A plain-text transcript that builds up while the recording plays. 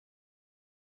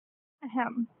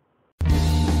Ahem.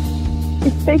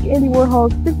 It's Fake Andy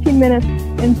Warhol's 15 Minutes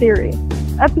in Theory.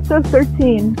 Episode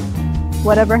 13.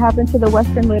 Whatever Happened to the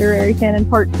Western Literary Canon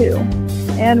Part 2.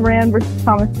 Ayn Rand versus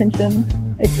Thomas Pynchon,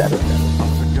 etc. I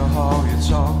forgot how you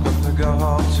talk, I forgot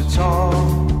how to talk.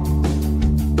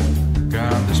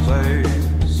 Can this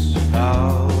place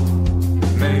help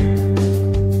me?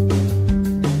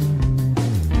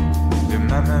 Your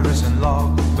memories and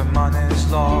log, but mine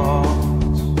is lost.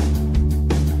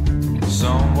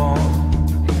 Someone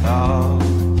help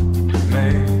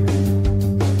me.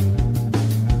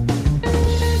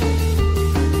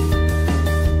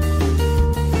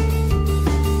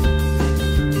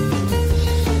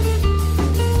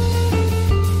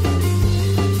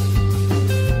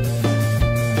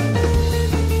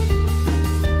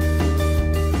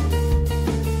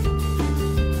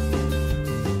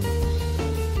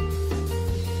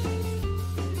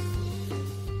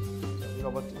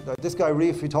 This guy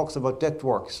Reef, he talks about death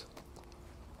works.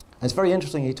 And it's very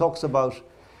interesting. He talks about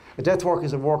a death work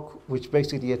is a work which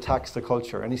basically attacks the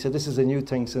culture. And he said this is a new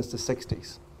thing since the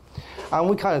 60s. And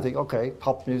we kind of think, okay,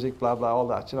 pop music, blah, blah, all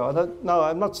that. No,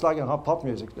 I'm not slagging on pop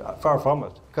music, far from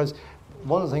it. Because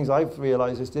one of the things I've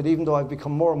realized is that even though I've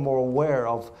become more and more aware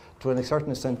of, to a certain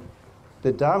extent,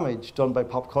 the damage done by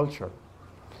pop culture,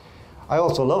 I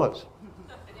also love it.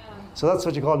 So that's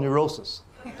what you call neurosis.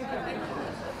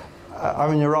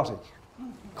 I'm a neurotic,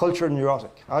 culture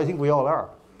neurotic. I think we all are.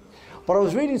 But I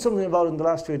was reading something about it in the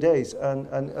last few days, and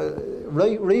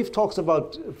Reeve talks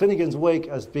about Finnegan's Wake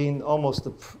as being almost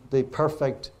the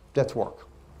perfect death work.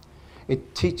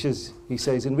 It teaches, he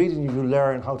says, in reading you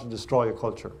learn how to destroy a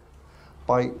culture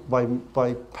by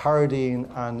parodying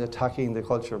and attacking the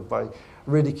culture, by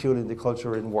ridiculing the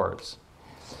culture in words.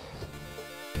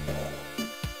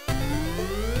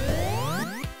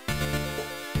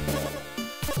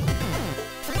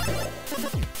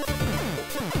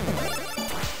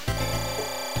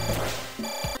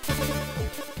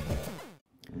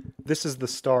 This is the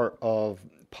start of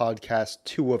podcast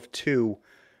 2 of 2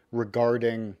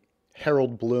 regarding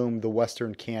Harold Bloom, the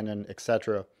Western canon,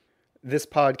 etc. This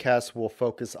podcast will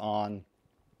focus on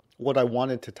what I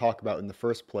wanted to talk about in the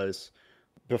first place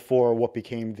before what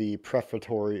became the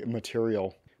prefatory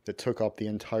material that took up the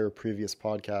entire previous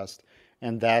podcast,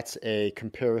 and that's a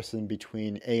comparison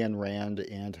between Ayn Rand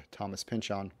and Thomas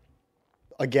Pynchon.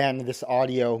 Again, this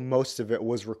audio, most of it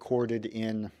was recorded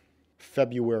in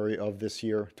February of this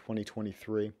year,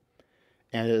 2023,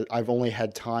 and I've only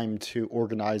had time to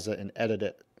organize it and edit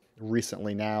it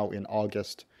recently now in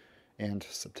August and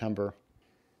September.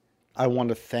 I want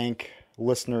to thank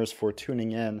listeners for tuning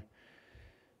in,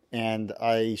 and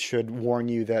I should warn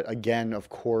you that, again, of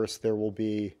course, there will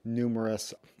be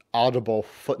numerous audible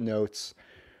footnotes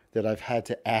that I've had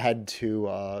to add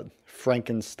to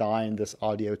Frankenstein this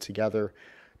audio together,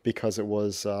 because it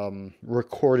was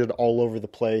recorded all over the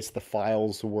place. The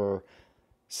files were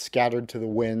scattered to the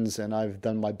winds, and I've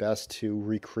done my best to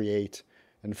recreate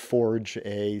and forge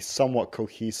a somewhat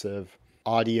cohesive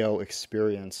audio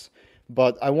experience.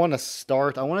 But I wanted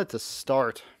to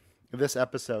start this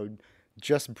episode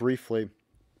just briefly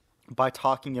by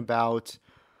talking about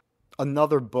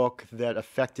another book that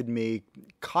affected me,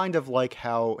 kind of like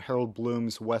how Harold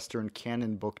Bloom's Western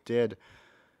Canon book did.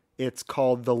 It's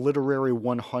called The Literary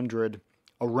 100,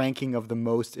 a ranking of the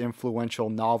most influential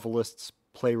novelists,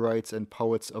 playwrights, and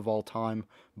poets of all time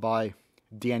by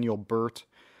Daniel Burt.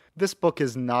 This book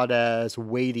is not as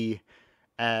weighty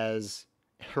as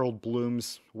Harold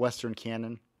Bloom's Western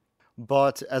Canon,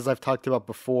 but as I've talked about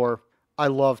before, I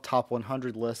love top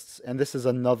 100 lists, and this is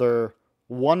another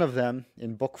one of them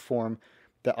in book form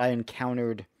that I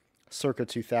encountered circa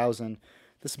 2000.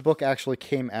 This book actually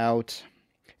came out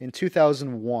in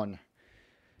 2001,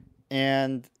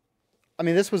 and I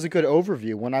mean, this was a good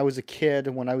overview. When I was a kid,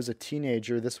 when I was a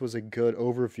teenager, this was a good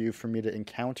overview for me to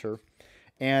encounter,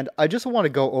 and I just want to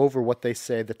go over what they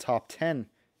say the top 10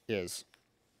 is.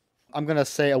 I'm going to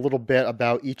say a little bit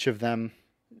about each of them,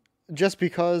 just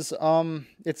because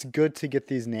it's good to get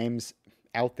these names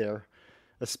out there,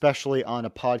 especially on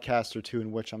a podcast or two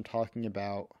in which I'm talking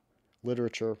about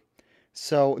literature.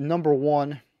 So, number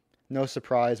 1, no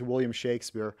surprise, William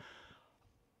Shakespeare.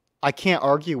 I can't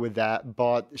argue with that,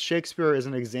 but Shakespeare is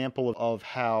an example of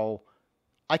how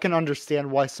I can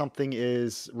understand why something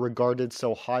is regarded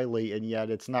so highly, and yet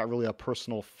it's not really a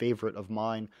personal favorite of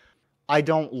mine. I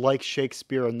don't like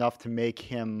Shakespeare enough to make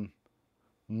him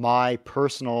my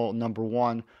personal number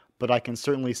 1, but I can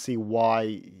certainly see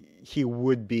why he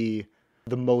would be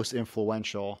the most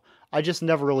influential. I just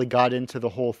never really got into the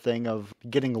whole thing of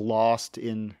getting lost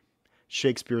in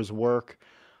Shakespeare's work.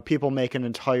 People make an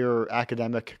entire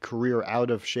academic career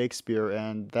out of Shakespeare,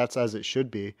 and that's as it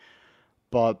should be.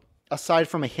 But aside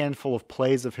from a handful of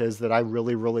plays of his that I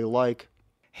really, really like,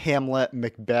 Hamlet,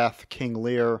 Macbeth, King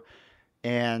Lear,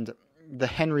 and the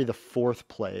Henry IV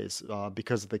plays,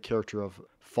 because of the character of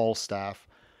Falstaff,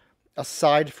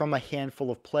 aside from a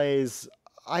handful of plays,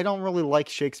 I don't really like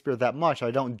Shakespeare that much.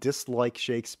 I don't dislike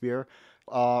Shakespeare.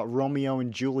 Romeo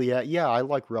and Juliet, yeah, I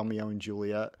like Romeo and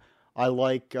Juliet. I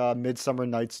like Midsummer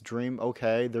Night's Dream.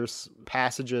 Okay, there's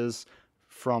passages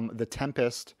from The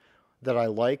Tempest that I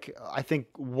like. I think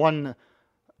one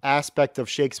aspect of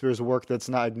Shakespeare's work that's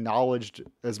not acknowledged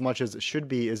as much as it should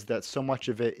be is that so much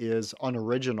of it is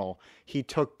unoriginal. He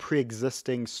took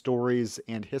pre-existing stories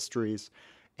and histories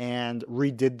and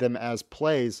redid them as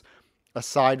plays,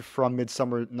 aside from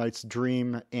Midsummer Night's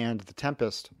Dream and The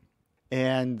Tempest.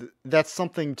 And that's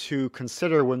something to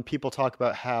consider when people talk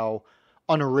about how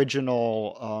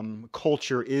unoriginal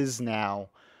culture is now,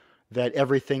 that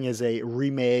everything is a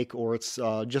remake or it's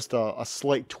just a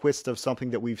slight twist of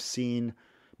something that we've seen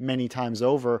many times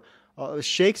over.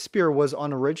 Shakespeare was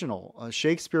unoriginal.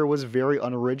 Shakespeare was very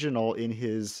unoriginal in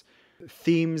his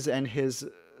themes and his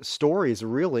stories,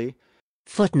 really.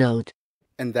 Footnote.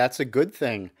 And that's a good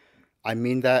thing. I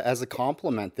mean that as a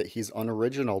compliment, that he's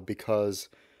unoriginal, because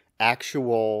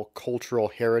actual cultural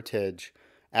heritage,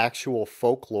 actual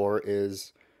folklore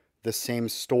is the same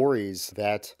stories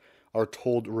that are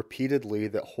told repeatedly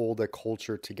that hold a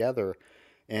culture together.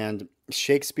 And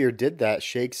Shakespeare did that.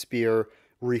 Shakespeare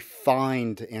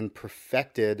refined and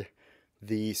perfected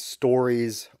the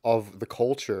stories of the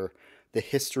culture, the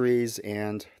histories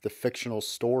and the fictional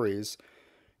stories,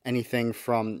 anything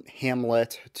from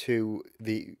Hamlet to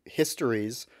the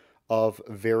histories of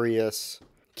various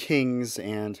kings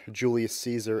and Julius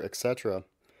Caesar, etc.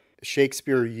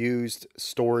 Shakespeare used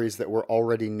stories that were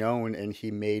already known, and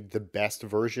he made the best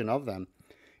version of them.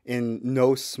 In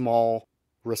no small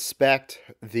respect,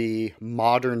 the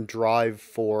modern drive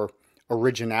for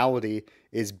originality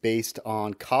is based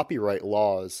on copyright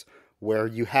laws, where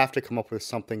you have to come up with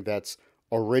something that's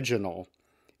original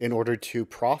in order to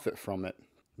profit from it.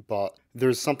 But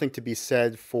there's something to be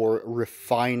said for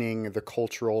refining the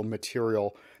cultural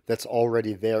material that's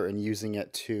already there and using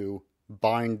it to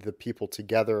bind the people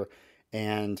together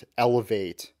and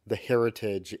elevate the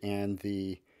heritage and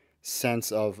the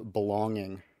sense of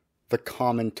belonging, the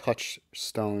common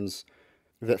touchstones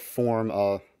that form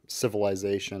a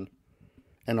civilization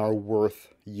and are worth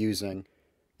using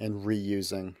and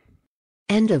reusing.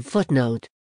 End of footnote.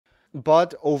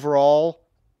 But overall,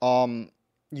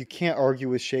 you can't argue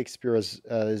with Shakespeare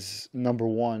as number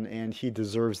one, and he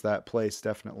deserves that place,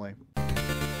 definitely.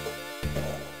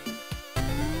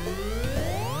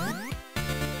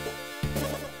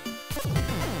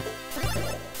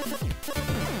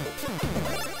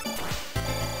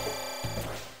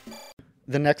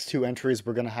 The next two entries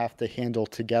we're going to have to handle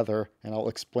together, and I'll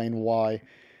explain why.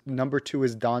 Number 2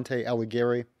 is Dante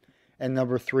Alighieri, and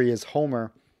number 3 is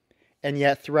Homer. And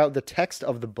yet, throughout the text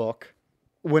of the book,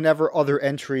 whenever other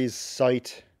entries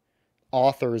cite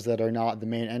authors that are not the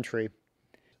main entry,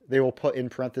 they will put in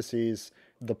parentheses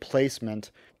the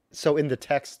placement. So in the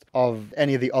text of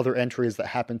any of the other entries that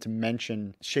happen to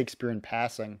mention Shakespeare in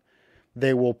passing,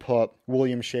 they will put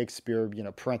William Shakespeare,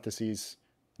 parentheses,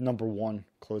 number 1,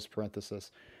 close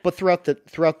parenthesis. But throughout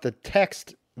the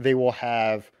text, they will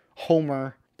have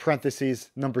Homer,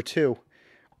 parentheses, number 2.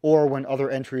 Or when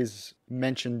other entries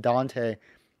mention Dante,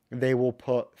 they will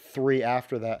put 3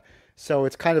 after that. So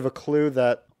it's kind of a clue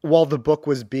that while the book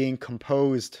was being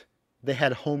composed, they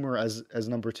had Homer as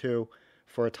number 2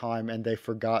 for a time, and they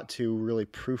forgot to really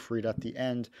proofread at the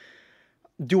end.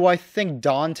 Do I think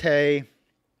Dante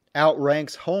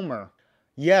outranks Homer?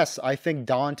 Yes, I think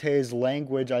Dante's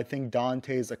language, I think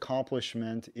Dante's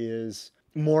accomplishment is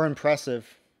more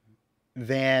impressive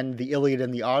than the Iliad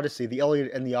and the Odyssey. The Iliad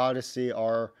and the Odyssey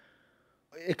are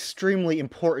extremely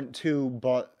important too,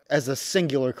 but as a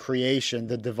singular creation,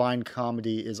 the Divine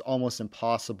Comedy is almost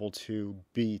impossible to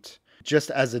beat.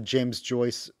 Just as a James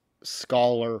Joyce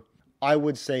scholar, I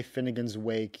would say Finnegan's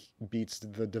Wake beats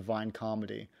the Divine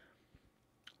Comedy.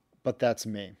 But that's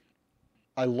me.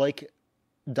 I like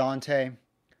Dante.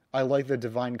 I like the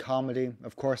Divine Comedy.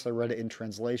 Of course, I read it in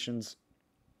translations.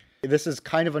 This is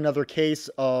kind of another case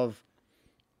of,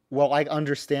 well, I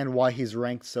understand why he's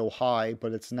ranked so high,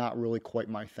 but it's not really quite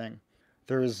my thing.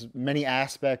 There's many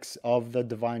aspects of the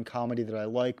Divine Comedy that I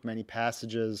like, many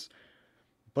passages,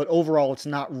 but overall, it's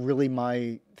not really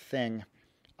my thing.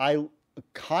 I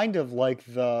kind of like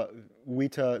the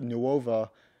Vita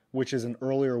Nuova, which is an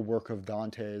earlier work of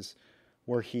Dante's,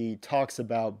 where he talks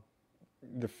about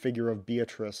the figure of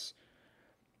Beatrice.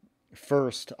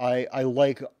 first. I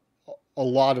like a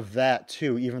lot of that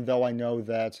too, even though I know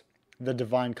that the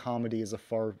Divine Comedy is a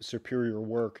far superior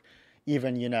work.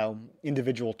 Even,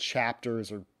 individual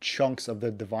chapters or chunks of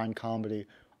the Divine Comedy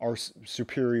are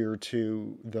superior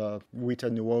to the Vita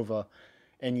Nuova.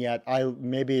 And yet,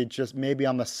 maybe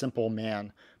I'm a simple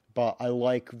man, but I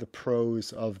like the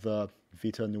prose of the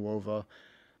Vita Nuova.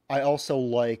 I also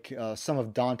like some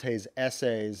of Dante's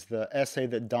essays. The essay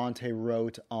that Dante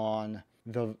wrote on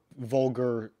the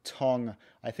vulgar tongue,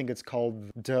 I think it's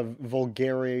called De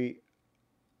Vulgare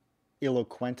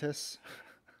Eloquentis.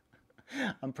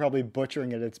 I'm probably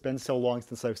butchering it. It's been so long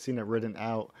since I've seen it written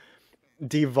out.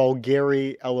 De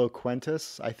Vulgare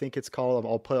Eloquentis, I think it's called.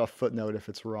 I'll put a footnote if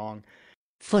it's wrong.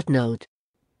 Footnote.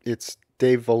 It's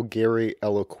De Vulgare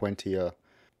Eloquentia,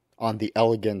 on the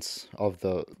elegance of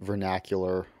the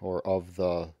vernacular, or of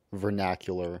the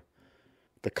vernacular.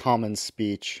 The common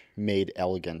speech made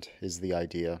elegant is the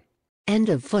idea. End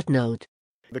of footnote.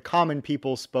 The common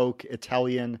people spoke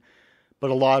Italian,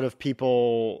 but a lot of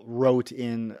people wrote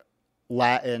in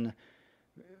Latin,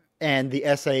 and the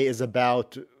essay is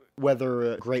about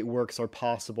whether great works are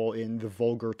possible in the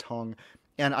vulgar tongue.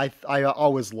 And I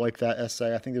always like that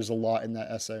essay. I think there's a lot in that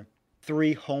essay.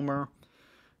 3, Homer.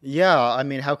 Yeah, I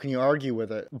mean, how can you argue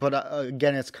with it? But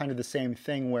again, it's kind of the same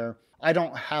thing where I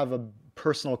don't have a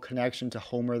personal connection to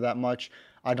Homer that much.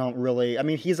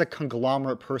 He's a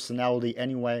conglomerate personality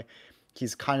anyway.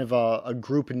 He's kind of a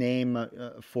group name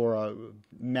for a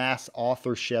mass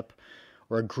authorship,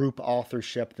 or a group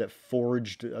authorship that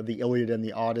forged the Iliad and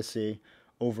the Odyssey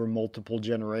over multiple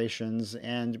generations.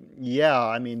 And yeah,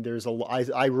 I mean,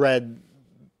 I read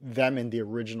them in the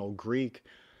original Greek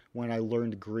when I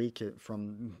learned Greek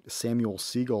from Samuel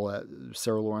Siegel at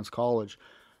Sarah Lawrence College.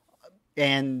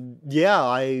 And yeah,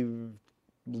 I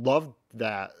loved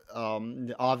that.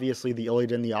 Obviously, the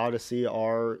Iliad and the Odyssey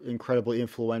are incredibly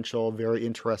influential, very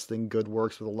interesting, good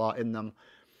works with a lot in them.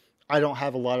 I don't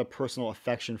have a lot of personal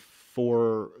affection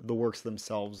for the works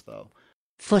themselves, though.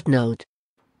 Footnote.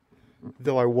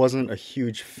 Though I wasn't a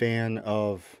huge fan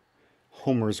of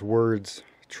Homer's words,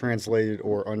 translated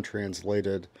or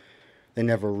untranslated, they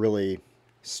never really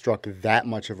struck that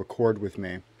much of a chord with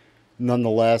me.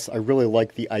 Nonetheless, I really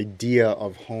like the idea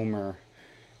of Homer,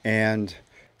 and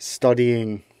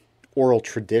studying oral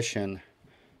tradition,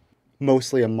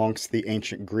 mostly amongst the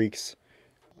ancient Greeks,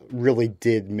 really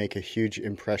did make a huge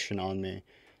impression on me.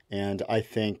 And I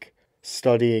think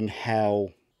studying how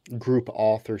group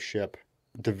authorship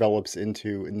develops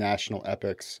into national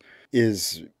epics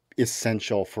is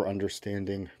essential for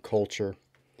understanding culture.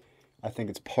 I think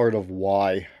it's part of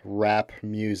why rap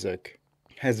music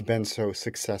has been so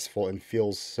successful and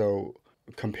feels so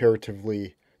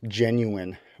comparatively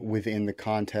genuine within the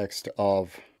context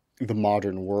of the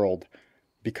modern world,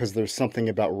 because there's something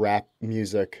about rap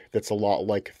music that's a lot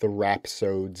like the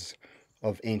rhapsodes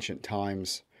of ancient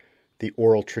times, the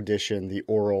oral tradition, the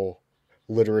oral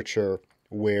literature,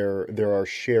 where there are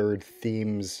shared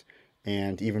themes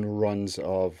and even runs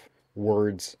of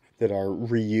words that are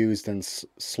reused and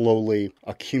slowly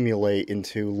accumulate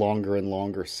into longer and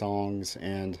longer songs.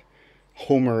 And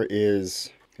Homer is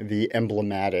the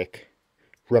emblematic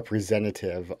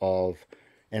representative of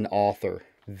an author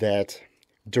that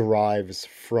derives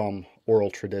from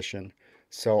oral tradition.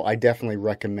 So I definitely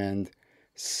recommend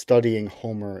studying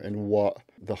Homer and what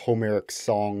the Homeric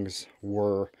songs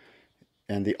were,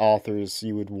 and the authors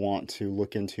you would want to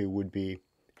look into would be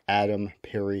Adam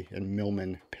Perry and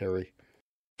Milman Perry.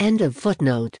 End of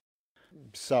footnote.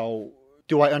 So,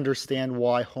 do I understand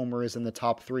why Homer is in the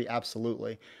top 3?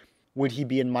 Absolutely. Would he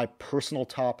be in my personal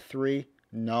top 3?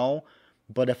 No.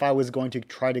 But if I was going to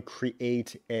try to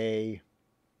create a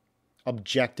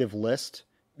objective list,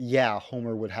 yeah,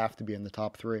 Homer would have to be in the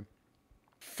top 3.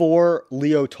 4,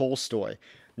 Leo Tolstoy.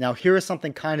 Now, here is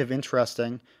something kind of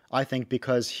interesting, I think,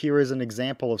 because here is an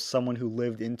example of someone who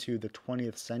lived into the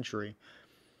 20th century,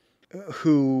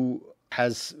 who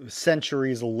has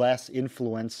centuries less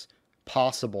influence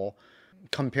possible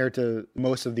compared to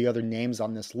most of the other names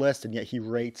on this list, and yet he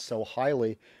rates so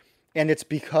highly. And it's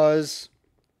because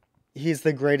he's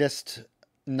the greatest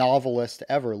novelist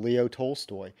ever, Leo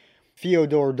Tolstoy.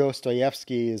 Fyodor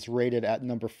Dostoevsky is rated at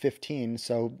number 15,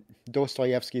 so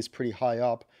Dostoevsky is pretty high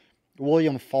up.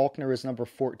 William Faulkner is number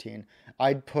 14.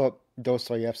 I'd put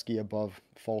Dostoevsky above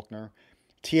Faulkner.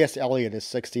 T.S. Eliot is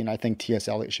 16. I think T.S.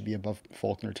 Eliot should be above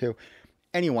Faulkner too.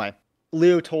 Anyway,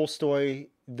 Leo Tolstoy,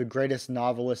 the greatest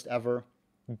novelist ever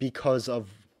because of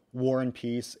War and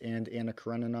Peace and Anna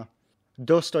Karenina.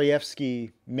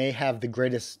 Dostoevsky may have the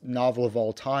greatest novel of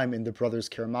all time in The Brothers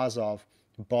Karamazov,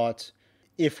 but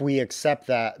if we accept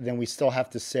that, then we still have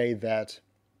to say that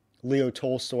Leo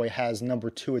Tolstoy has number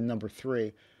 2 and number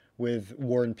 3 with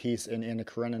War and Peace and Anna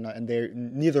Karenina,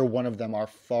 and neither one of them are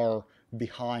far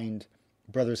behind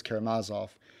Brothers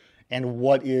Karamazov. And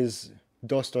what is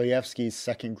Dostoevsky's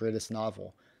second greatest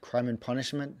novel? Crime and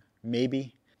Punishment?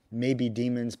 Maybe. Maybe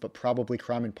Demons, but probably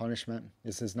Crime and Punishment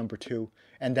is his number 2.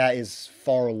 And that is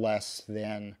far less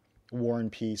than War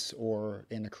and Peace or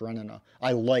Anna Karenina.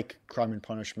 I like Crime and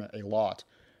Punishment a lot.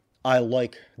 I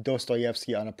like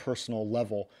Dostoevsky on a personal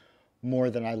level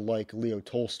more than I like Leo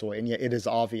Tolstoy. And yet it is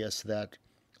obvious that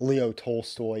Leo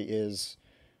Tolstoy is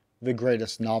the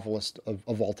greatest novelist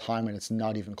of all time, and it's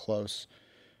not even close.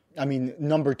 I mean,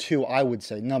 number 2, I would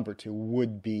say number 2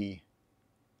 would be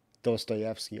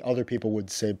Dostoevsky. Other people would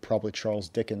say probably Charles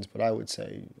Dickens, but I would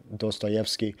say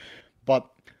Dostoevsky. But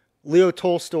Leo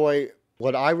Tolstoy,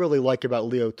 what I really like about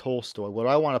Leo Tolstoy, what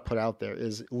I want to put out there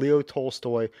is Leo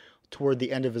Tolstoy, toward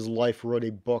the end of his life, wrote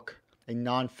a book, a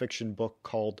nonfiction book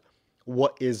called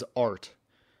What is Art?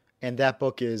 And that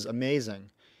book is amazing,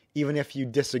 even if you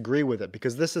disagree with it,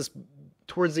 because this is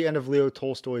towards the end of Leo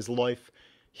Tolstoy's life.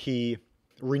 He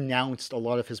renounced a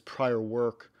lot of his prior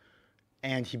work,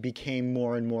 and he became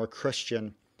more and more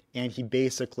Christian, and he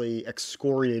basically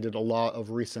excoriated a lot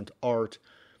of recent art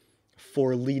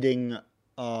for leading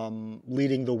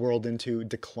the world into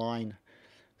decline.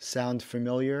 Sound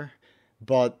familiar?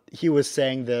 But he was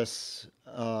saying this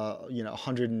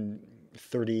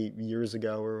 130 years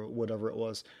ago or whatever it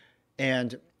was.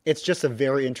 And it's just a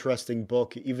very interesting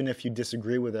book, even if you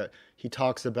disagree with it. He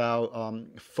talks about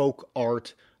folk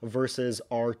art versus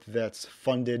art that's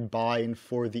funded by and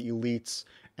for the elites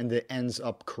and that ends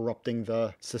up corrupting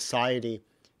the society.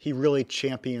 He really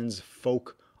champions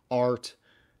folk art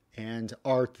and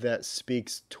art that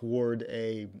speaks toward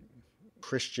a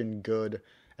Christian good,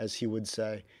 as he would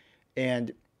say.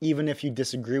 And even if you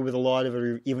disagree with a lot of it,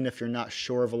 or even if you're not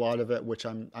sure of a lot of it, which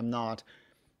I'm not,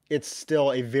 it's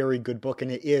still a very good book, and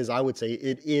it is, I would say,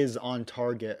 it is on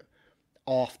target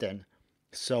often.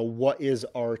 So What is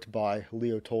Art by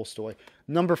Leo Tolstoy.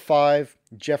 Number 5,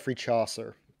 Geoffrey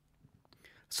Chaucer.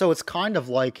 So it's kind of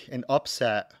like an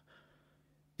upset,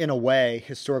 in a way,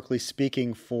 historically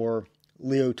speaking, for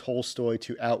Leo Tolstoy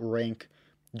to outrank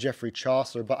Geoffrey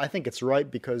Chaucer, but I think it's right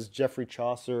because Geoffrey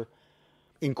Chaucer,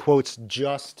 in quotes,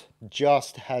 just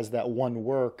has that one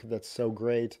work that's so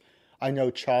great. I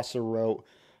know Chaucer wrote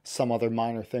some other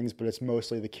minor things, but it's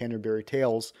mostly the Canterbury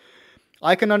Tales.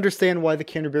 I can understand why the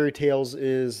Canterbury Tales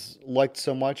is liked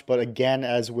so much, but again,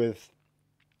 as with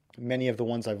many of the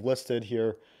ones I've listed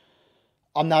here,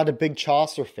 I'm not a big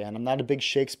Chaucer fan. I'm not a big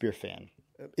Shakespeare fan.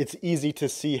 It's easy to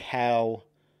see how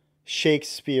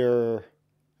Shakespeare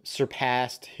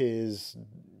surpassed his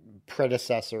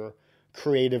predecessor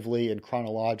creatively and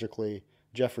chronologically,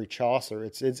 Geoffrey Chaucer.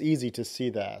 It's easy to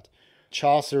see that.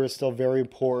 Chaucer is still very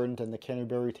important, and the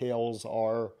Canterbury Tales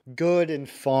are good and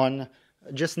fun,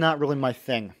 just not really my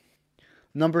thing.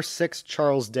 Number 6,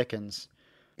 Charles Dickens.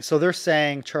 So they're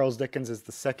saying Charles Dickens is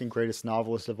the second greatest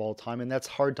novelist of all time, and that's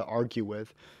hard to argue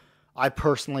with. I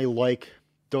personally like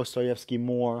Dostoevsky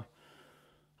more.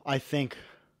 I think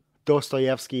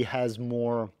Dostoevsky has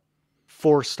more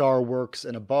 4-star works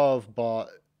and above, but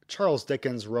Charles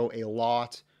Dickens wrote a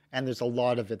lot, and there's a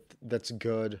lot of it that's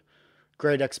good.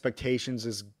 Great Expectations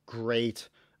is great.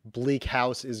 Bleak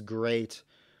House is great.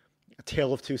 A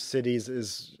Tale of Two Cities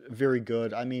is very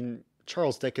good. I mean,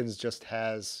 Charles Dickens just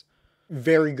has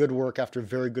very good work after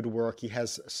very good work. He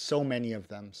has so many of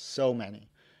them, so many.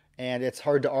 And it's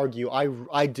hard to argue.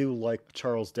 I do like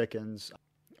Charles Dickens.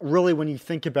 Really, when you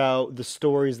think about the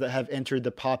stories that have entered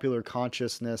the popular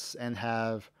consciousness and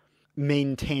have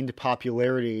maintained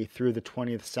popularity through the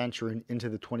 20th century and into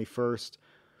the 21st,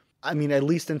 I mean, at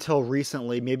least until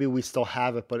recently, maybe we still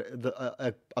have it, but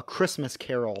A Christmas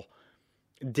Carol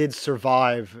did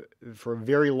survive for a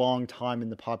very long time in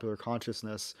the popular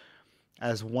consciousness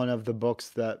as one of the books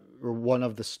that, or one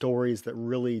of the stories that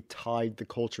really tied the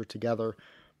culture together.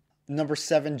 Number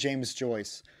 7, James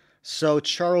Joyce. So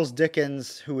Charles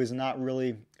Dickens, who is not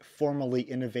really formally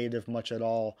innovative much at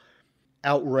all,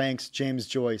 outranks James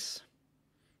Joyce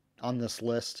on this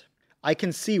list. I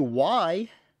can see why,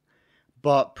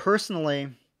 but personally,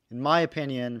 in my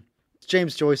opinion,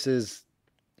 James Joyce is,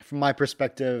 from my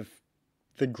perspective,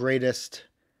 the greatest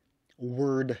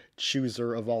word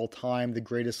chooser of all time, the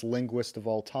greatest linguist of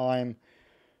all time,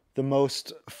 the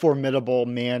most formidable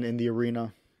man in the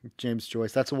arena, James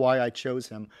Joyce. That's why I chose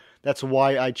him. That's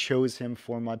why I chose him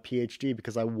for my PhD,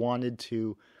 because I wanted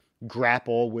to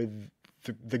grapple with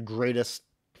the greatest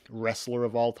wrestler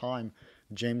of all time,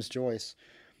 James Joyce,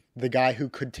 the guy who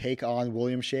could take on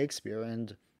William Shakespeare.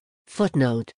 And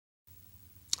Footnote.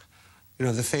 You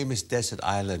know, the famous desert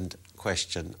island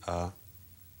question.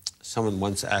 Someone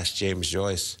once asked James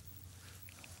Joyce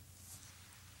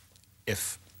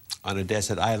if on a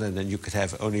desert island and you could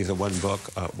have only the one book,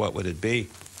 what would it be?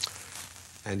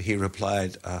 And he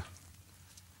replied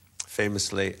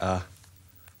famously, and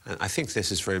I think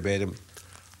this is verbatim,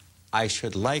 I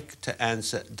should like to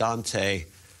answer Dante,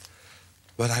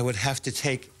 but I would have to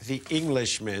take the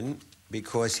Englishman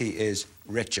because he is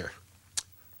richer.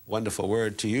 Wonderful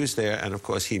word to use there, and of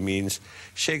course he means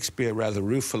Shakespeare rather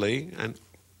ruefully, and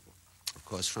of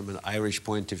course from an Irish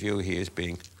point of view he is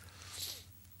being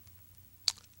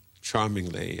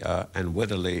charmingly and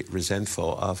wittily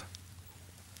resentful of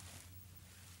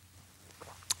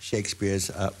Shakespeare's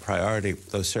priority,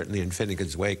 though certainly in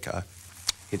Finnegan's Wake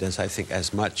he does, I think,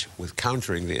 as much with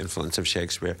countering the influence of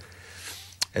Shakespeare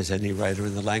as any writer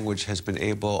in the language has been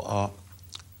able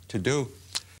to do.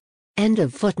 End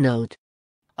of footnote.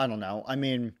 I don't know. I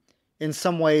mean, in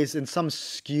some ways, in some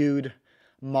skewed,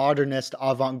 modernist,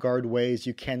 avant-garde ways,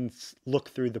 you can look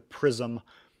through the prism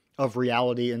of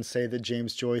reality and say that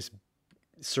James Joyce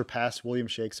surpassed William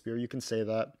Shakespeare. You can say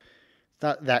that. It's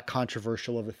not that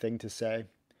controversial of a thing to say.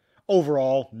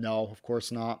 Overall, no, of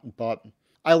course not. But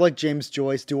I like James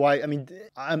Joyce. I mean,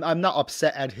 I'm not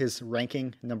upset at his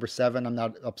ranking, number 7. I'm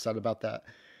not upset about that.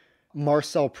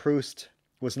 Marcel Proust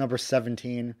was number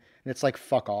 17, and it's like,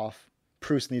 fuck off.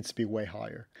 Proust needs to be way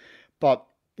higher. But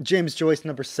James Joyce,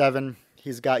 number 7,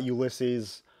 he's got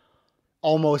Ulysses.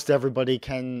 Almost everybody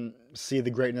can see the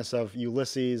greatness of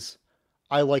Ulysses.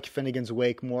 I like Finnegan's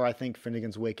Wake more. I think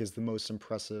Finnegan's Wake is the most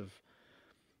impressive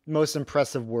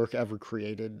work ever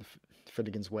created,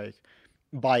 Finnegan's Wake,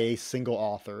 by a single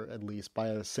author, at least, by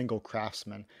a single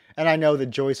craftsman. And I know that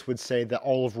Joyce would say that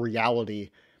all of reality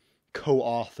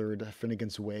co-authored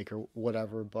Finnegan's Wake or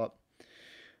whatever, but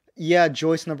yeah,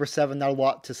 Joyce number 7, not a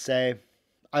lot to say.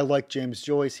 I like James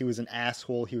Joyce. He was an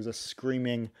asshole. He was a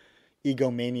screaming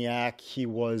egomaniac. He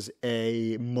was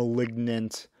a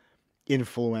malignant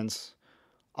influence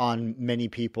on many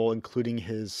people, including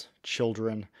his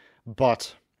children.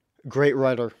 But great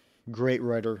writer.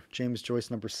 James Joyce,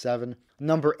 number 7.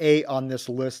 Number 8 on this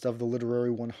list of the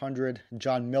Literary 100,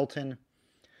 John Milton.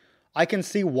 I can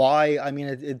see why. I mean,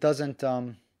 it doesn't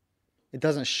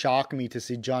shock me to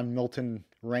see John Milton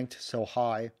ranked so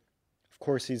high. Of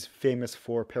course, he's famous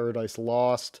for Paradise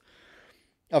Lost.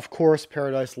 Of course,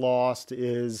 Paradise Lost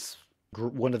is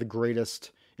one of the greatest,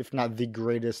 if not the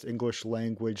greatest, English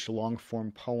language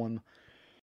long-form poem.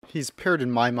 He's paired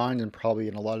in my mind, and probably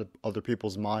in a lot of other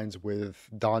people's minds, with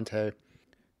Dante.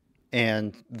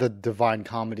 And the Divine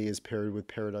Comedy is paired with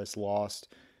Paradise Lost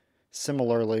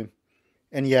similarly.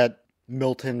 And yet,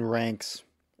 Milton ranks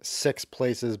 6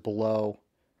 places below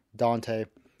Dante.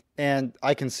 And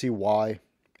I can see why.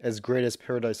 As great as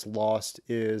Paradise Lost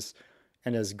is,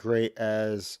 and as great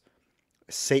as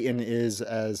Satan is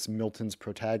as Milton's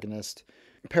protagonist,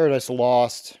 Paradise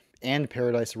Lost and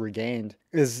Paradise Regained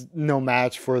is no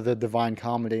match for the Divine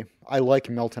Comedy. I like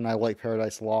Milton, I like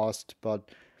Paradise Lost, but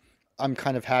I'm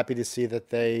kind of happy to see that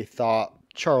they thought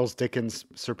Charles Dickens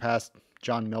surpassed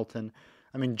John Milton.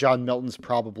 I mean, John Milton's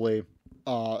probably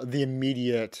the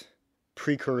immediate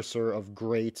precursor of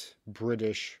great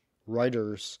British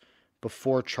writers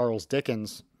before Charles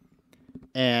Dickens,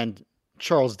 and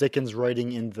Charles Dickens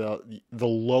writing in the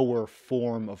lower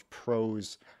form of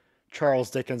prose.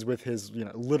 Charles Dickens with his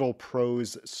little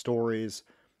prose stories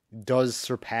does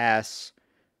surpass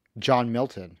John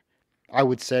Milton. I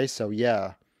would say so,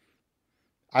 yeah.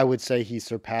 I would say he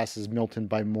surpasses Milton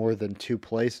by more than 2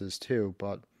 places too,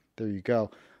 but there you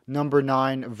go. Number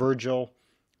 9, Virgil,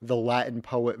 the Latin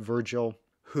poet Virgil,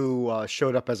 who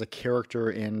showed up as a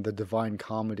character in the Divine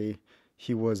Comedy.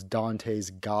 He was Dante's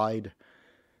guide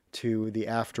to the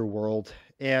afterworld.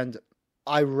 And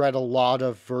I read a lot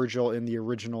of Virgil in the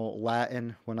original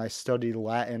Latin when I studied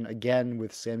Latin, again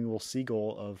with Samuel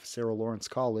Siegel of Sarah Lawrence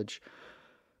College.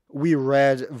 We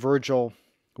read Virgil.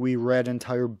 We read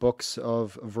entire books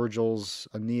of Virgil's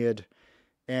Aeneid.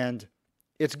 And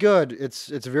it's good. It's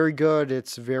very good.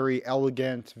 It's very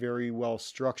elegant, very well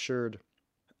structured.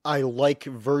 I like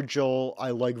Virgil. I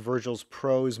like Virgil's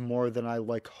prose more than I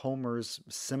like Homer's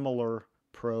similar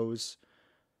prose.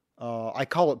 I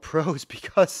call it prose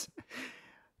because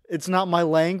it's not my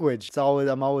language.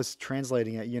 I'm always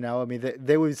translating it, I mean,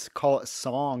 they always call it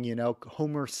song,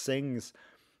 Homer sings.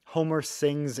 Homer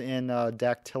sings in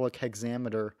dactylic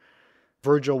hexameter.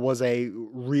 Virgil was a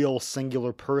real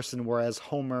singular person, whereas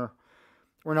Homer,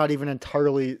 we're not even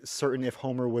entirely certain if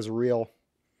Homer was real.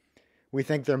 We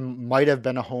think there might have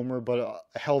been a Homer, but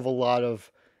a hell of a lot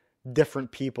of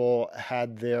different people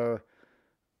had their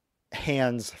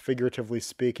hands, figuratively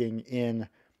speaking, in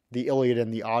the Iliad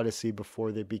and the Odyssey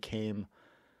before they became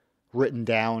written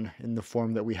down in the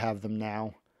form that we have them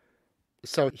now.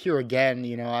 So here again,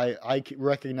 I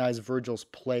recognize Virgil's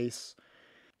place.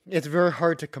 It's very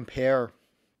hard to compare.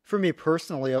 For me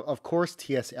personally, of course,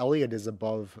 T.S. Eliot is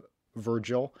above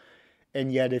Virgil,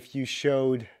 and yet if you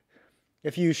showed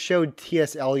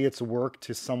T.S. Eliot's work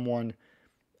to someone,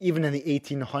 even in the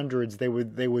 1800s,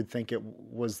 they would think it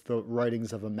was the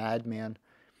writings of a madman.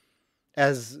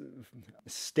 As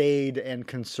staid and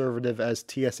conservative as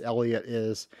T.S. Eliot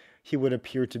is, he would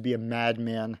appear to be a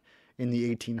madman in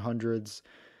the 1800s.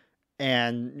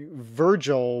 And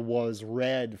Virgil was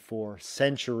read for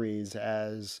centuries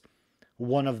as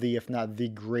one of the, if not the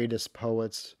greatest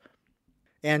poets.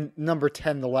 And number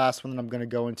 10, the last one that I'm going to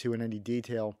go into in any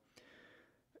detail,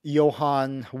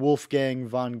 Johann Wolfgang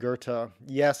von Goethe.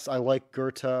 Yes, I like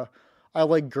Goethe. I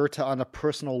like Goethe on a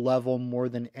personal level more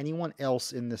than anyone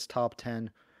else in this top 10,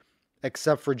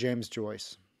 except for James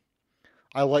Joyce.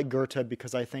 I like Goethe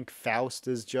because I think Faust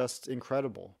is just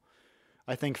incredible.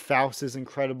 I think Faust is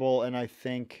incredible, and I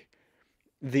think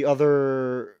the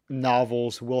other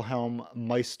novels, Wilhelm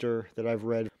Meister, that I've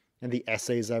read, and the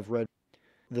essays I've read,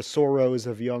 The Sorrows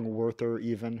of Young Werther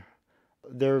even,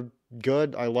 they're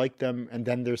good. I like them. And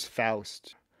then there's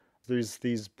Faust. There's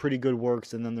these pretty good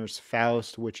works, and then there's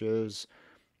Faust, which is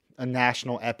a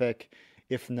national epic,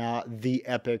 if not the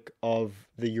epic of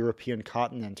the European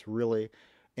continent, really.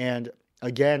 And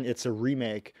again, it's a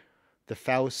remake. The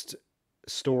Faust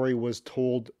story was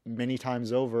told many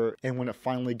times over, and when it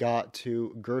finally got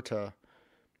to Goethe,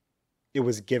 it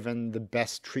was given the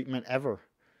best treatment ever.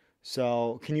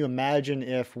 So can you imagine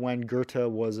if when Goethe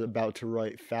was about to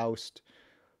write Faust,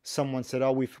 someone said,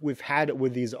 oh, we've had it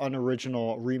with these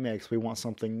unoriginal remakes, we want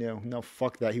something new. No,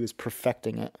 fuck that. He was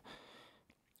perfecting it.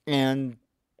 And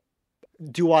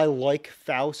do I like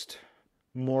Faust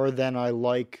more than I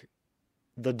like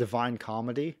the Divine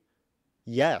Comedy?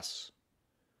 Yes.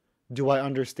 Do I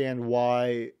understand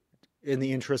why, in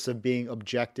the interest of being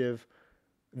objective,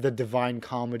 the Divine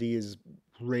Comedy is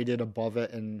rated above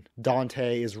it and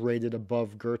Dante is rated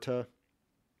above Goethe?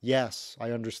 Yes, I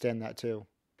understand that too.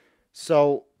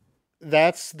 So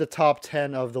that's the top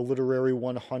 10 of the Literary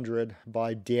 100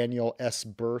 by Daniel S.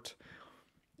 Burt.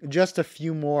 Just a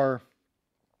few more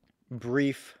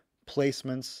brief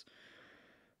placements.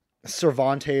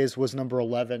 Cervantes was number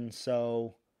 11,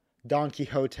 so Don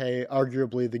Quixote,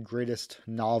 arguably the greatest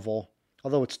novel,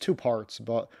 although it's 2 parts,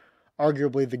 but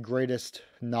arguably the greatest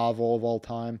novel of all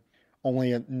time,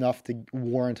 only enough to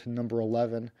warrant number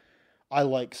 11. I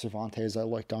like Cervantes, I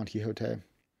like Don Quixote.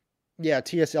 Yeah,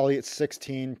 T.S. Eliot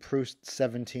 16, Proust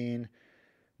 17.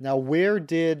 Now, where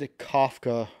did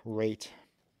Kafka rate?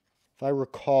 If I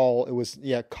recall, it was,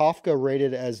 Kafka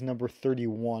rated as number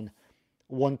 31,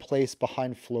 1 place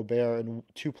behind Flaubert and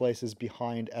 2 places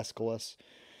behind Aeschylus.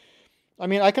 I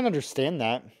mean, I can understand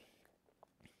that.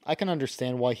 I can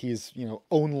understand why he's,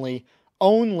 only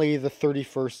the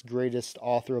 31st greatest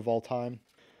author of all time.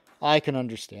 I can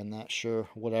understand that, sure,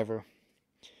 whatever.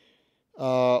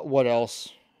 What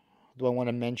else do I want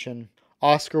to mention?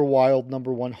 Oscar Wilde,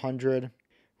 number 100.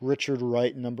 Richard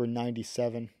Wright, number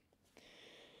 97.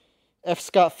 F.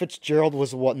 Scott Fitzgerald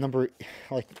was number,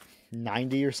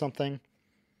 90 or something?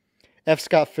 F.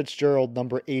 Scott Fitzgerald,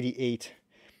 number 88.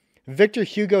 Victor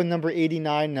Hugo, number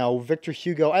 89. Now, Victor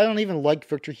Hugo, I don't even like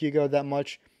Victor Hugo that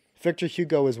much. Victor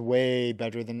Hugo is way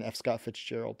better than F. Scott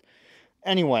Fitzgerald.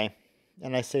 Anyway,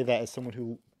 and I say that as someone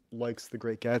who likes The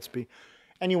Great Gatsby.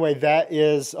 Anyway, that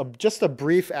is just a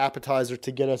brief appetizer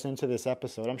to get us into this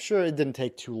episode. I'm sure it didn't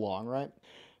take too long, right?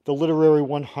 The Literary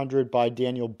 100 by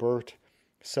Daniel Burt.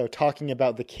 So talking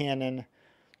about the canon,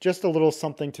 just a little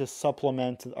something to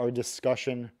supplement our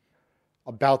discussion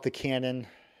about the canon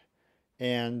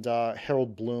and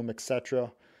Harold Bloom,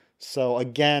 etc. So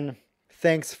again,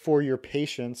 thanks for your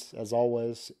patience, as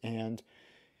always, and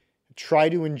try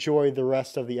to enjoy the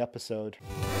rest of the episode.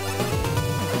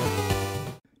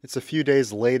 It's a few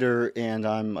days later, and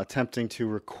I'm attempting to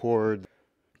record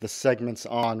the segments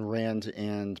on Rand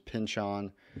and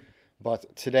Pynchon.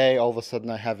 But today, all of a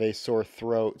sudden, I have a sore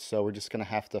throat, so we're just going to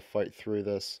have to fight through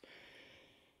this.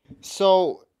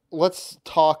 So let's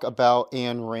talk about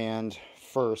Ayn Rand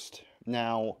first.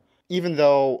 Now, even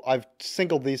though I've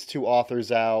singled these 2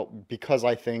 authors out because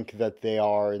I think that they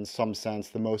are, in some sense,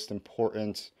 the most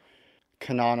important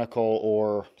canonical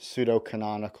or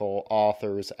pseudo-canonical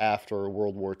authors after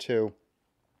World War II,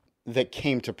 that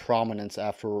came to prominence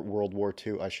after World War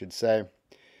II, I should say.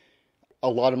 A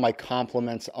lot of my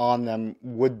compliments on them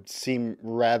would seem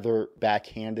rather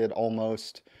backhanded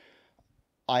almost.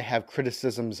 I have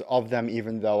criticisms of them,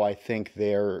 even though I think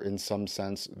they're, in some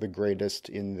sense, the greatest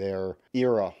in their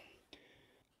era.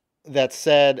 That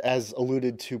said, as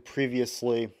alluded to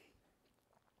previously,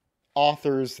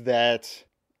 authors that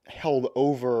held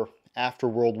over after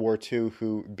World War II,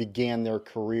 who began their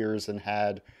careers and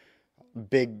had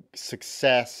big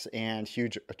success and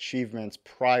huge achievements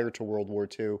prior to World War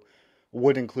II,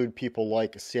 would include people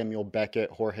like Samuel Beckett,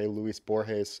 Jorge Luis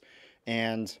Borges,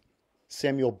 and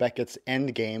Samuel Beckett's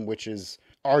Endgame, which is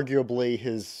arguably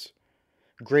his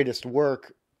greatest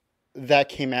work, that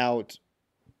came out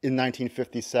in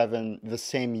 1957, the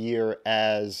same year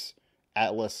as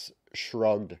Atlas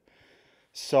Shrugged.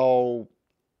 So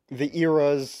the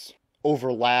eras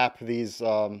overlap, these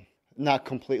not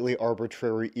completely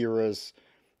arbitrary eras,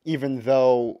 even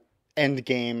though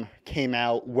Endgame came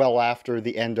out well after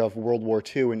the end of World War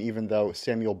II, and even though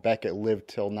Samuel Beckett lived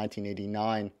till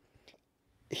 1989.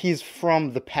 He's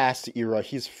from the past era.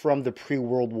 He's from the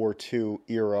pre-World War II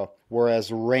era,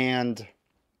 whereas Rand,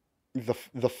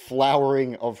 the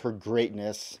flowering of her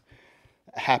greatness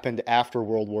happened after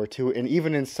World War II. And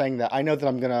even in saying that, I know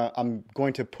that I'm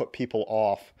going to put people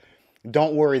off.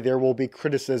 Don't worry, there will be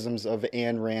criticisms of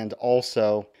Ayn Rand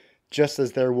also, just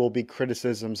as there will be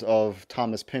criticisms of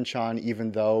Thomas Pynchon,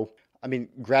 even though, I mean,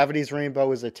 Gravity's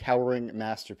Rainbow is a towering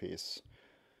masterpiece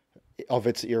of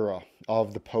its era,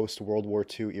 of the post-World War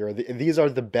II era. These are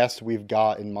the best we've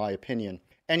got, in my opinion.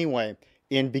 Anyway,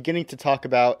 in beginning to talk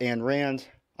about Ayn Rand,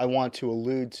 I want to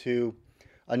allude to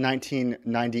a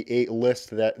 1998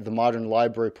 list that the Modern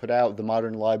Library put out. The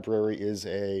Modern Library is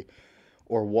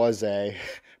was a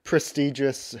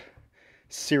prestigious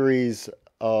series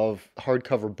of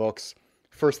hardcover books.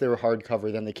 First they were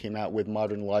hardcover, then they came out with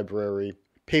Modern Library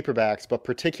paperbacks, but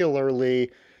particularly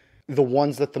the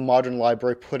ones that the Modern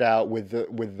Library put out with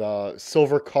the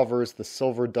silver covers, the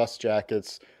silver dust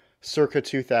jackets, circa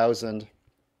 2000.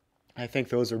 I think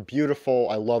those are beautiful.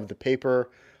 I love the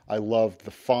paper. I love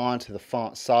the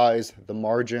font size, the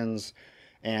margins.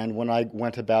 And when I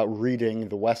went about reading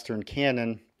the Western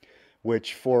canon,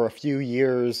 which for a few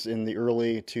years in the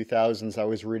early 2000s, I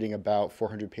was reading about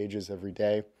 400 pages every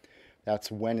day.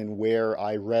 That's when and where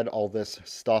I read all this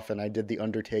stuff, and I did the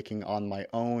undertaking on my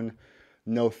own.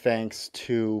 No thanks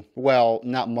to, well,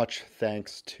 not much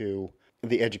thanks to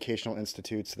the educational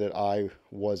institutes that I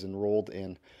was enrolled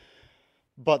in.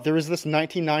 But there is this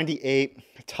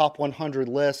 1998 top 100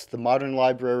 list, the Modern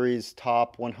Library's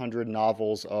top 100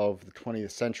 novels of the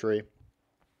 20th century.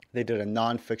 They did a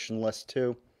nonfiction list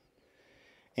too.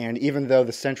 And even though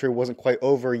the century wasn't quite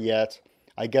over yet,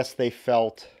 I guess they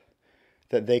felt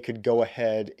that they could go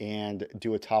ahead and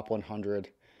do a top 100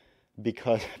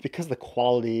 because the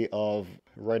quality of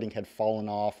writing had fallen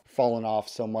off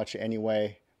so much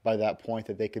anyway by that point,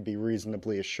 that they could be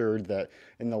reasonably assured that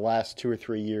in the last 2 or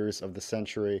 3 years of the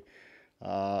century,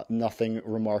 nothing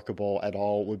remarkable at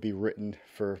all would be written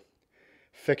for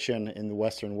fiction in the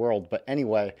Western world. But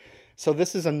anyway, so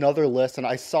this is another list, and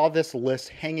I saw this list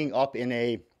hanging up in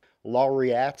a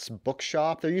Laureate's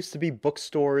bookshop. There used to be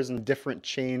bookstores and different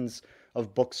chains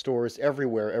of bookstores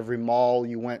everywhere. Every mall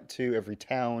you went to, every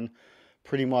town,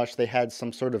 pretty much they had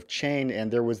some sort of chain, and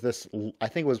there was this, I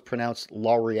think it was pronounced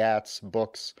Laureate's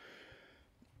Books,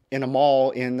 in a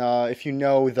mall in, if you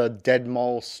know the Dead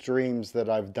Mall streams that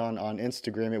I've done on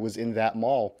Instagram, it was in that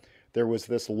mall. There was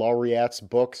this Laureate's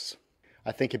Books.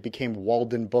 I think it became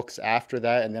Walden Books after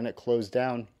that, and then it closed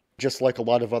down. Just like a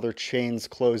lot of other chains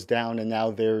closed down, and now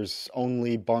there's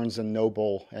only Barnes &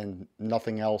 Noble and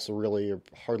nothing else really, or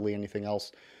hardly anything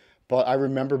else. But I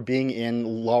remember being in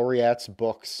Laureate's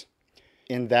Books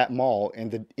in that mall, in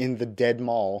the Dead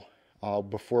Mall,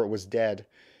 before it was dead.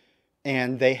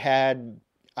 And they had,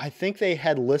 I think they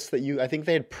had lists I think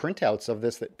they had printouts of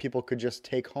this that people could just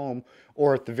take home,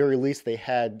 or at the very least they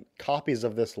had copies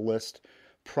of this list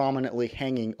prominently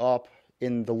hanging up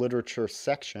in the literature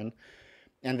section.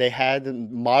 And they had the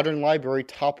Modern Library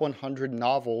top 100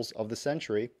 novels of the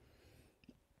century.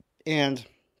 And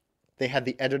they had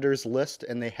the editor's list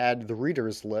and they had the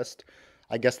reader's list.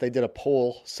 I guess they did a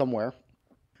poll somewhere.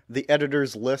 The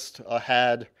editor's list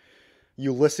had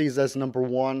Ulysses as number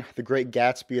 1, The Great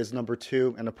Gatsby as number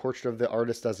 2, and A Portrait of the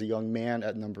Artist as a Young Man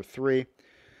at number 3.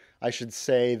 I should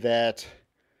say that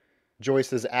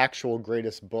Joyce's actual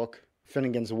greatest book,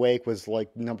 Finnegan's Wake, was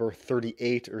like number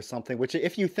 38 or something, which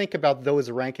if you think about those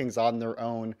rankings on their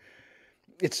own,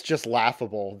 it's just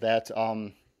laughable that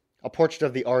A Portrait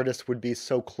of the Artist would be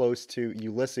so close to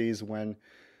Ulysses when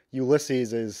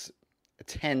Ulysses is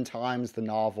 10 times the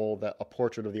novel that A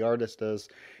Portrait of the Artist is,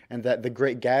 and that The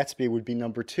Great Gatsby would be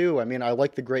number 2. I mean, I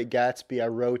like The Great Gatsby. I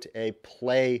wrote a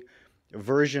play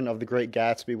version of The Great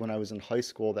Gatsby when I was in high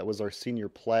school. That was our senior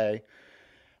play.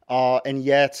 And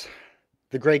yet,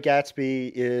 The Great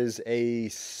Gatsby is a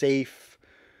safe,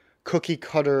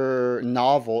 cookie-cutter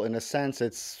novel in a sense.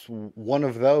 It's one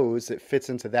of those. It fits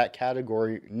into that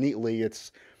category neatly.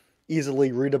 It's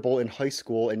easily readable in high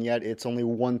school, and yet it's only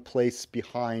one place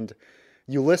behind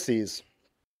Ulysses.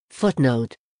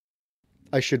 Footnote.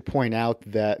 I should point out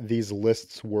that these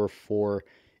lists were for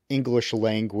English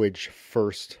language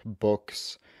first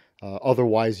books.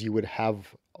 Otherwise, you would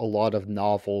have a lot of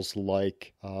novels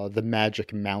like The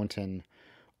Magic Mountain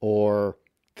or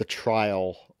The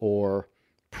Trial or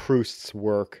Proust's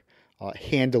work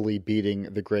handily beating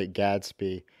The Great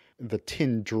Gatsby. The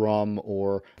Tin Drum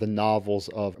or the novels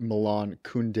of Milan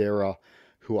Kundera,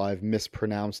 who I've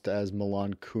mispronounced as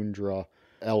Milan Kundera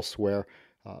elsewhere.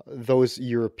 Those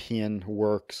European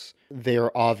works, they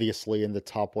are obviously in the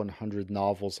top 100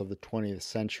 novels of the 20th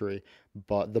century,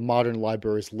 but the Modern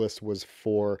Libraries list was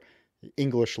for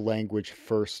English language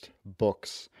first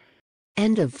books.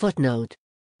 End of footnote.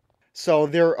 So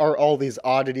there are all these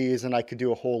oddities, and I could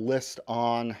do a whole list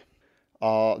on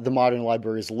the Modern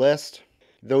Libraries list.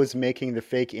 Those making the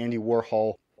fake Andy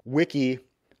Warhol wiki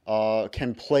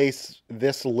can place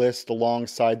this list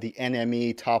alongside the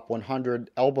NME Top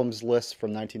 100 Albums list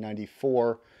from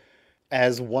 1994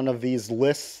 as one of these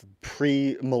lists,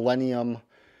 pre-millennium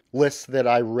lists that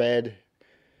I read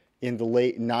in the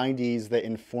late 90s that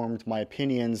informed my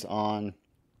opinions on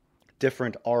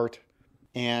different art.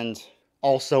 And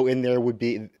also in there would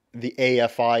be the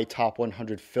AFI Top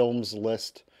 100 Films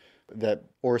list that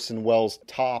Orson Welles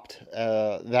topped.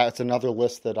 That's another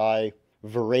list that I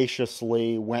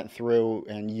voraciously went through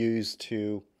and used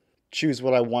to choose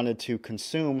what I wanted to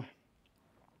consume.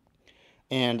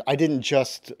 And I didn't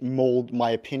just mold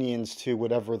my opinions to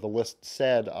whatever the list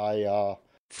said.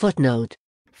 Footnote.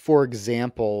 For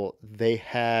example, they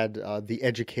had The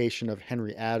Education of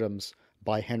Henry Adams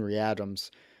by Henry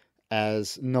Adams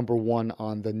as number one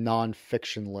on the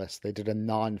nonfiction list. They did a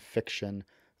nonfiction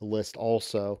list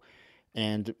also.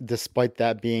 And despite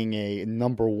that being a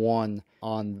number one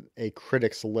on a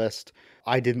critic's list,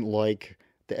 I didn't like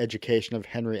The Education of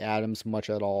Henry Adams much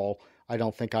at all. I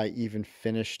don't think I even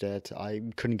finished it. I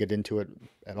couldn't get into it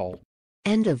at all.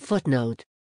 End of footnote.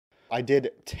 I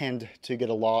did tend to get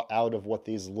a lot out of what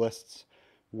these lists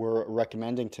were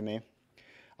recommending to me.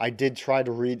 I did try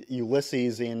to read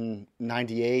Ulysses in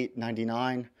 98,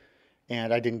 99,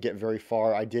 and I didn't get very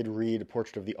far. I did read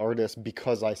Portrait of the Artist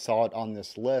because I saw it on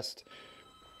this list.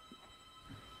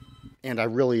 And I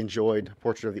really enjoyed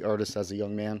Portrait of the Artist as a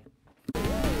young man.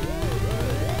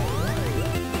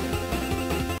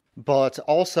 But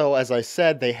also, as I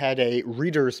said, they had a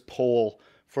reader's poll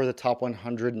for the top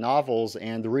 100 novels,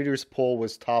 and the reader's poll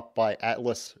was topped by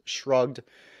Atlas Shrugged,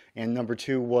 and number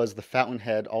 2 was The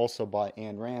Fountainhead, also by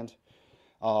Ayn Rand.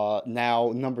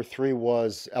 Now, number 3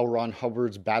 was L. Ron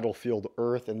Hubbard's Battlefield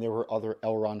Earth, and there were other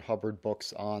L. Ron Hubbard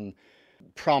books on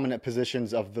prominent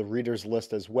positions of the reader's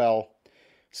list as well.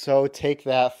 So take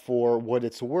that for what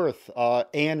it's worth.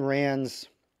 Ayn Rand's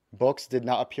books did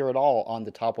not appear at all on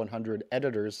the top 100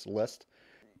 editors list.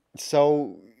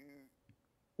 So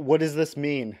what does this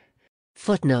mean?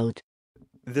 Footnote.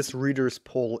 This reader's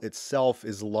poll itself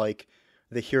is like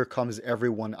the Here Comes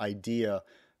Everyone idea.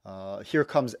 Here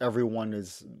Comes Everyone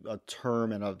is a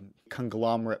term and a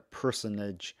conglomerate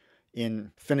personage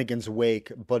in Finnegan's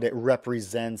Wake, but it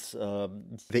represents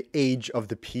the age of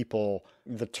the people,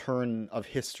 the turn of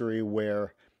history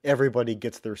where everybody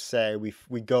gets their say.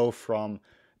 We go from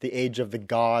the age of the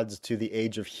gods to the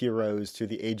age of heroes to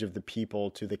the age of the people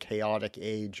to the chaotic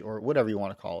age, or whatever you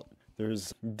want to call it.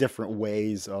 There's different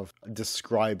ways of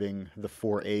describing the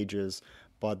 4 ages,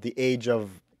 but the age of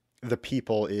the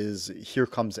people is Here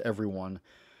Comes Everyone.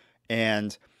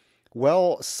 And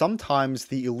well, sometimes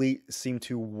the elite seem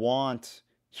to want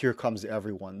Here Comes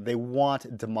Everyone. They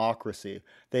want democracy.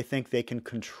 They think they can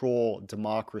control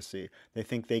democracy. They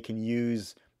think they can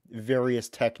use various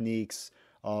techniques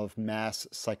of mass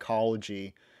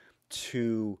psychology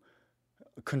to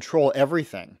control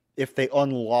everything. If they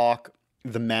unlock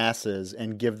the masses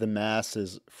and give the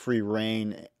masses free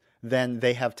rein, then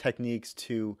they have techniques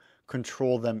to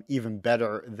control them even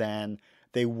better than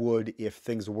they would if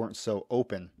things weren't so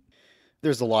open.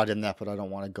 There's a lot in that, but I don't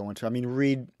want to go into it. I mean,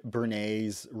 read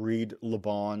Bernays, read Le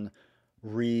Bon,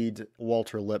 read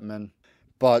Walter Lippmann.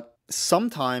 But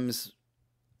sometimes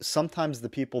the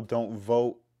people don't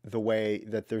vote the way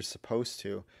that they're supposed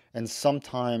to. And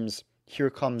sometimes Here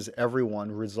Comes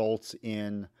Everyone results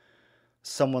in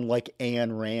someone like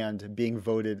Ayn Rand being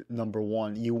voted number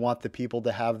 1. You want the people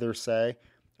to have their say?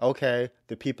 Okay,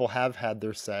 the people have had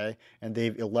their say, and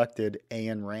they've elected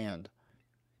Ayn Rand.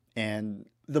 And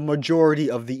the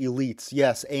majority of the elites,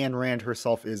 yes, Ayn Rand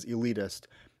herself is elitist.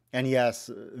 And yes,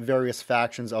 various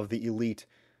factions of the elite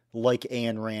like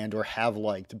Ayn Rand or have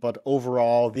liked. But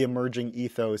overall, the emerging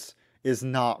ethos is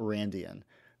not Randian.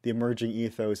 The emerging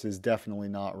ethos is definitely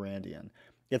not Randian.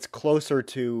 It's closer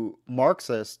to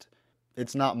Marxist.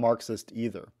 It's not Marxist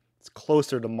either. It's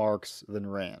closer to Marx than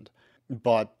Rand.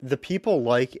 But the people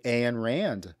like Ayn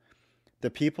Rand. The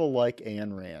people like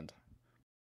Ayn Rand.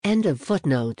 End of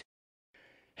footnote.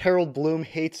 Harold Bloom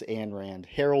hates Ayn Rand.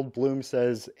 Harold Bloom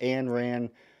says Ayn Rand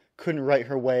couldn't write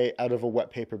her way out of a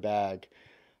wet paper bag.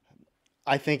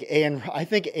 I think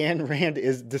Ayn Rand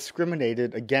is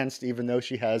discriminated against, even though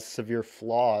she has severe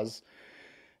flaws.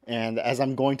 And as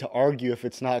I'm going to argue, if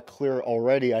it's not clear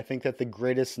already, I think that the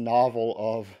greatest novel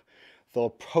of the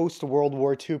post-World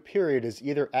War II period is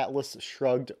either Atlas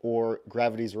Shrugged or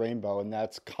Gravity's Rainbow, and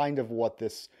that's kind of what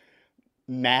this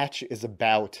match is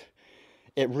about.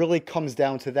 It really comes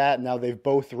down to that. Now, they've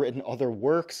both written other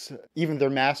works. Even their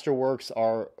masterworks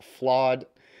are flawed.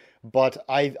 But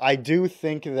I do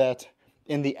think that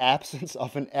in the absence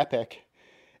of an epic,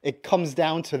 it comes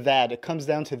down to that. It comes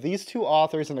down to these two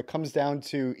authors, and it comes down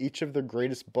to each of their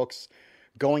greatest books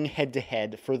going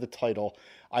head-to-head for the title.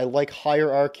 I like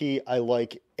Hierarchy. I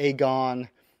like Aegon.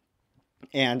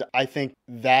 And I think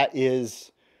that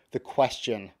is the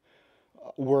question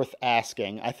worth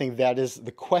asking. I think that is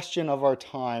the question of our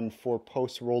time for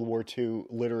post-World War II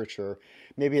literature.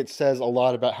 Maybe it says a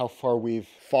lot about how far we've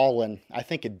fallen. I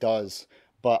think it does.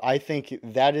 But I think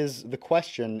that is the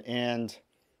question. And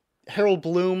Harold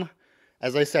Bloom,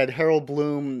 as I said, Harold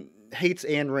Bloom hates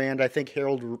Ayn Rand. I think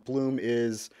Harold Bloom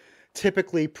is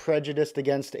typically prejudiced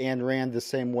against Ayn Rand the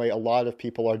same way a lot of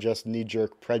people are just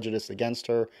knee-jerk prejudiced against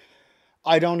her.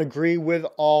 I don't agree with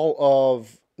all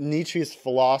of Nietzsche's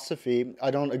philosophy.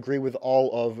 I don't agree with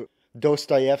all of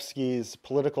Dostoevsky's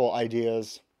political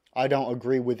ideas. I don't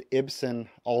agree with Ibsen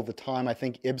all the time. I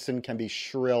think Ibsen can be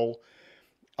shrill.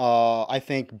 I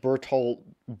think Bertolt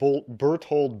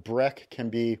Brecht can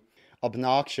be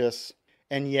obnoxious.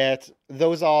 And yet,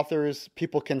 those authors,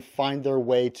 people can find their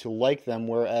way to like them,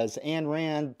 whereas Ayn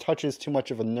Rand touches too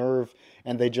much of a nerve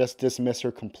and they just dismiss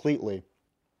her completely.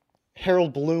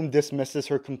 Harold Bloom dismisses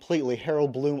her completely.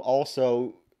 Harold Bloom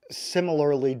also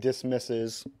similarly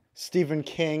dismisses Stephen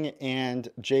King and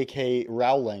J.K.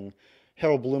 Rowling.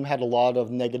 Harold Bloom had a lot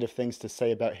of negative things to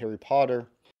say about Harry Potter.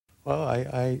 Well,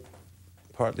 I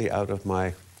partly out of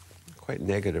my quite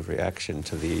negative reaction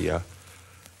to the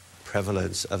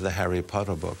prevalence of the Harry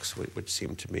Potter books, which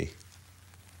seem to me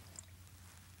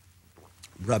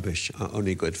rubbish,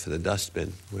 only good for the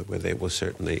dustbin, where they will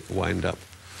certainly wind up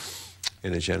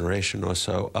in a generation or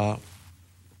so.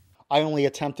 I only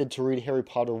attempted to read Harry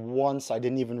Potter once. I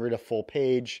didn't even read a full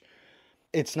page.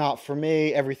 It's not for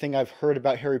me. Everything I've heard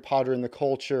about Harry Potter in the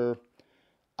culture,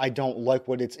 I don't like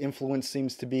what its influence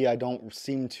seems to be. I don't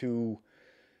seem to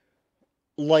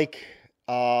like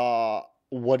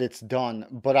what it's done.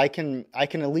 But I can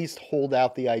at least hold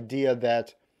out the idea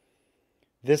that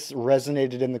this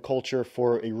resonated in the culture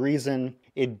for a reason.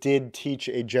 It did teach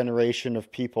a generation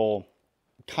of people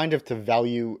kind of to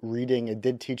value reading. It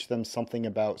did teach them something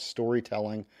about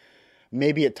storytelling.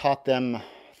 Maybe it taught them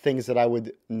things that I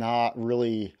would not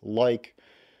really like,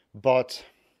 but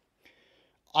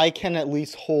I can at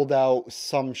least hold out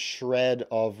some shred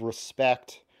of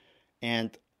respect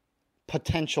and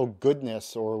potential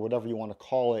goodness, or whatever you want to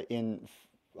call it, in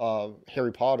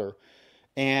Harry Potter.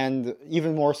 And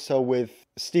even more so with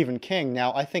Stephen King.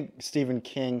 Now, I think Stephen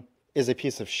King is a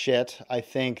piece of shit. I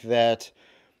think that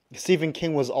Stephen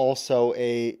King was also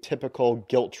a typical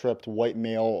guilt-tripped white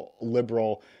male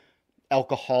liberal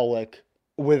alcoholic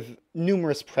with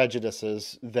numerous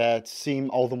prejudices that seem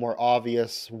all the more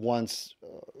obvious once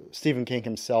Stephen King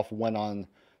himself went on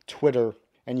Twitter,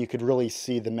 and you could really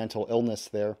see the mental illness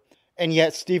there. And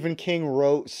yet Stephen King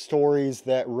wrote stories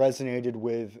that resonated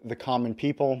with the common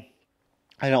people.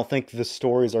 I don't think the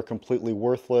stories are completely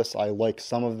worthless. I like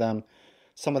some of them.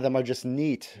 Some of them are just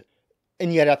neat.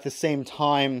 And yet at the same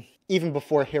time, even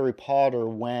before Harry Potter,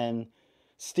 when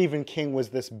Stephen King was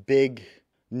this big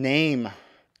name,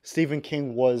 Stephen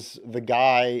King was the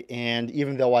guy, and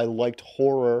even though I liked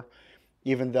horror,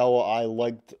 even though I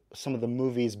liked some of the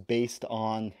movies based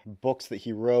on books that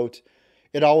he wrote,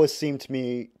 it always seemed to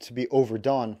me to be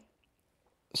overdone.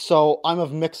 So I'm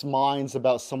of mixed minds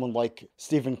about someone like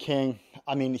Stephen King.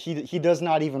 I mean, he does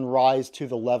not even rise to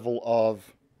the level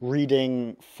of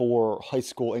reading for high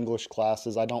school English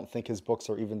classes. I don't think his books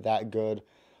are even that good,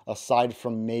 aside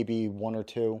from maybe one or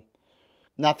two.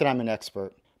 Not that I'm an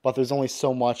expert. but there's only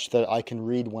so much that I can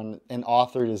read when an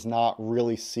author does not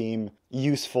really seem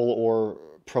useful or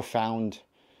profound.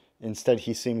 Instead,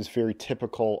 he seems very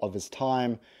typical of his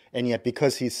time, and yet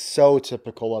because he's so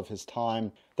typical of his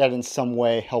time, that in some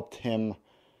way helped him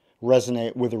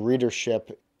resonate with the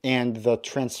readership, and the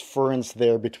transference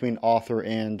there between author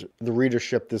and the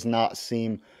readership does not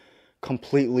seem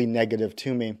completely negative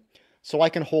to me. So I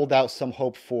can hold out some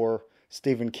hope for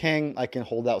Stephen King. I can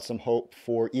hold out some hope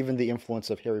for even the influence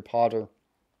of Harry Potter.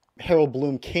 Harold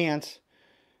Bloom can't,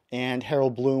 and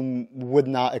Harold Bloom would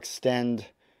not extend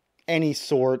any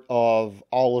sort of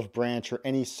olive branch or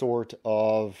any sort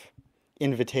of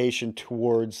invitation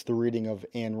towards the reading of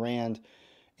Ayn Rand.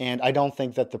 And I don't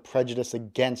think that the prejudice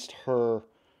against her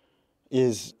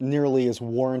is nearly as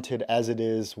warranted as it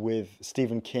is with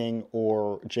Stephen King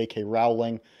or J.K.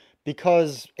 Rowling,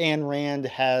 because Ayn Rand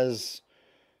has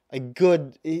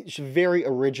she's very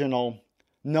original,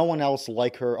 no one else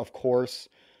like her, of course,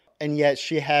 and yet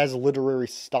she has literary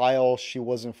style. She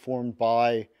was informed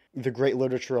by the great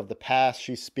literature of the past.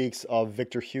 She speaks of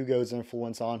Victor Hugo's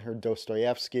influence on her,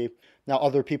 Dostoevsky. Now,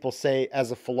 other people say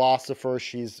as a philosopher,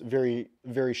 she's very,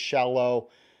 very shallow.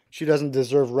 She doesn't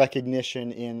deserve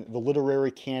recognition in the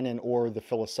literary canon or the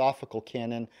philosophical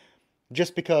canon,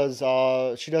 just because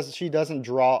she doesn't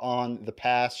draw on the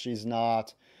past. She's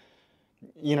not,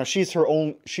 she's her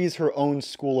own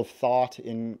school of thought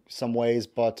in some ways,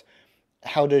 but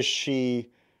how does she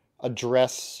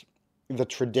address the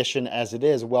tradition as it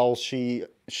is? Well, she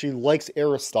likes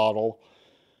Aristotle.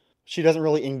 She doesn't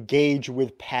really engage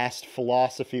with past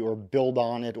philosophy or build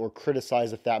on it or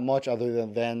criticize it that much, other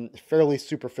than fairly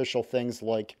superficial things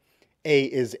like A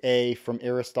is A from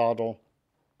Aristotle.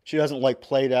 She doesn't like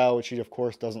Plato. She, of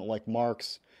course, doesn't like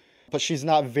Marx. But she's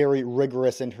not very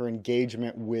rigorous in her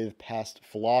engagement with past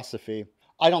philosophy.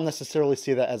 I don't necessarily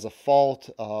see that as a fault.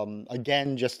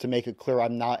 Again, just to make it clear,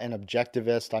 I'm not an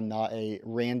objectivist. I'm not a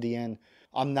Randian.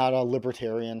 I'm not a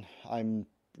libertarian. I'm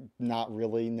not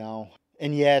really, no.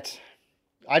 And yet,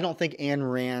 I don't think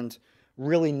Ayn Rand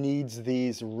really needs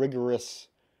these rigorous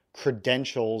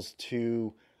credentials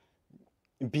to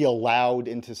be allowed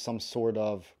into some sort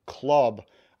of club.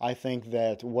 I think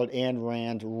that what Ayn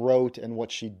Rand wrote and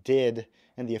what she did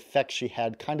and the effect she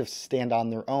had kind of stand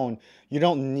on their own. You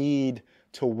don't need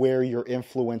to wear your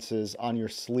influences on your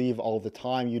sleeve all the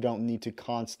time. You don't need to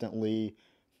constantly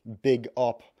big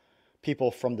up people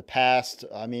from the past.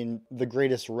 I mean, the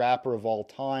greatest rapper of all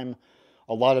time,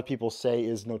 a lot of people say,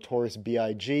 is Notorious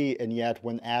B.I.G., and yet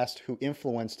when asked who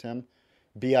influenced him,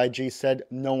 B.I.G. said,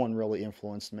 "No one really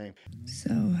influenced me."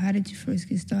 So how did you first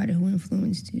get started? Who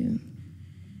influenced you?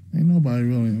 Ain't nobody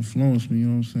really influenced me, you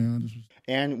know what I'm saying?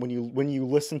 And when you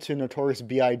listen to Notorious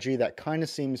B.I.G., that kind of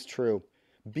seems true.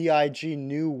 B.I.G.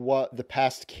 knew what the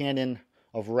past canon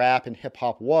of rap and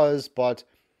hip-hop was, but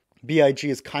B.I.G.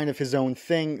 is kind of his own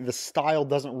thing. The style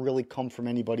doesn't really come from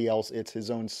anybody else. It's his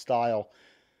own style.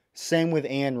 Same with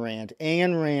Ayn Rand.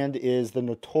 Ayn Rand is the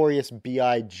Notorious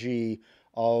B.I.G.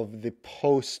 of the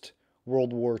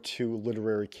post-World War II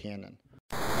literary canon.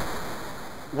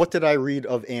 What did I read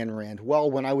of Ayn Rand? Well,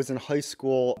 when I was in high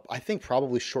school, I think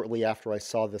probably shortly after I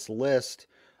saw this list,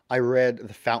 I read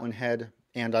The Fountainhead,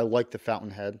 and I liked The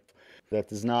Fountainhead. That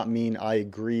does not mean I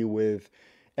agree with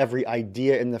every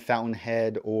idea in The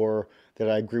Fountainhead or that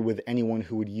I agree with anyone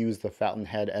who would use The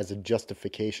Fountainhead as a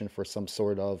justification for some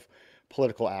sort of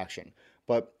political action.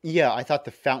 But yeah, I thought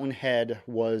The Fountainhead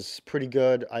was pretty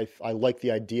good. I liked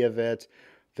the idea of it,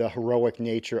 the heroic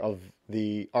nature of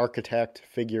the architect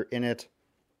figure in it,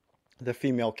 the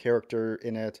female character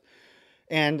in it.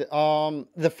 And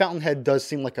The Fountainhead does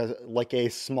seem like a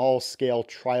small-scale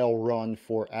trial run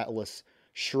for Atlas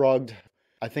Shrugged.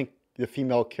 I think the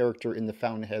female character in The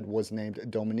Fountainhead was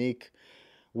named Dominique,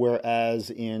 whereas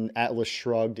in Atlas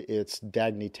Shrugged, it's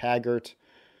Dagny Taggart.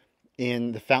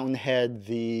 In The Fountainhead,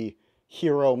 the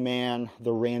hero man,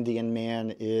 the Randian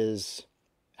man, is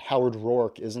Howard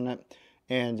Rourke, isn't it?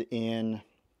 And in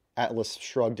Atlas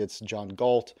Shrugged, it's John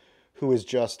Galt, who is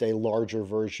just a larger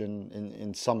version,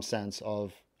 in some sense,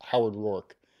 of Howard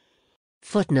Rourke.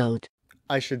 Footnote.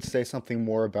 I should say something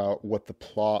more about what the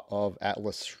plot of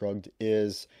Atlas Shrugged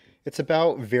is. It's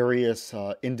about various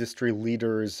industry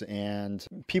leaders and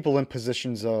people in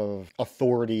positions of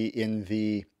authority in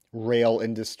the rail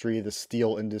industry, the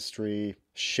steel industry,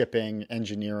 shipping,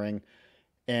 engineering,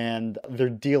 and they're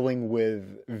dealing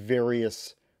with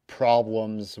various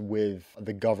problems with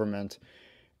the government.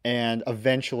 And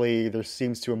eventually there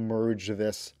seems to emerge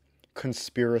this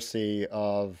conspiracy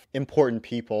of important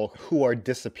people who are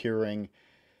disappearing.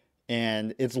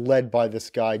 And it's led by this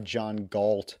guy, John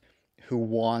Galt, who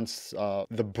wants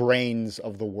the brains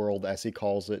of the world, as he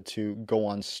calls it, to go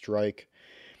on strike.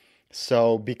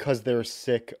 So because they're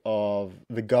sick of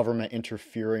the government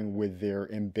interfering with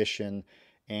their ambition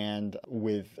and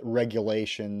with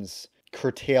regulations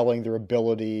curtailing their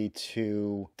ability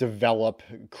to develop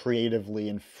creatively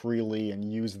and freely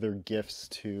and use their gifts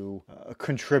to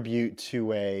contribute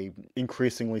to a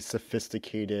increasingly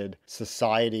sophisticated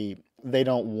society, they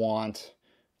don't want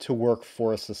to work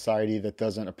for a society that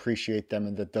doesn't appreciate them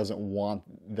and that doesn't want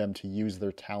them to use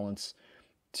their talents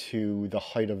to the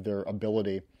height of their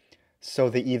ability. So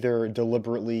they either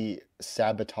deliberately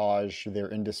sabotage their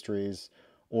industries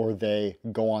or they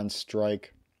go on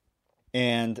strike.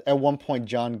 And at one point,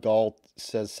 John Galt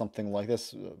says something like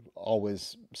this,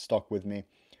 always stuck with me,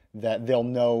 that they'll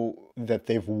know that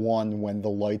they've won when the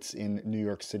lights in New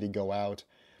York City go out.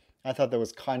 I thought that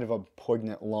was kind of a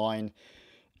poignant line.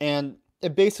 And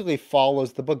it basically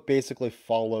follows, the book basically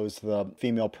follows the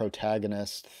female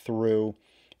protagonist through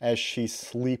as she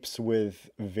sleeps with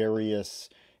various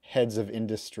heads of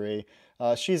industry.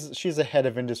 She's a head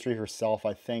of industry herself,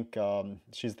 I think.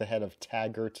 She's the head of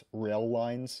Taggart Rail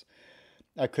Lines.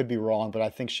 I could be wrong, but I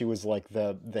think she was like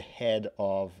the head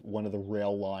of one of the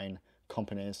rail line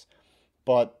companies.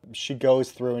 But she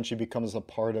goes through and she becomes a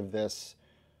part of this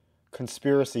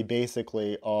conspiracy,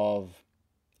 basically, of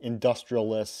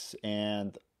industrialists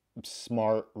and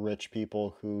smart, rich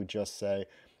people who just say,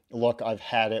 look, I've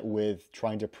had it with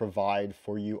trying to provide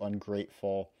for you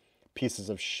ungrateful pieces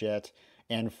of shit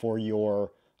and for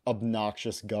your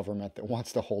obnoxious government that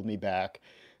wants to hold me back.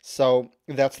 So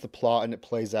that's the plot, and it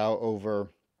plays out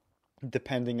over,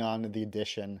 depending on the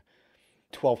edition,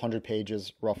 1,200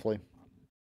 pages, roughly.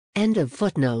 End of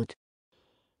footnote.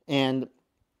 And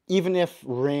even if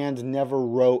Rand never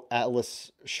wrote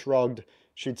Atlas Shrugged,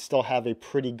 she'd still have a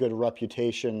pretty good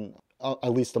reputation,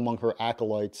 at least among her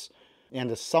acolytes, and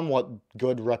a somewhat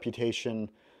good reputation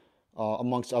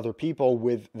amongst other people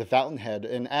with The Fountainhead.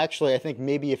 And actually, I think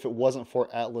maybe if it wasn't for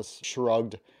Atlas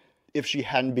Shrugged, if she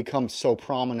hadn't become so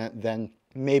prominent, then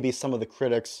maybe some of the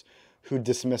critics who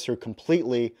dismiss her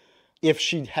completely, if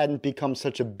she hadn't become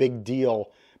such a big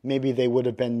deal, maybe they would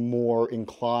have been more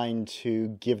inclined to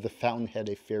give The Fountainhead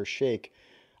a fair shake.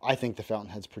 I think The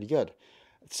Fountainhead's pretty good.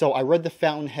 So I read The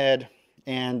Fountainhead,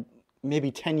 and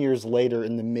maybe 10 years later,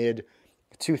 in the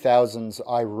mid-2000s,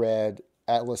 I read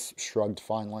Atlas Shrugged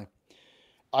finally.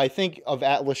 I think of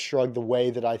Atlas Shrugged the way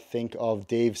that I think of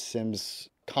Dave Sim's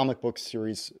comic book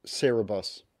series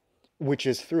Cerebus, which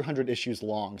is 300 issues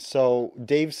long. So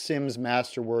Dave Sim's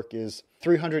masterwork is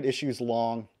 300 issues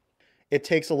long. It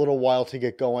takes a little while to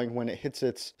get going. When it hits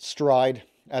its stride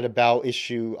at about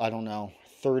issue,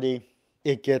 30,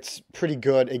 it gets pretty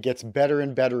good. It gets better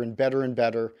and better and better and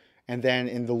better. And then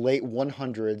in the late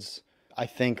 100s, I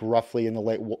think roughly in the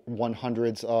late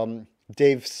 100s,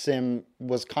 Dave Sim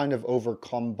was kind of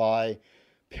overcome by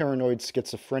paranoid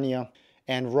schizophrenia.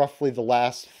 And roughly the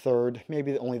last third,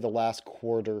 maybe only the last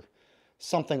quarter,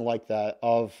 something like that,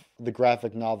 of the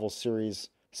graphic novel series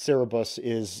Cerebus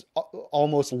is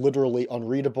almost literally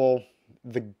unreadable.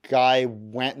 The guy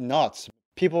went nuts.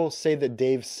 People say that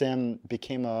Dave Sim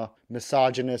became a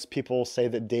misogynist. People say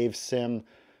that Dave Sim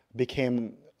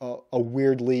became a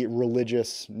weirdly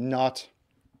religious nut.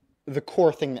 The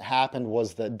core thing that happened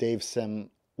was that Dave Sim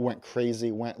went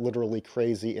crazy, went literally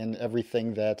crazy, and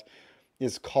everything that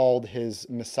is called his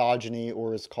misogyny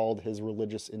or is called his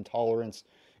religious intolerance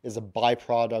is a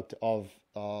byproduct of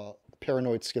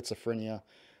paranoid schizophrenia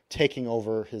taking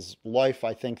over his life.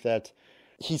 I think that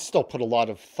he still put a lot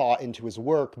of thought into his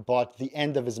work, but the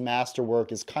end of his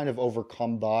masterwork is kind of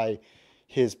overcome by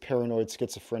his paranoid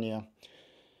schizophrenia.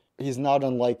 He's not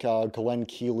unlike Glenn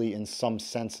Keely in some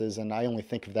senses, and I only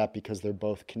think of that because they're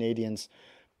both Canadians.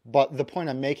 But the point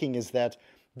I'm making is that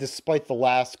despite the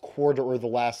last quarter or the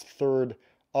last third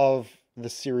of the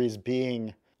series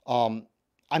being,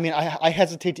 I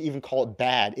hesitate to even call it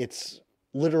bad. It's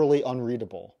literally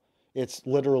unreadable. It's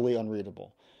literally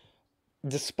unreadable.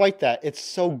 Despite that, it's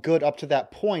so good up to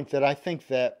that point that I think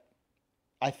that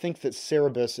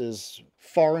Cerebus is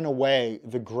far and away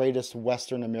the greatest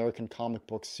Western American comic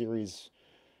book series.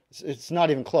 It's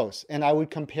not even close. And I would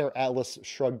compare Atlas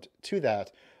Shrugged to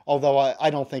that, although I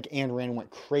don't think Ayn Rand went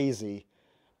crazy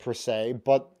per se.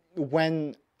 But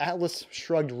when Atlas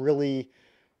Shrugged really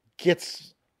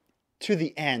gets to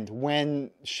the end, when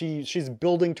she's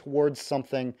building towards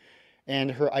something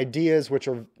and her ideas, which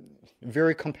are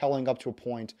very compelling up to a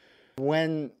point,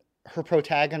 when her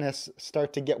protagonists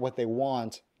start to get what they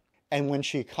want, and when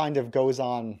she kind of goes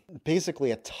on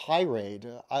basically a tirade,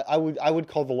 I would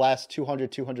call the last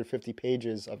 250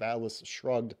 pages of Atlas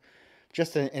Shrugged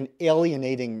just an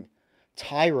alienating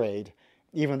tirade,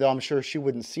 even though I'm sure she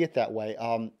wouldn't see it that way,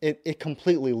 it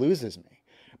completely loses me.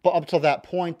 But up till that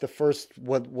point, the first,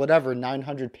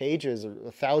 900 pages or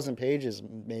 1,000 pages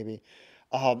maybe,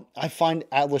 I find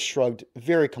Atlas Shrugged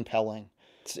very compelling.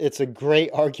 It's a great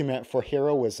argument for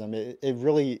heroism. It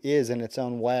really is in its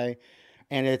own way.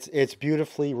 And it's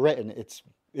beautifully written.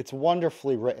 It's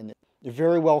wonderfully written.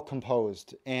 Very well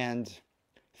composed and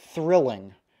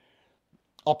thrilling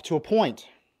up to a point.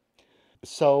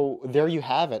 So there you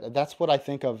have it. That's what I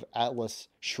think of Atlas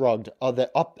Shrugged. That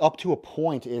up to a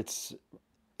point, it's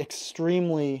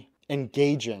extremely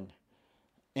engaging,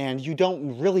 and you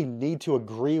don't really need to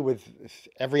agree with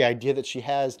every idea that she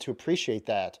has to appreciate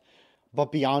that.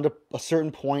 But beyond a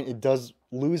certain point, it does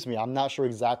lose me. I'm not sure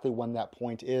exactly when that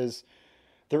point is.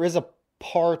 There is a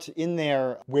part in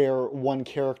there where one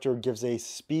character gives a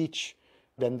speech,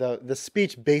 and the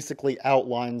speech basically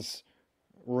outlines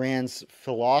Rand's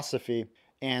philosophy,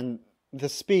 and the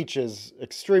speech is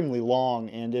extremely long,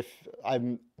 and if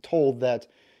I'm told that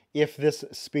if this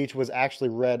speech was actually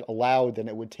read aloud, then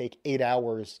it would take 8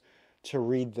 hours to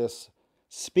read this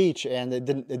speech, and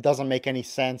it doesn't make any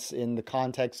sense in the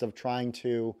context of trying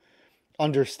to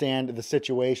understand the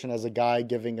situation as a guy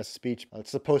giving a speech.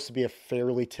 It's supposed to be a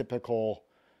fairly typical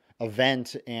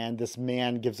event, and this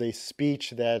man gives a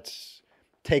speech that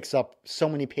takes up so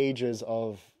many pages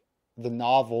of the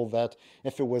novel that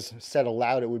if it was said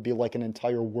aloud, it would be like an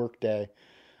entire workday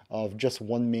of just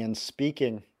one man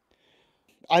speaking.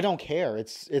 I don't care.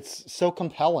 It's so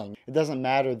compelling. It doesn't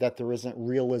matter that there isn't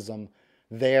realism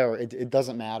there. It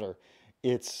doesn't matter.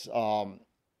 It's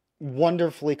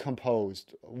wonderfully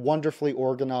composed, wonderfully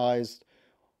organized,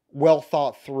 well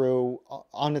thought through,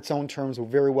 on its own terms,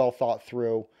 very well thought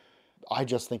through. I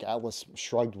just think Atlas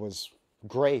Shrugged was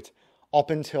great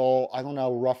up until, I don't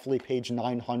know, roughly page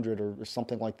 900 or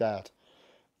something like that.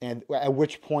 And at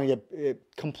which point it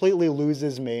completely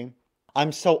loses me.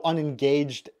 I'm so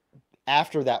unengaged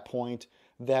after that point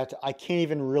that I can't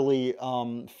even really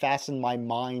fasten my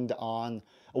mind on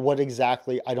what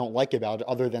exactly I don't like about it,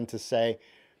 other than to say,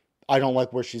 I don't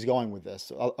like where she's going with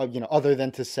this. Other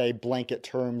than to say blanket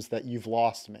terms that you've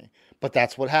lost me. But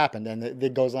that's what happened, and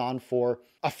it goes on for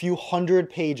a few hundred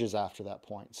pages after that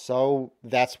point. So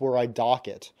that's where I dock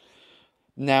it.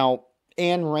 Now,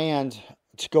 Ayn Rand,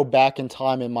 to go back in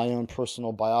time in my own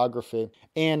personal biography,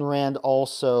 Ayn Rand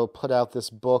also put out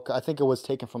this book. I think it was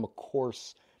taken from a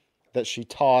course that she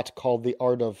taught called The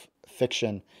Art of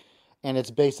Fiction. And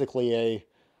it's basically a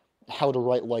How to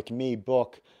Write Like Me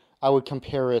book. I would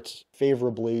compare it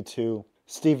favorably to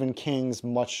Stephen King's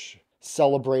much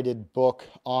celebrated book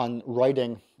on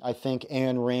writing. I think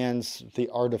Ayn Rand's The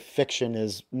Art of Fiction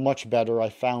is much better. I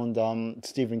found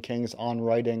Stephen King's On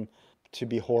Writing to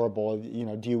be horrible.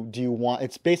 Do you want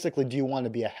to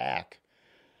be a hack?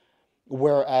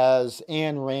 Whereas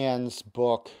Ayn Rand's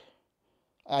book,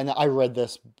 and I read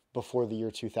this before the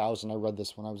year 2000. I read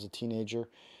this when I was a teenager.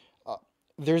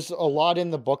 There's a lot in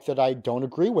the book that I don't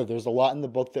agree with. There's a lot in the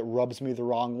book that rubs me the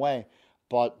wrong way.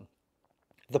 But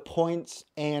the points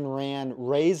Ayn Rand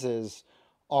raises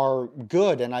are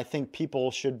good, and I think people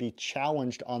should be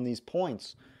challenged on these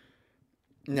points.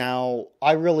 Now,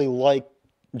 I really like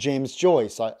James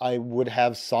Joyce. I would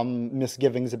have some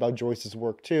misgivings about Joyce's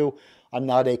work too. I'm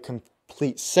not a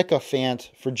complete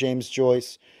sycophant for James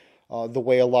Joyce, the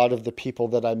way a lot of the people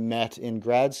that I met in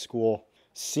grad school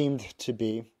seemed to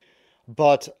be.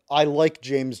 But I like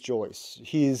James Joyce.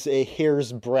 He's a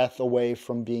hair's breadth away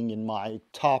from being in my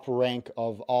top rank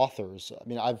of authors. I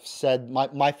mean, I've said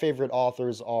my favorite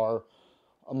authors are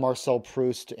Marcel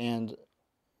Proust and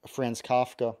Franz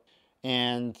Kafka.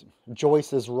 And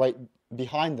Joyce is right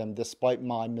behind them, despite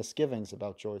my misgivings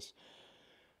about Joyce.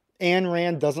 Ayn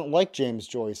Rand doesn't like James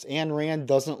Joyce. Ayn Rand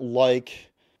doesn't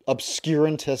like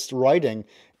obscurantist writing.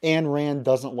 Ayn Rand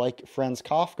doesn't like Franz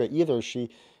Kafka either.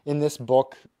 In this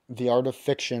book, The Art of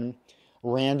Fiction,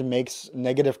 Rand makes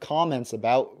negative comments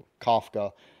about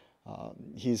Kafka.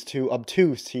 He's too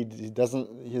obtuse.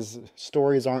 His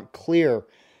stories aren't clear.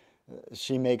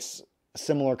 She makes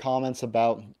similar comments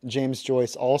about James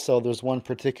Joyce also. There's one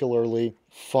particularly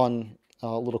fun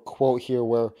little quote here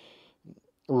where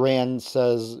Rand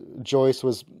says Joyce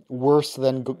was worse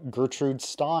than Gertrude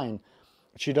Stein.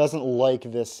 She doesn't like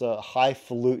this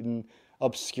highfalutin,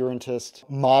 obscurantist,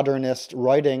 modernist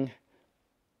writing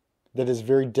that is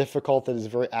very difficult, that is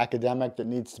very academic, that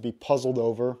needs to be puzzled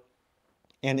over.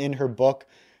 And in her book,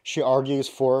 she argues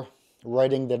for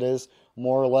writing that is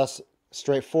more or less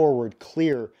straightforward,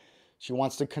 clear. She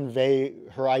wants to convey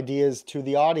her ideas to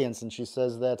the audience, and she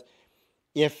says that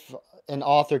if an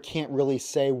author can't really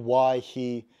say why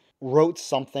he wrote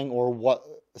something or what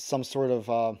some sort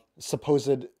of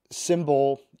supposed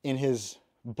symbol in his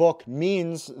book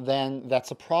means, then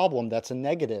that's a problem. That's a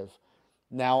negative.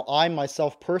 Now, I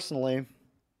myself personally,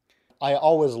 I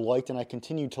always liked and I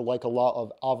continue to like a lot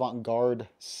of avant-garde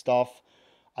stuff.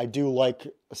 I do like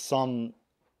some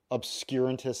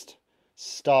obscurantist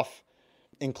stuff,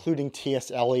 including T.S.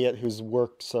 Eliot, whose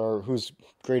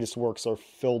greatest works are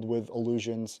filled with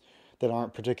allusions that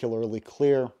aren't particularly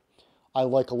clear. I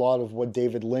like a lot of what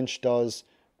David Lynch does,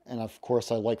 and of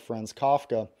course I like Franz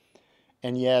Kafka.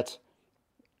 And yet,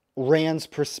 Rand's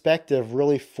perspective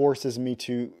really forces me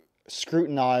to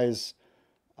scrutinize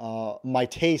my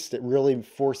taste. It really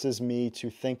forces me to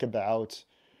think about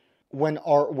when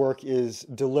artwork is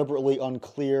deliberately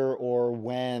unclear, or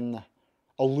when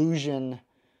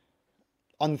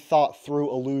unthought through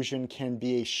illusion can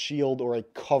be a shield or a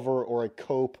cover or a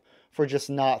cope for just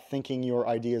not thinking your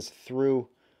ideas through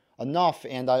enough.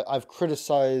 And I've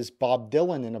criticized Bob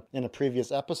Dylan in a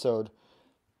previous episode,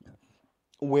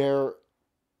 where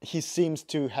he seems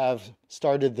to have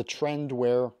started the trend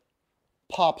where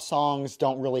pop songs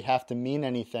don't really have to mean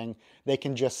anything. They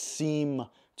can just seem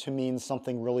to mean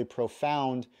something really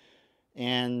profound.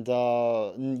 And,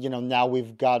 now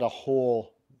we've got a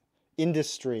whole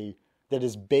industry that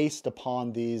is based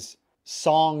upon these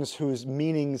songs whose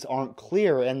meanings aren't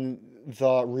clear. And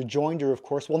the rejoinder, of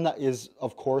course,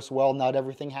 not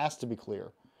everything has to be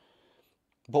clear.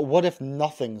 But what if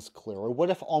nothing's clear? Or what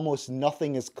if almost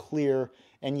nothing is clear,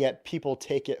 and yet people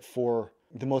take it for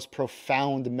the most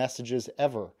profound messages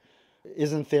ever?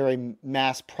 Isn't there a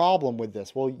mass problem with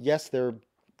this? Well, yes, there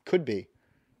could be.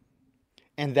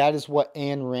 And that is what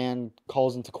Ayn Rand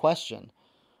calls into question.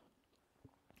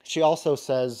 She also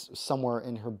says somewhere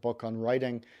in her book on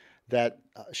writing that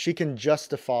she can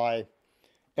justify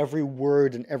every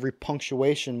word and every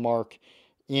punctuation mark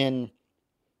in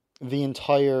the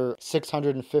entire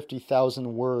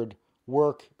 650,000 word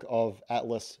work of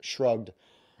Atlas Shrugged.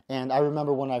 And I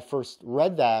remember when I first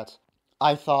read that,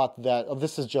 I thought that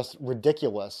this is just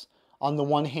ridiculous. On the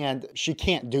one hand, she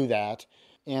can't do that.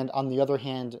 And on the other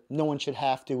hand, no one should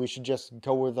have to. We should just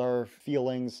go with our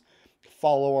feelings,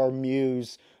 follow our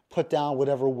muse, put down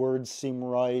whatever words seem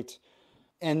right.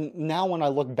 And now when I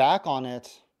look back on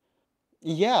it,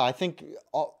 yeah, I think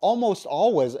almost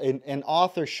always an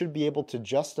author should be able to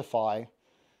justify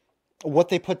what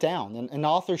they put down. And an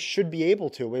author should be able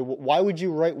to. Why would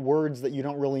you write words that you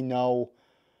don't really know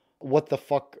what the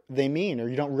fuck they mean, or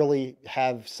you don't really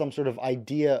have some sort of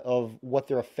idea of what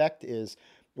their effect is?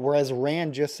 Whereas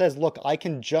Rand just says, look, I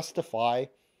can justify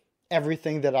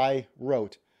everything that I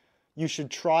wrote. You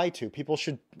should try to. People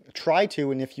should try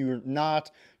to, and if you're not,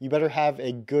 you better have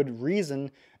a good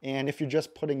reason. And if you're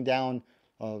just putting down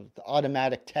the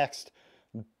automatic text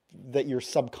that your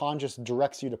subconscious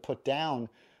directs you to put down,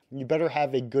 you better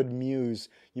have a good muse.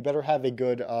 You better have a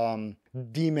good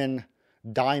daemon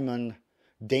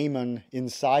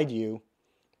inside you.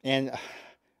 And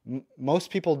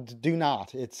most people do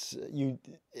not.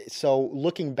 So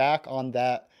looking back on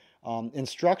that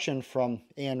instruction from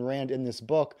Ayn Rand in this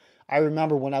book, I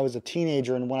remember when I was a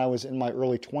teenager and when I was in my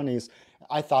early 20s,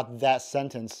 I thought that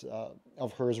sentence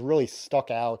of hers really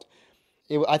stuck out.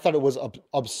 I thought it was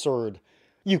absurd.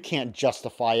 You can't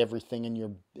justify everything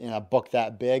in a book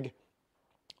that big.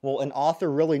 Well, an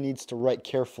author really needs to write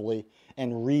carefully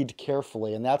and read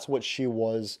carefully, and that's what she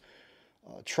was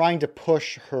trying to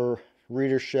push her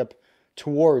readership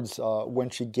towards when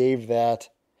she gave that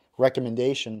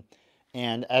recommendation.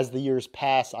 And as the years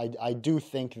pass, I do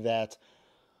think that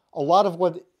a lot of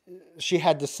what she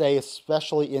had to say,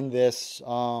 especially in this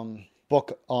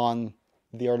book on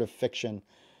the art of fiction,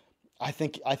 I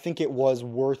think it was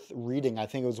worth reading. I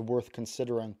think it was worth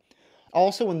considering.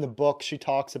 Also in the book, she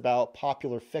talks about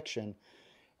popular fiction,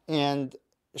 and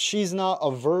she's not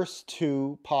averse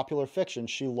to popular fiction.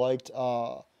 She liked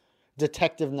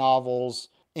detective novels,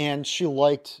 and she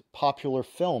liked popular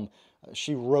film.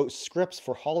 She wrote scripts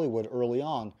for Hollywood early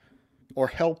on, or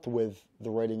helped with the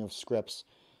writing of scripts.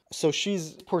 So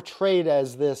she's portrayed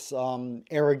as this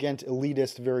arrogant,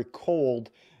 elitist, very cold,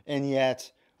 and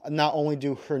yet not only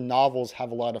do her novels have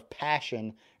a lot of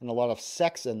passion and a lot of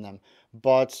sex in them,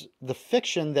 but the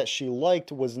fiction that she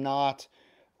liked was not,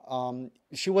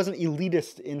 she wasn't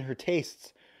elitist in her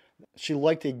tastes. She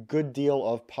liked a good deal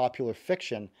of popular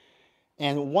fiction.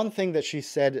 And one thing that she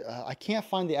said, I can't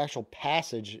find the actual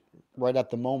passage right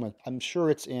at the moment. I'm sure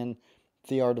it's in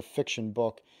the Art of Fiction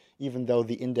book, even though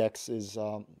the index is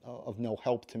of no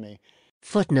help to me.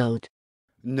 Footnote.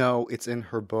 No, it's in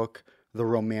her book, The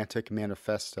Romantic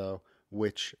Manifesto,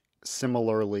 which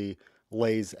similarly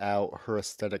lays out her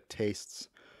aesthetic tastes.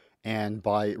 And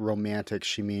by romantic,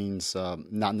 she means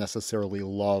not necessarily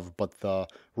love, but the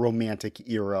romantic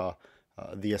era,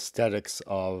 the aesthetics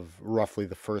of roughly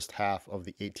the first half of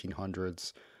the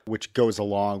 1800s, which goes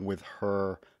along with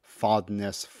her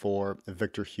fondness for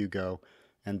Victor Hugo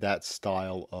and that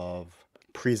style of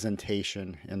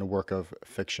presentation in a work of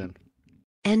fiction.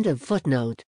 End of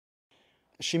footnote.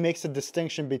 She makes a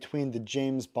distinction between the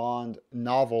James Bond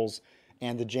novels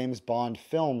and the James Bond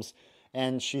films,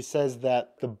 and she says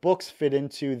that the books fit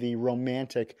into the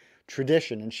romantic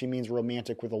tradition, and she means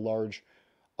romantic with a large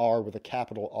R, with a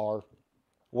capital R,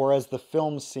 whereas the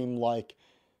films seem like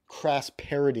crass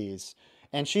parodies.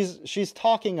 And she's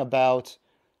talking about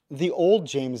the old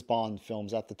James Bond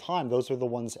films at the time. Those are the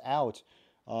ones out.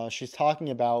 She's talking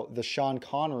about the Sean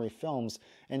Connery films,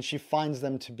 and she finds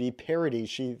them to be parodies.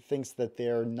 She thinks that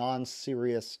they're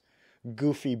non-serious,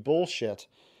 goofy bullshit,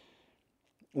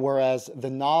 whereas the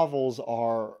novels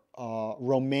are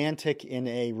romantic in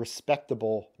a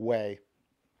respectable way.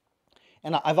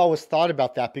 And I've always thought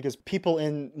about that because people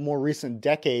in more recent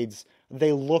decades,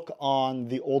 they look on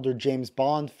the older James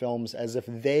Bond films as if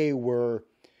they were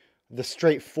the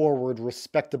straightforward,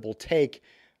 respectable take.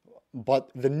 But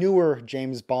the newer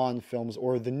James Bond films,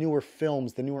 or the newer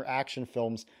films, the newer action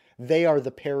films, they are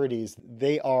the parodies.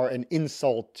 They are an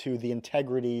insult to the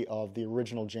integrity of the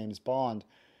original James Bond.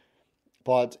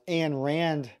 But Ayn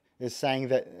Rand is saying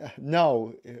that,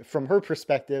 no, from her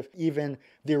perspective, even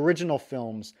the original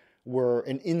films were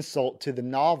an insult to the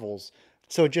novels.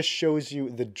 So it just shows you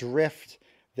the drift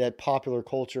that popular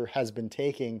culture has been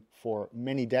taking for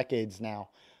many decades now.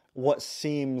 What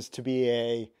seems to be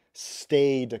a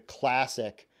staid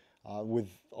classic with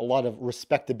a lot of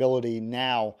respectability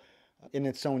now, in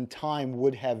its own time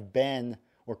would have been,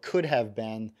 or could have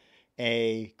been,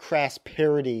 a crass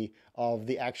parody of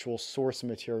the actual source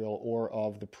material or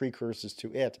of the precursors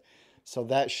to it. So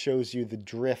that shows you the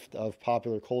drift of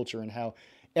popular culture and how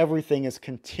everything is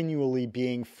continually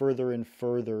being further and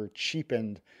further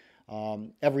cheapened.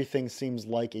 Everything seems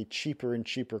like a cheaper and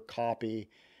cheaper copy,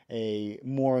 a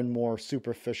more and more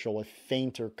superficial, a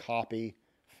fainter copy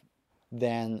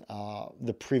than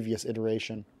the previous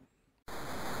iteration.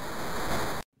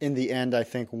 In the end, I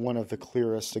think one of the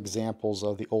clearest examples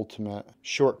of the ultimate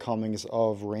shortcomings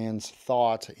of Rand's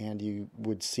thought, and you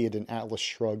would see it in Atlas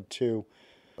Shrugged too,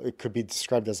 it could be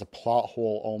described as a plot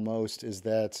hole almost, is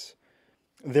that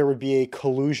there would be a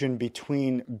collusion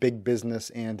between big business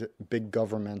and big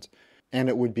government, and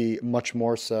it would be much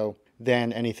more so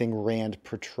than anything Rand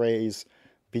portrays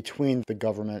between the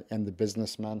government and the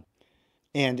businessmen.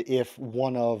 And if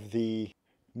one of the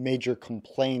major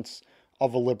complaints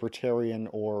of a libertarian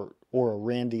or a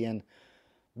Randian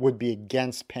would be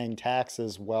against paying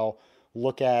taxes, well,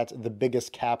 look at the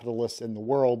biggest capitalists in the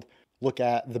world, look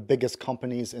at the biggest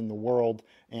companies in the world,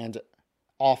 and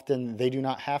often they do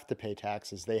not have to pay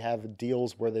taxes. They have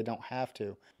deals where they don't have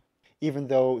to, even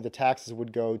though the taxes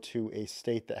would go to a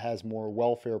state that has more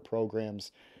welfare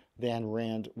programs than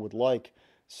Rand would like.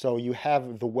 So you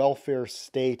have the welfare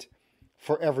state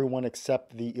for everyone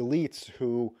except the elites,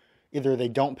 who either they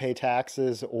don't pay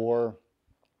taxes, or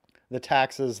the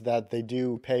taxes that they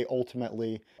do pay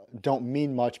ultimately don't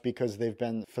mean much because they've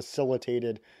been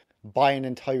facilitated by an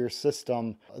entire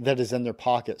system that is in their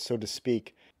pocket, so to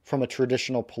speak, from a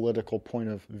traditional political point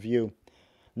of view.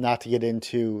 Not to get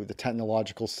into the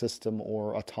technological system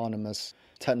or autonomous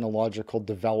technological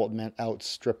development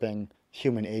outstripping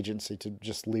human agency, to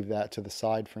just leave that to the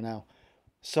side for now.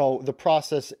 So the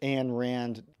process Ayn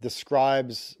Rand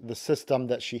describes, the system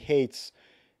that she hates,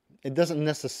 it doesn't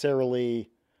necessarily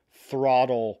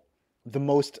throttle the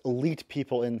most elite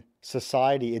people in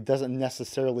society. It doesn't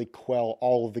necessarily quell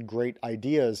all of the great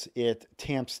ideas. It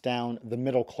tamps down the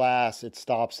middle class. It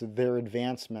stops their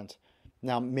advancement.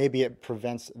 Now, maybe it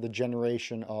prevents the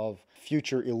generation of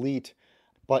future elite,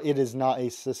 but it is not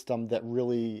a system that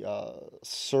really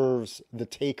serves the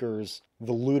takers,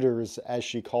 the looters, as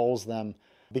she calls them,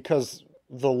 because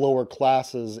the lower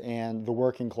classes and the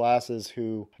working classes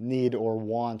who need or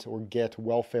want or get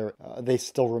welfare, they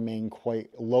still remain quite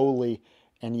lowly,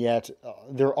 and yet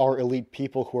there are elite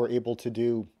people who are able to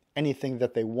do anything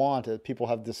that they want. People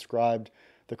have described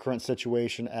the current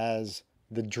situation as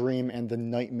the dream and the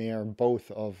nightmare,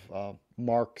 both of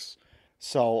Marx.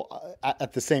 So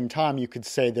at the same time, you could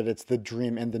say that it's the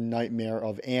dream and the nightmare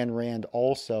of Ayn Rand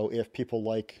also, if people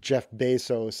like Jeff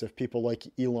Bezos, if people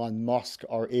like Elon Musk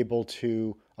are able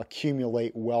to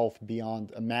accumulate wealth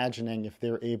beyond imagining, if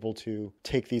they're able to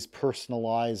take these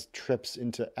personalized trips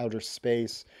into outer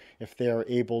space, if they're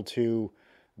able to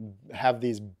have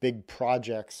these big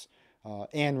projects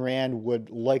Ayn Rand would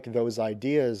like those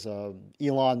ideas.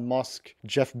 Elon Musk,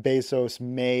 Jeff Bezos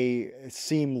may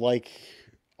seem like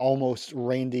almost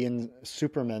Randian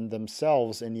supermen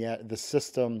themselves, and yet the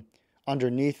system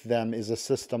underneath them is a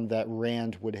system that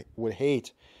Rand would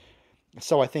hate.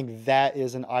 So I think that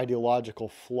is an ideological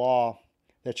flaw,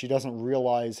 that she doesn't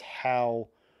realize how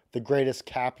the greatest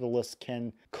capitalists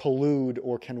can collude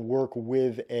or can work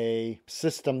with a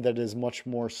system that is much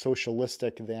more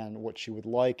socialistic than what she would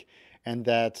like, and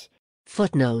that...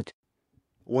 Footnote.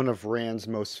 One of Rand's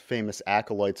most famous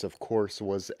acolytes, of course,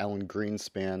 was Ellen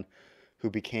Greenspan, who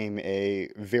became a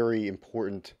very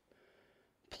important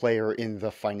player in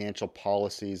the financial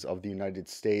policies of the United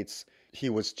States. He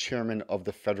was chairman of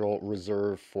the Federal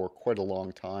Reserve for quite a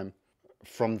long time,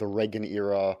 from the Reagan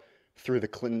era through the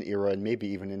Clinton era and maybe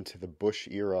even into the Bush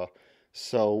era.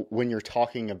 So when you're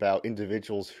talking about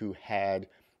individuals who had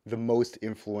the most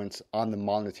influence on the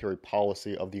monetary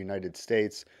policy of the United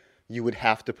States, you would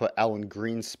have to put Ellen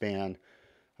Greenspan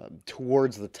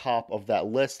towards the top of that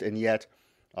list. And yet,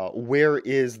 where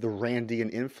is the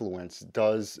Randian influence?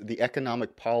 Does the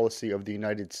economic policy of the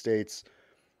United States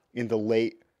in the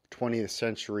late 20th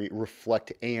century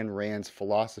reflect Ayn Rand's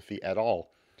philosophy at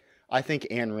all? I think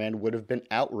Ayn Rand would have been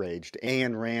outraged.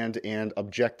 Ayn Rand and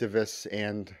objectivists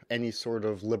and any sort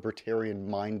of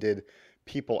libertarian-minded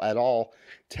people at all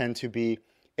tend to be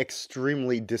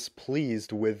extremely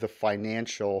displeased with the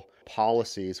financial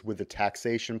policies, with the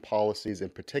taxation policies in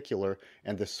particular,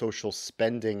 and the social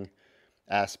spending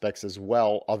aspects as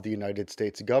well of the United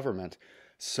States government.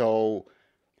 So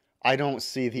I don't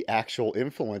see the actual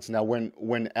influence. Now,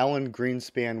 when Ellen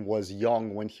Greenspan was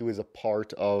young, when he was a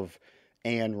part of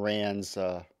Ayn Rand's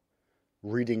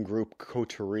reading group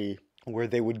Coterie, where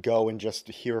they would go and just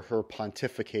hear her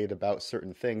pontificate about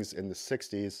certain things in the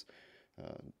 60s,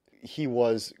 he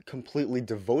was completely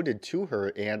devoted to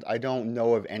her, and I don't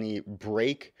know of any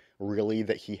break really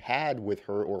that he had with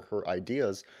her or her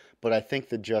ideas. But I think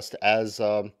that just as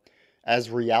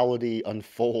reality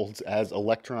unfolds, as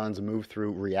electrons move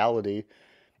through reality,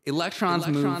 electrons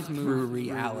move through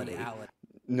reality.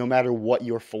 No matter what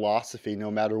your philosophy, no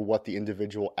matter what the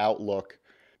individual outlook,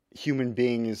 human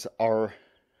beings are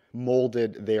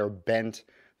molded, they are bent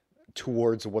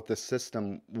towards what the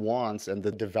system wants and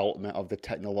the development of the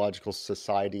technological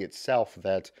society itself,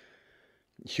 that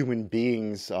human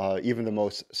beings, even the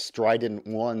most strident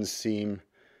ones, seem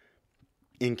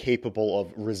incapable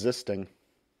of resisting.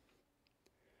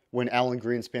 When Alan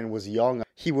Greenspan was young,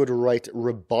 he would write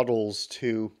rebuttals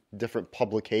to different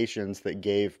publications that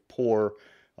gave poor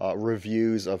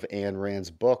reviews of Ayn Rand's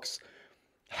books.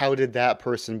 How did that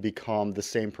person become the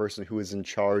same person who is in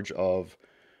charge of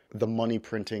the money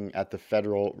printing at the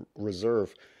Federal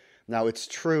Reserve? Now, it's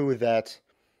true that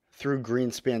through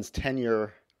Greenspan's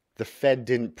tenure, the Fed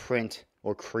didn't print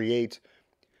or create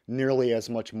nearly as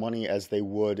much money as they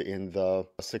would in the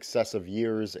successive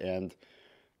years and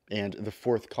the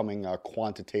forthcoming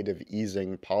quantitative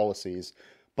easing policies,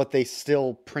 but they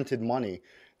still printed money.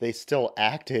 They still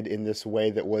acted in this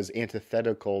way that was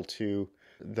antithetical to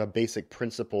the basic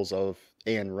principles of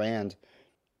Ayn Rand.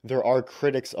 There are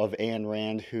critics of Ayn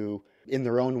Rand who, in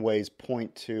their own ways,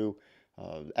 point to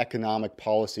economic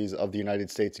policies of the United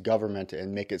States government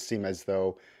and make it seem as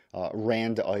though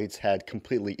Randites had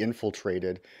completely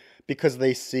infiltrated, because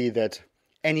they see that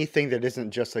anything that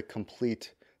isn't just a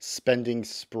complete spending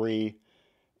spree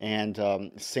and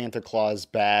Santa Claus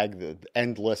bag, the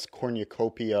endless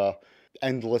cornucopia,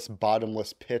 endless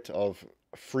bottomless pit of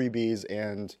freebies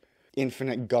and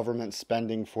infinite government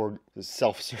spending for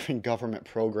self-serving government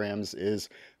programs is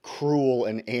cruel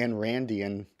and Ayn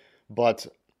Randian. But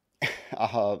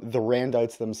the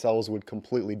Randites themselves would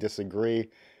completely disagree.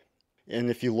 And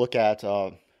if you look at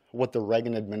what the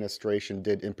Reagan administration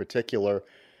did in particular,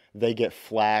 they get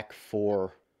flack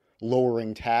for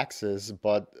lowering taxes,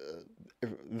 but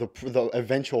the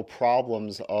eventual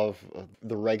problems of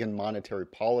the Reagan monetary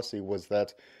policy was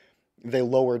that they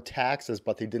lowered taxes,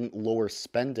 but they didn't lower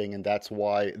spending, and that's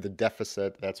why the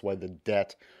deficit, that's why the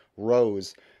debt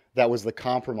rose. That was the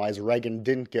compromise. Reagan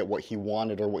didn't get what he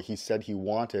wanted or what he said he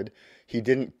wanted. He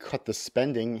didn't cut the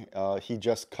spending, he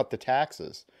just cut the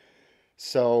taxes.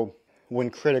 So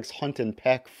when critics hunt and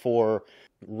peck for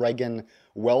Reagan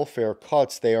welfare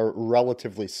cuts, they are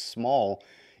relatively small.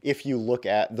 If you look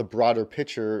at the broader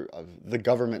picture, the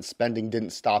government spending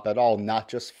didn't stop at all, not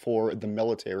just for the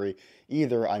military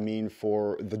either. I mean,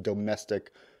 for the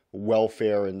domestic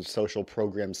welfare and social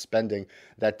program spending,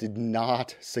 that did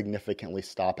not significantly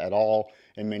stop at all.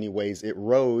 In many ways, it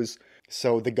rose.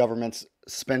 So the government's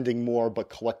spending more but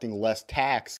collecting less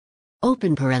tax.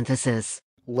 Open parenthesis.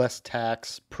 less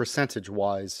tax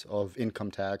percentage-wise of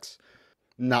income tax,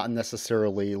 not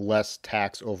necessarily less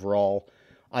tax overall.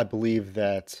 I believe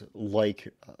that, like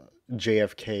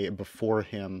JFK before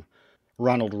him,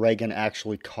 Ronald Reagan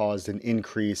actually caused an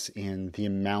increase in the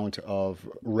amount of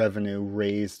revenue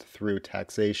raised through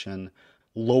taxation,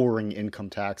 lowering income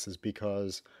taxes,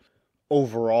 because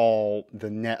overall the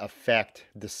net effect,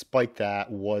 despite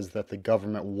that, was that the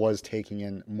government was taking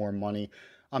in more money.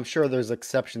 I'm sure there's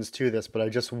exceptions to this, but I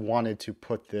just wanted to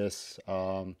put this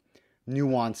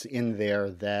nuance in there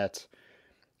that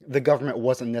the government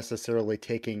wasn't necessarily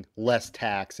taking less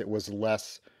tax. It was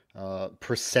less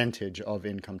percentage of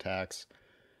income tax,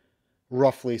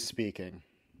 roughly speaking.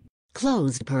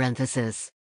 Closed parenthesis.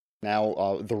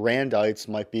 Now, the Randites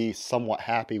might be somewhat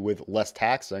happy with less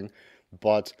taxing,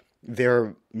 but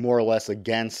they're more or less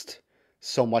against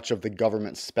so much of the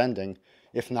government spending,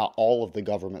 if not all of the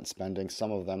government spending,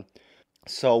 some of them.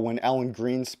 So when Alan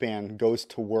Greenspan goes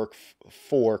to work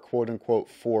for, quote-unquote,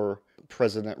 for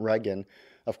President Reagan,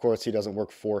 of course he doesn't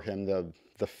work for him.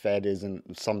 The Fed is in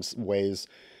some ways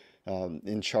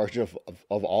in charge of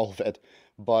all of it.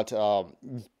 But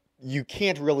you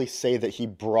can't really say that he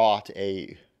brought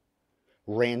a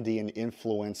Randian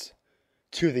influence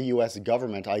to the U.S.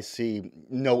 government. I see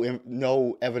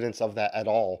no evidence of that at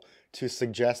all. To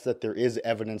suggest that there is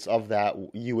evidence of that,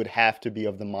 you would have to be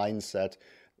of the mindset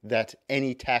that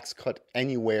any tax cut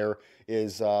anywhere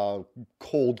is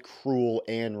cold, cruel,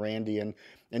 and Randian,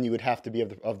 and you would have to be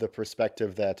of the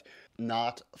perspective that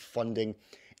not funding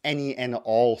any and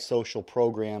all social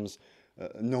programs,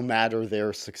 no matter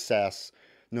their success,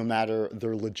 no matter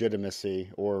their legitimacy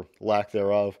or lack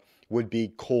thereof, would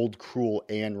be cold, cruel,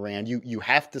 and Rand. You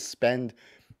have to spend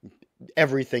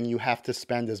everything. You have to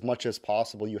spend as much as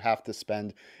possible. You have to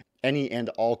spend any and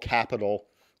all capital,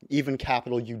 even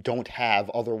capital you don't have.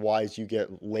 Otherwise, you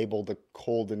get labeled a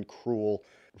cold and cruel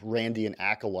Randian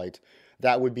acolyte.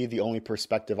 That would be the only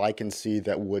perspective I can see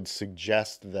that would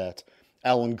suggest that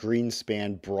Alan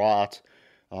Greenspan brought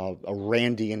a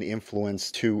Randian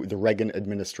influence to the Reagan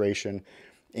administration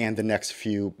and the next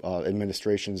few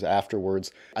administrations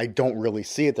afterwards. I don't really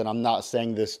see it. And I'm not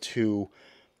saying this to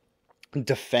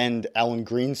defend Alan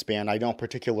Greenspan. I don't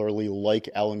particularly like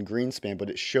Alan Greenspan, but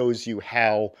it shows you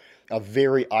how a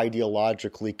very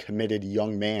ideologically committed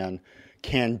young man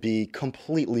can be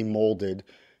completely molded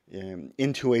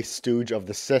into a stooge of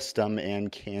the system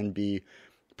and can be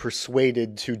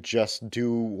persuaded to just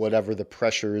do whatever the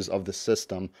pressures of the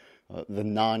system, the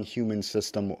non-human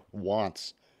system,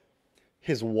 wants.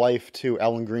 His wife, too,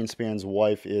 Alan Greenspan's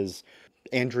wife, is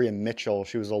Andrea Mitchell.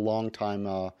 She was a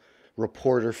longtime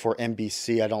reporter for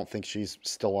NBC. I don't think she's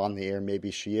still on the air.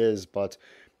 Maybe she is. But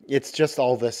it's just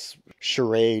all this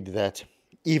charade that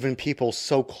even people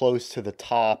so close to the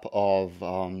top of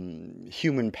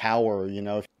human power,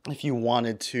 if you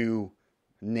wanted to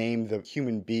name the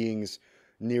human beings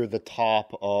near the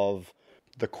top of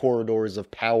the corridors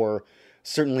of power,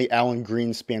 certainly Alan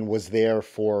Greenspan was there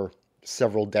for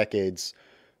several decades,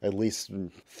 at least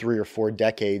 3 or 4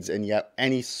 decades, and yet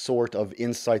any sort of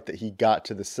insight that he got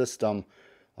to the system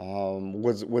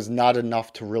was not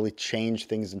enough to really change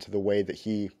things into the way that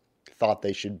he thought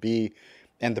they should be.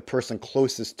 And the person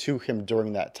closest to him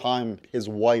during that time, his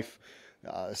wife,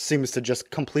 seems to just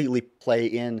completely play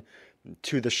in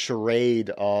to the charade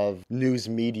of news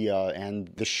media and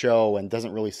the show, and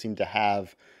doesn't really seem to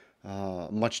have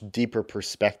much deeper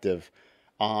perspective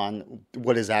on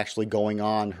what is actually going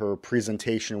on. Her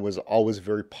presentation was always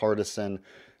very partisan,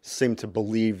 seemed to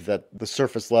believe that the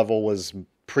surface level was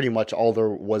pretty much all there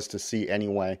was to see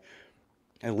anyway.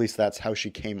 At least that's how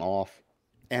she came off.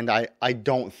 And I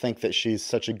don't think that she's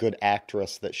such a good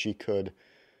actress that she could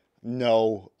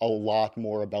know a lot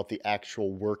more about the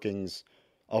actual workings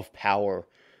of power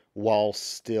while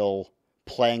still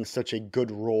playing such a good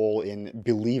role in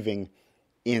believing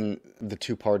in the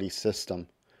two-party system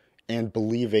and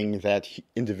believing that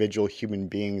individual human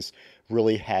beings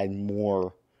really had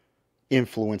more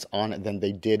influence on it than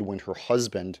they did when her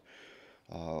husband,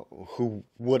 who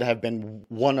would have been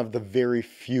one of the very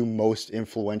few most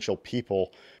influential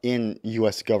people in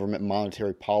U.S. government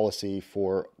monetary policy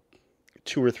for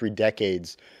 2 or 3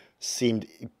 decades, seemed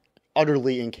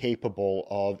utterly incapable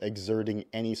of exerting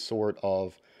any sort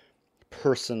of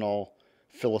personal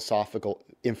philosophical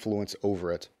influence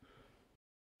over it.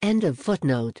 End of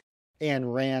footnote.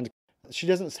 Ayn Rand, she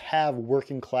doesn't have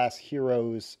working class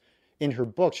heroes in her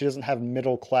book. She doesn't have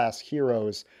middle class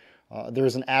heroes.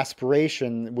 There's an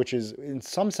aspiration, which is in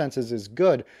some senses is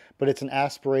good, but it's an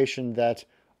aspiration that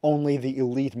only the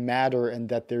elite matter and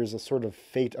that there's a sort of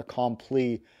fait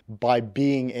accompli by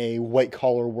being a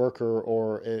white-collar worker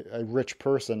or a rich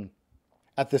person.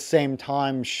 At the same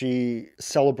time, she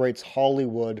celebrates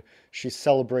Hollywood, she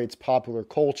celebrates popular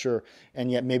culture,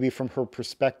 and yet maybe from her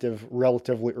perspective,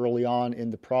 relatively early on in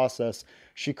the process,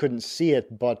 she couldn't see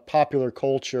it, but popular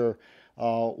culture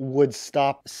would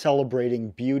stop celebrating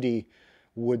beauty,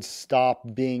 would stop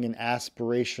being an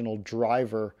aspirational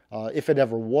driver, if it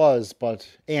ever was. But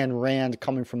Ayn Rand,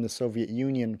 coming from the Soviet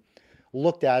Union,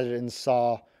 looked at it and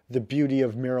saw the beauty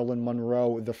of Marilyn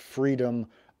Monroe, the freedom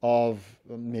of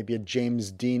maybe a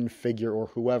James Dean figure or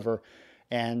whoever,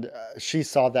 and she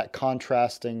saw that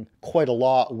contrasting quite a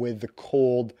lot with the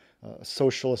cold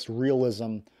socialist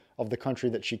realism of the country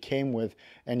that she came with.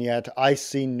 And yet I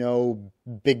see no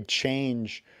big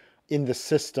change in the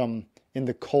system, in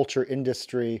the culture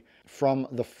industry from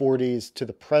the 40s to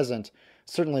the present.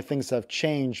 Certainly things have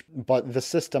changed, but the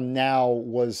system now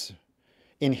was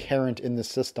inherent in the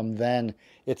system then.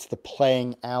 It's the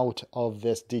playing out of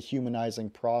this dehumanizing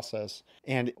process.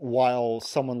 And while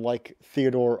someone like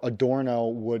Theodore Adorno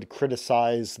would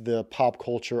criticize the pop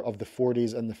culture of the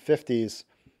 40s and the 50s,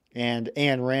 and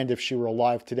Ayn Rand, if she were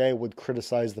alive today, would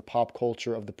criticize the pop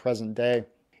culture of the present day,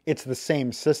 it's the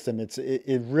same system.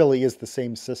 It really is the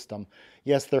same system.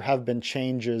 Yes, there have been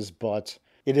changes, but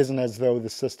it isn't as though the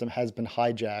system has been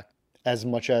hijacked as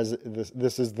much as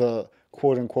this is the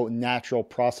quote-unquote natural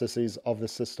processes of the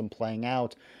system playing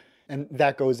out. And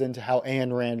that goes into how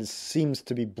Ayn Rand seems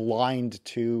to be blind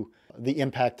to the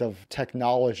impact of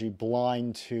technology,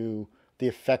 blind to the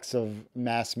effects of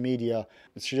mass media.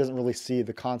 She doesn't really see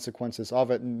the consequences of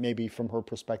it, and maybe from her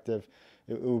perspective,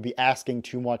 it would be asking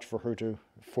too much for her to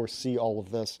foresee all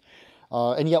of this.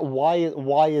 And yet, why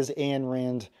is Ayn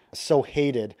Rand so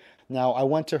hated? Now, I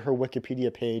went to her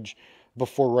Wikipedia page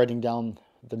before writing down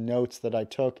the notes that I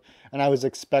took, and I was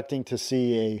expecting to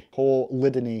see a whole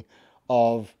litany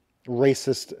of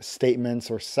racist statements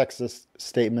or sexist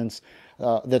statements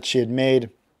that she had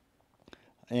made.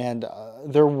 And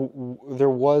there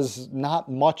was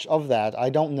not much of that. I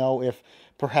don't know if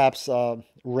perhaps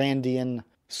Randian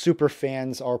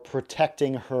superfans are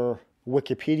protecting her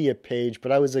Wikipedia page,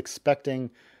 but I was expecting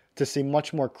to see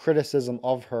much more criticism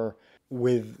of her,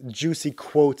 with juicy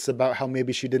quotes about how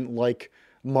maybe she didn't like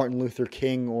Martin Luther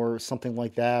King or something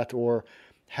like that, or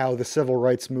how the civil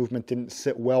rights movement didn't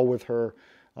sit well with her,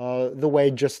 the way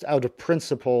just out of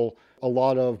principle a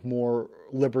lot of more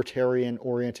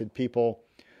libertarian-oriented people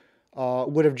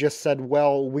would have just said,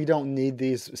 well, we don't need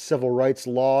these civil rights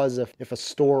laws if a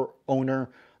store owner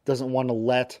doesn't want to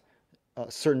let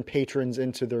certain patrons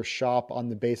into their shop on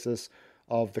the basis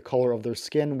of the color of their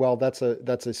skin. Well, that's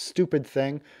a stupid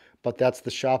thing, but that's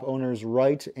the shop owner's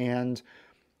right, and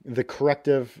the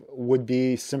corrective would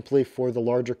be simply for the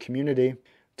larger community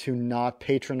to not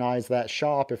patronize that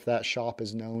shop if that shop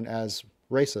is known as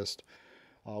racist.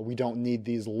 We don't need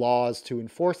these laws to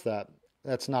enforce that.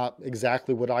 That's not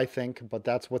exactly what I think, but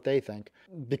that's what they think,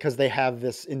 because they have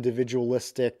this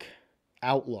individualistic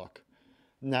outlook.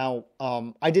 Now,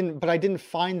 I didn't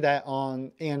find that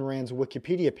on Ayn Rand's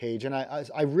Wikipedia page, and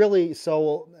I really,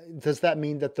 so does that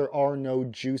mean that there are no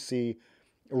juicy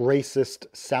racist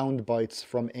sound bites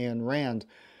from Ayn Rand?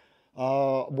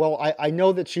 Well, I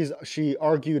know that she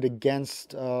argued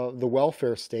against the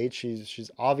welfare state.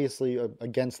 She's obviously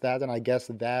against that, and I guess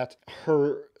that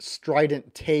her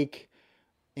strident take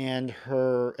and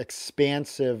her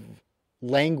expansive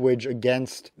language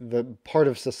against the part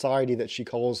of society that she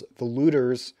calls the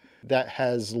looters that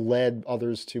has led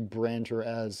others to brand her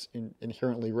as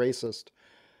inherently racist.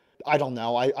 I don't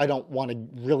know. I don't want to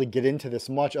really get into this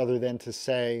much other than to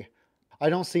say I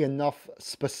don't see enough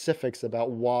specifics about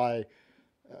why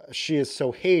she is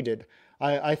so hated.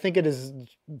 I think it is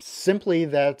simply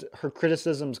that her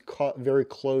criticisms cut very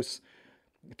close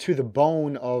to the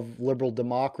bone of liberal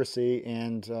democracy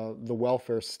and the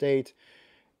welfare state.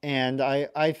 And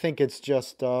I think it's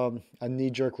just a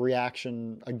knee-jerk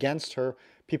reaction against her.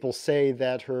 People say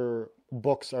that her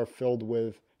books are filled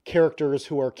with characters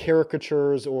who are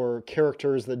caricatures or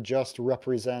characters that just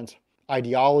represent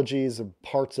ideologies,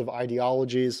 parts of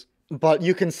ideologies. But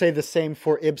you can say the same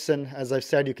for Ibsen. As I've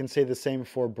said, you can say the same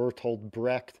for Bertolt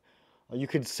Brecht. You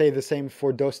could say the same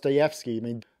for Dostoevsky. I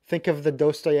mean, think of the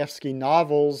Dostoevsky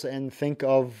novels and think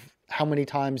of how many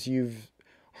times you've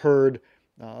heard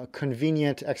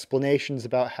convenient explanations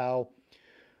about how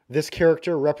this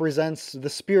character represents the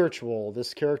spiritual,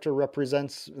 this character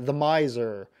represents the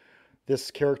miser, this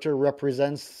character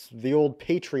represents the old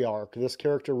patriarch, this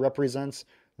character represents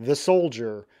the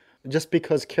soldier. Just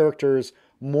because characters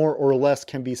more or less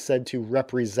can be said to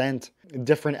represent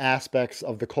different aspects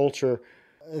of the culture,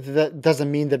 that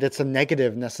doesn't mean that it's a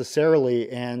negative necessarily.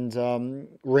 And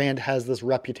Rand has this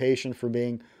reputation for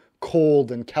being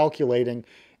cold and calculating,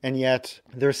 and yet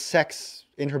there's sex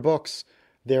in her books.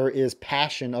 There is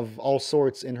passion of all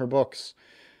sorts in her books.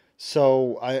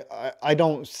 So I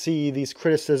don't see these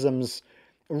criticisms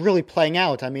really playing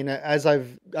out. I mean, as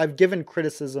I've given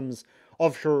criticisms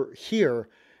of her here,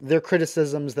 they're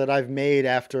criticisms that I've made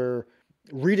after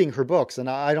reading her books, and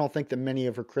I don't think that many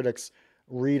of her critics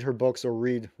read her books or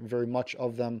read very much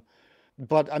of them.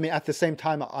 But I mean, at the same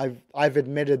time, I've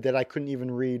admitted that I couldn't even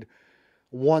read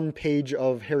one page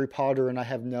of Harry Potter, and I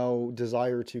have no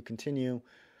desire to continue.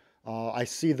 I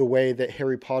see the way that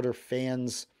Harry Potter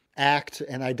fans act,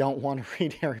 and I don't want to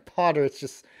read Harry Potter.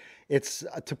 It's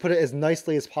to put it as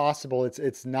nicely as possible,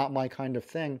 it's not my kind of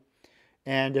thing.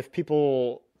 And if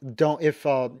Ayn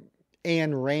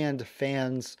Rand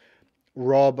fans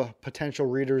rub potential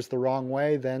readers the wrong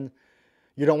way, then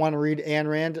you don't want to read Ayn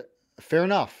Rand, fair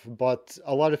enough. But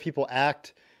a lot of people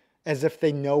act as if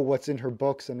they know what's in her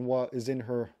books and what is in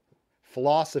her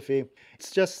philosophy.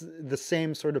 It's just the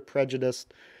same sort of prejudice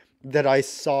that I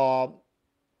saw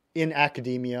in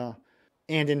academia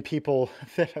and in people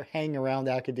that are hanging around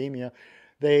academia.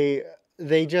 They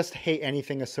just hate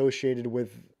anything associated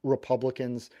with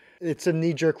Republicans. It's a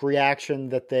knee-jerk reaction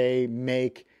that they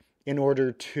make in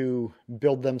order to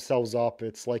build themselves up.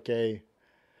 It's like a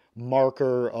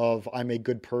marker of I'm a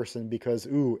good person because,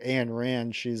 ooh, Ayn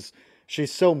Rand, she's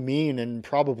so mean and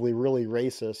probably really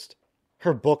racist.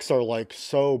 Her books are like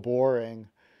so boring.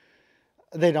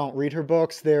 They don't read her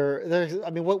books. I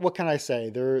mean, what can I say?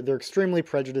 They're extremely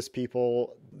prejudiced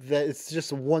people. That it's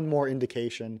just one more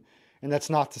indication. And that's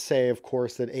not to say, of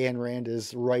course, that Ayn Rand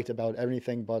is right about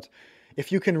everything. But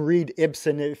if you can read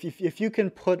Ibsen, if you can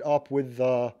put up with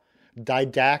the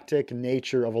didactic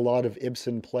nature of a lot of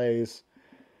Ibsen plays,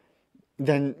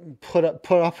 then put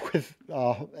up with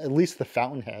at least The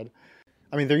Fountainhead.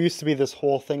 I mean, there used to be this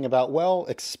whole thing about, well,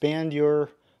 expand your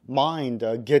mind,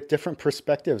 get different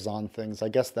perspectives on things. I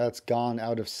guess that's gone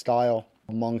out of style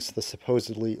amongst the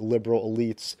supposedly liberal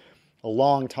elites a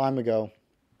long time ago.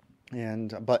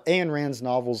 But Ayn Rand's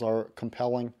novels are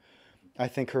compelling. I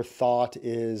think her thought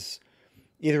is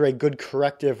either a good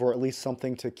corrective or at least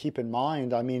something to keep in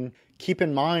mind. I mean, keep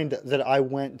in mind that I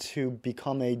went to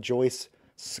become a Joyce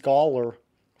scholar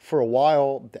for a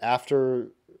while after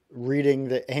reading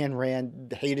that Ayn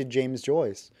Rand hated James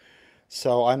Joyce.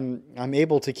 So I'm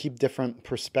able to keep different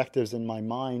perspectives in my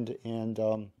mind. And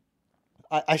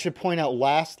I should point out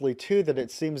lastly, too, that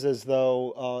it seems as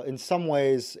though in some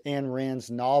ways Ayn Rand's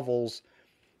novels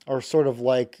are sort of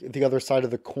like the other side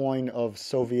of the coin of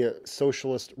Soviet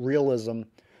socialist realism,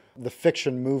 the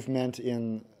fiction movement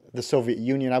in the Soviet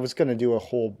Union. I was going to do a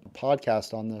whole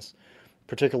podcast on this,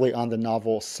 particularly on the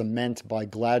novel Cement by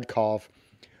Gladkov,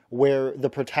 where the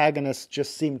protagonists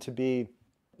just seem to be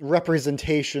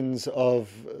representations of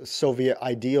Soviet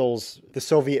ideals, the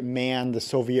Soviet man, the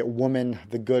Soviet woman,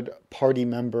 the good party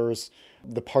members,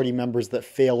 the party members that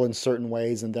fail in certain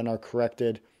ways and then are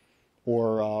corrected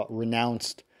or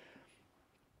renounced.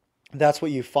 That's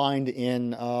what you find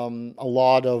in a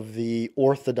lot of the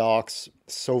Orthodox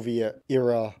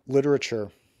Soviet-era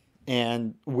literature.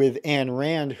 And with Ayn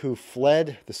Rand, who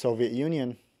fled the Soviet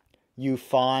Union, you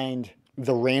find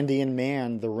the Randian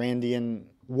man, the Randian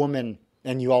woman,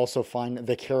 and you also find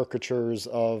the caricatures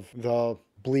of the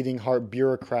bleeding heart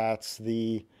bureaucrats,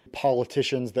 the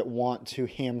politicians that want to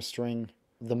hamstring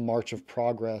the march of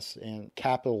progress and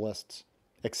capitalists,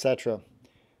 etc.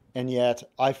 And yet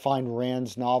I find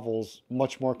Rand's novels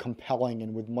much more compelling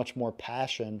and with much more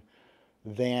passion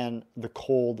than the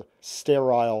cold,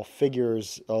 sterile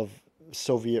figures of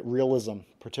Soviet realism,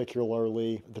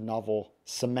 particularly the novel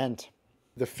Cement.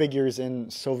 The figures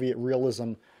in Soviet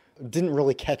realism didn't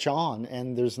really catch on,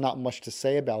 and there's not much to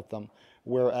say about them,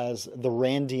 whereas the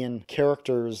Randian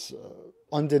characters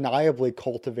undeniably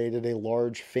cultivated a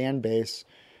large fan base,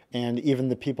 and even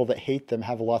the people that hate them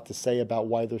have a lot to say about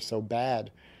why they're so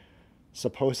bad,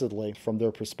 supposedly, from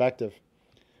their perspective.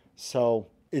 So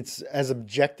it's as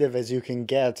objective as you can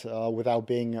get without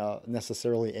being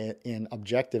necessarily an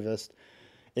objectivist.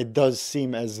 It does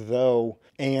seem as though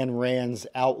Ayn Rand's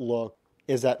outlook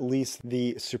is at least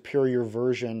the superior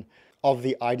version of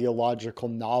the ideological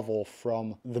novel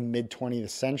from the mid-20th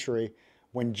century,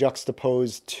 when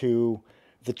juxtaposed to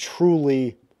the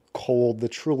truly cold, the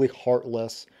truly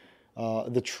heartless,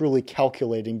 the truly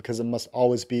calculating, because it must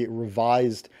always be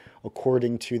revised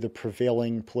according to the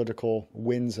prevailing political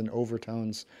winds and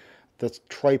overtones, the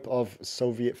tripe of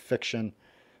Soviet fiction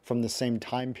from the same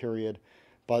time period.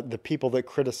 But the people that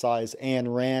criticize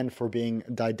Ayn Rand for being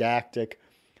didactic,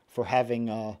 for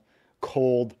having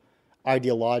cold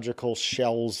ideological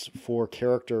shells for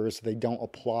characters, they don't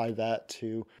apply that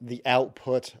to the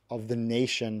output of the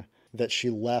nation that she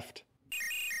left.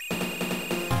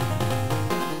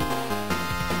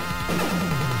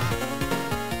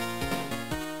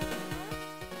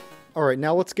 All right,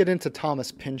 now let's get into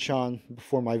Thomas Pynchon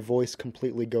before my voice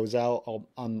completely goes out.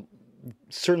 I'm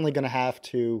certainly going to have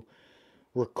to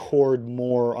record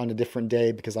more on a different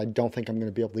day because I don't think I'm going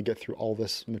to be able to get through all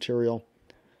this material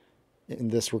in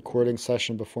this recording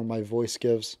session before my voice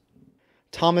gives.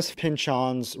 Thomas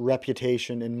Pynchon's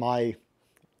reputation in my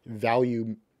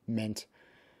valuement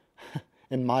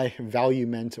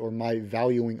or my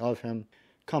valuing of him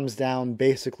comes down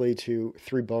basically to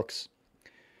 3 books.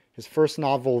 His first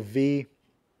novel, V,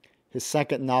 his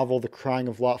second novel, The Crying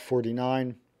of Lot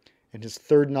 49, and his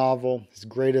third novel, his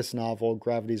greatest novel,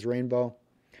 Gravity's Rainbow.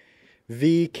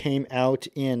 V came out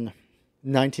in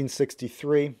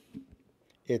 1963.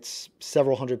 It's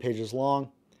several hundred pages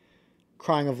long.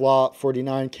 Crying of Lot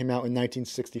 49 came out in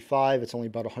 1965. It's only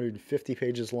about 150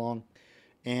 pages long.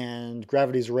 And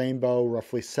Gravity's Rainbow,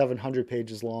 roughly 700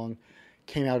 pages long,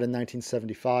 came out in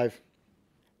 1975.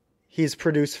 He's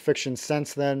produced fiction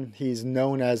since then. He's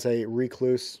known as a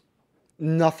recluse.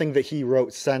 Nothing that he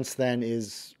wrote since then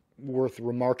is worth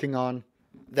remarking on.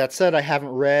 That said, I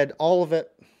haven't read all of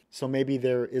it, so maybe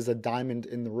there is a diamond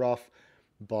in the rough,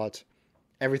 but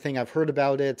everything I've heard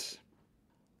about it,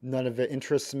 none of it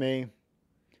interests me.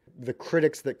 The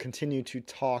critics that continue to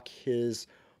talk his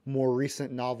more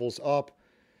recent novels up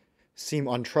seem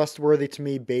untrustworthy to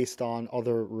me based on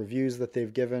other reviews that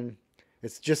they've given.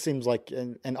 It just seems like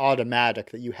an automatic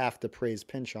that you have to praise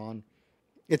Pynchon.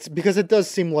 It's because it does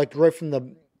seem like right from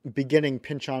the beginning,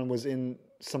 Pynchon was in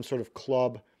some sort of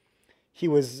club. He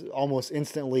was almost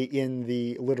instantly in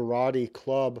the literati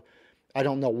club. I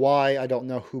don't know why. I don't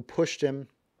know who pushed him.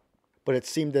 But it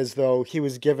seemed as though he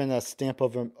was given a stamp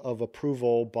of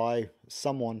approval by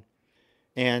someone.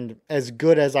 And as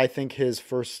good as I think his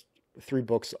first 3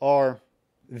 books are,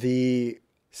 the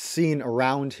scene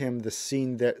around him, the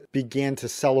scene that began to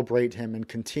celebrate him and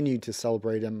continued to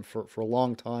celebrate him for a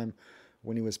long time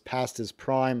when he was past his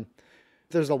prime,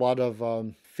 there's a lot of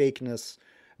fakeness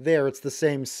there. It's the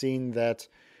same scene that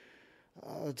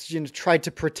tried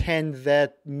to pretend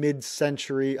that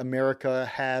mid-century America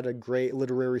had a great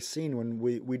literary scene when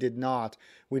we did not.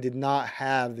 We did not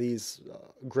have these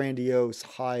grandiose,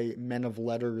 high men of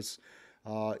letters,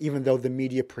 even though the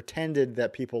media pretended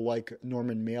that people like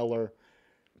Norman Mailer,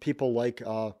 people like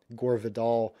Gore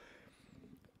Vidal,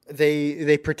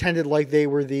 they pretended like they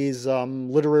were these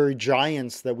literary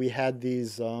giants, that we had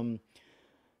these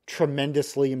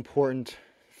tremendously important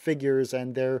figures,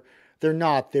 and they're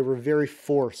not. They were very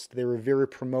forced. They were very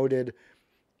promoted.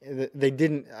 They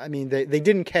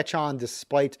didn't catch on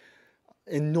despite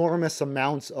enormous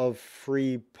amounts of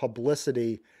free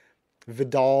publicity.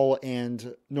 Vidal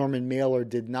and Norman Mailer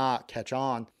did not catch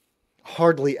on,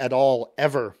 hardly at all,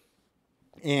 ever.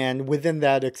 And within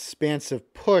that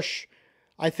expansive push,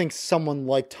 I think someone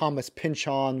like Thomas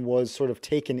Pynchon was sort of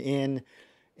taken in,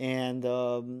 and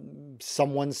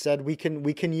someone said, we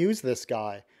can use this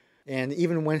guy. And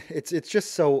even when it's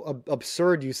just so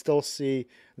absurd, you still see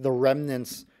the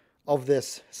remnants of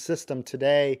this system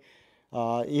today.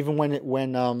 Even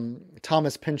when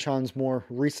Thomas Pynchon's more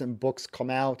recent books come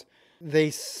out,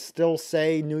 they still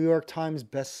say New York Times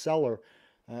bestseller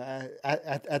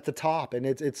at the top, and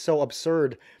it's so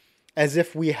absurd, as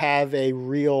if we have a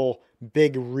real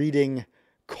big reading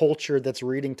culture that's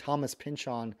reading Thomas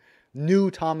Pynchon,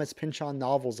 new Thomas Pynchon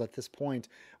novels at this point,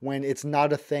 when it's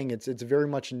not a thing. It's very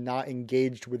much not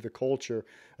engaged with the culture,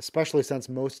 especially since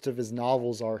most of his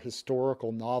novels are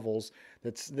historical novels.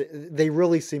 They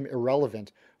really seem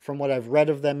irrelevant from what I've read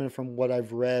of them and from what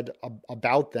I've read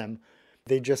about them.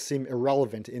 They just seem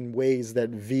irrelevant in ways that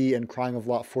V and Crying of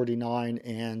Lot 49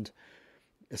 and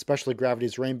especially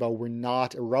Gravity's Rainbow were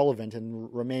not irrelevant,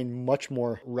 and remain much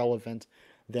more relevant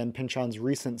than Pynchon's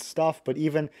recent stuff. But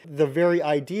even the very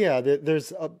idea that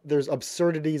there's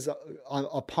absurdities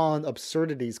upon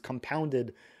absurdities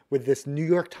compounded with this New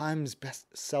York Times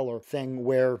bestseller thing,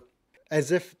 where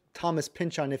as if Thomas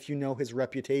Pynchon, if you know his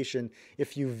reputation,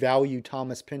 if you value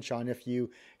Thomas Pynchon, if you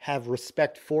have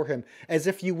respect for him, as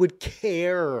if you would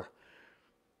care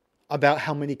about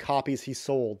how many copies he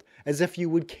sold, as if you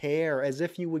would care.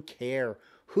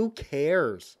 Who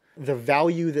cares? The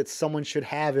value that someone should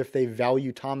have if they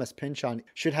value Thomas Pynchon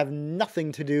should have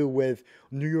nothing to do with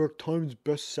New York Times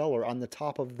bestseller on the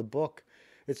top of the book.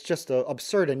 It's just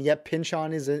absurd, and yet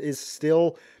Pynchon is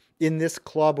still in this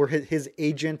club, or his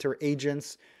agent or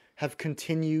agents have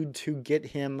continued to get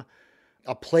him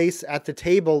a place at the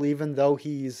table, even though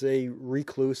he's a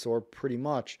recluse, or pretty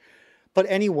much. But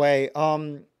anyway,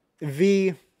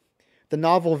 V, the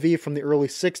novel V from the early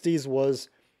 60s was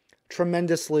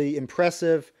tremendously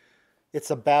impressive. It's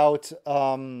about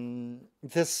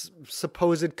this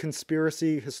supposed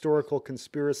conspiracy, historical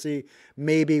conspiracy.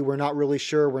 Maybe, we're not really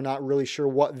sure. We're not really sure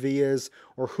what V is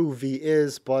or who V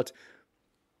is, but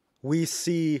we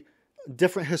see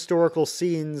different historical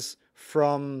scenes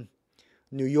from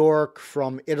New York,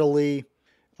 from Italy,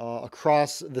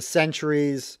 across the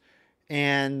centuries,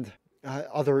 and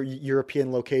other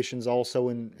European locations also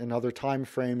in other time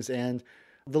frames. And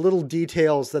the little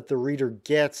details that the reader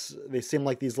gets, they seem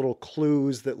like these little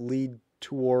clues that lead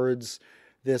towards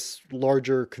this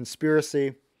larger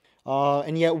conspiracy.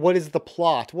 And yet, what is the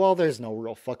plot? Well, there's no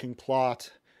real fucking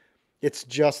plot. It's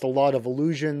just a lot of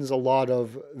illusions, a lot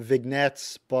of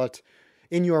vignettes, but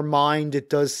in your mind, it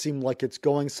does seem like it's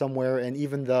going somewhere. And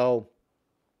even though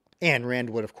Ayn Rand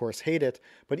would, of course, hate it,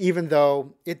 but even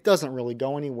though it doesn't really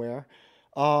go anywhere,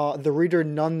 the reader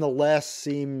nonetheless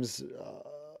seems...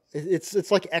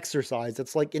 It's like exercise.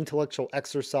 It's like intellectual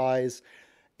exercise.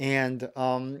 And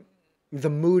the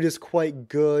mood is quite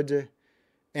good.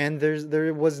 And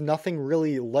there was nothing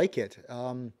really like it.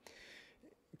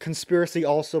 Conspiracy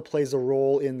also plays a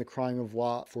role in The Crying of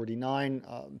Lot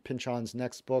 49, Pynchon's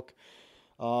next book.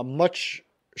 Much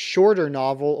shorter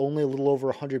novel, only a little over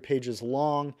 100 pages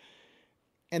long.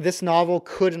 And this novel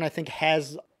could, and I think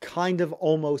has, kind of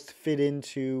almost fit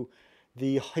into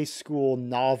the high school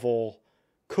novel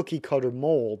cookie cutter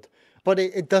mold. But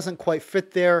it doesn't quite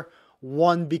fit there.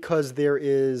 One, because there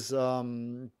is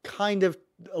kind of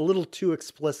a little too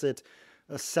explicit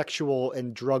sexual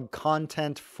and drug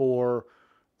content for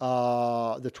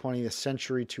the 20th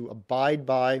century to abide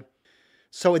by.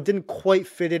 So it didn't quite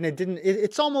fit in.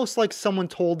 It's almost like someone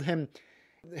told him,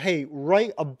 hey,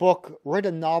 write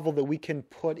a novel that we can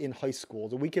put in high school,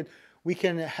 that we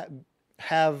can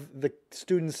have the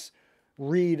students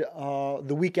read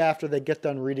the week after they get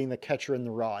done reading The Catcher in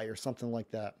the Rye or something like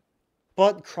that.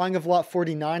 But Crying of Lot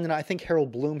 49, and I think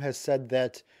Harold Bloom has said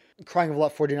that Crying of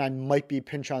Lot 49 might be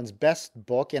Pynchon's best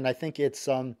book, and I think it's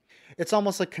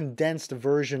almost a condensed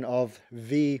version of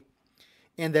V,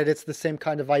 and that it's the same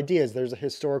kind of ideas. There's a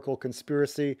historical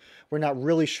conspiracy. We're not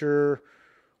really sure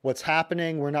what's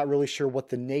happening. We're not really sure what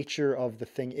the nature of the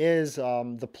thing is.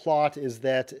 The plot is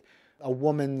that a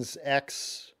woman's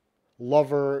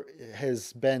ex-lover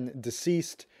has been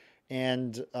deceased,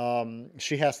 and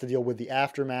she has to deal with the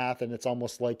aftermath, and it's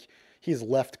almost like he's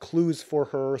left clues for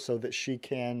her so that she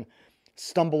can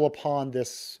stumble upon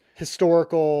this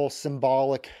historical,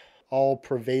 symbolic,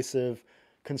 all-pervasive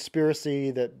conspiracy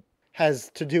that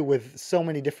has to do with so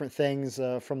many different things,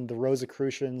 from the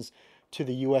Rosicrucians to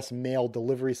the U.S. mail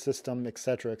delivery system,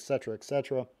 etc., etc.,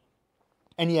 etc.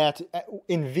 And yet,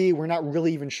 in V, we're not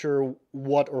really even sure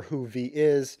what or who V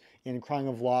is. In Crying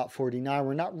of Lot 49,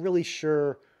 we're not really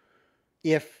sure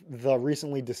if the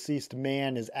recently deceased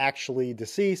man is actually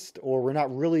deceased, or we're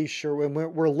not really sure.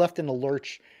 We're left in a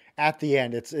lurch at the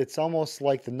end. It's almost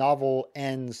like the novel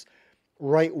ends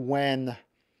right when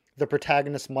the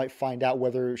protagonist might find out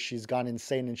whether she's gone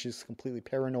insane and she's completely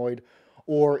paranoid,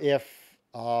 or if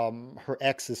her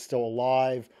ex is still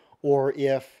alive, or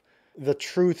if the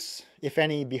truths, if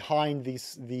any, behind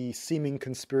the seeming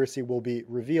conspiracy will be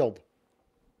revealed.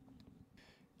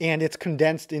 And it's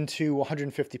condensed into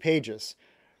 150 pages.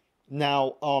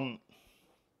 Now,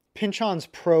 Pynchon's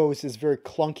prose is very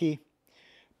clunky.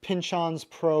 Pynchon's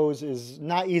prose is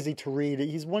not easy to read.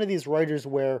 He's one of these writers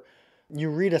where you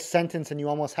read a sentence and you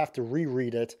almost have to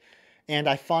reread it. And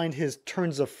I find his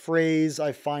turns of phrase,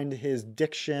 I find his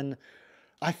diction,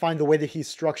 I find the way that he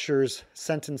structures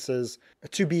sentences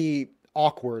to be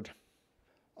awkward.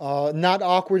 Not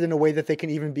awkward in a way that they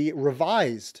can even be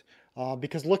revised.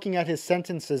 Because looking at his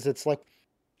sentences, it's like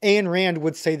Ayn Rand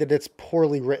would say that it's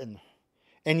poorly written.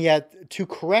 And yet, to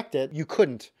correct it, you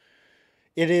couldn't.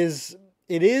 It is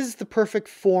the perfect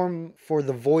form for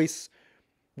the voice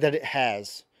that it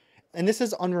has. And this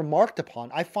is unremarked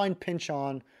upon. I find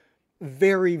Pynchon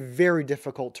very, very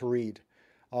difficult to read.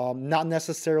 Not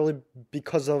necessarily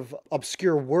because of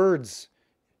obscure words,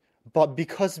 but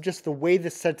because of just the way the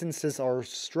sentences are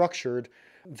structured.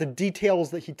 The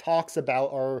details that he talks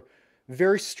about are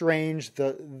very strange.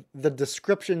 The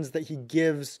descriptions that he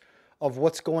gives of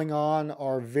what's going on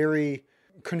are very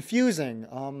confusing.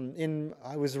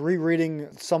 I was rereading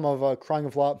some of Crying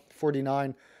of Lot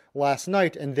 49 last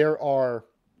night, and there are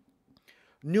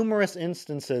numerous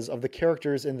instances of the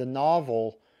characters in the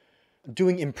novel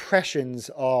doing impressions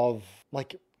of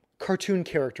like cartoon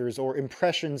characters or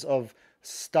impressions of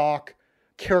stock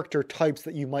character types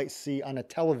that you might see on a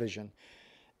television.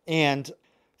 And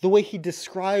the way he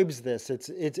describes this,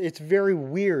 it's very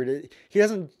weird. He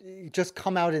doesn't just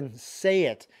come out and say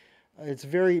it. It's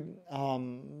very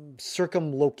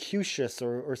circumlocutious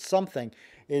or something.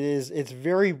 It's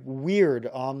very weird.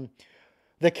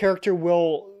 The character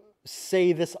will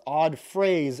say this odd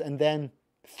phrase, and then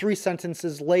 3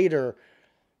 sentences later,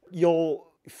 you'll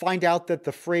find out that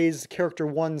the phrase character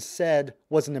 1 said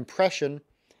was an impression.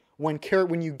 When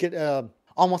you get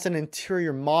almost an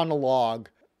interior monologue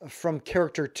from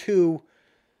character 2,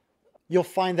 you'll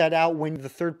find that out when the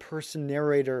third-person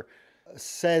narrator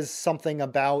says something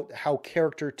about how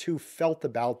character 2 felt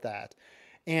about that.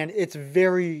 And it's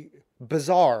very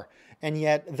bizarre. And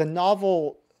yet the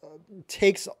novel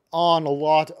takes on a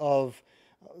lot of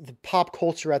the pop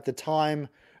culture at the time.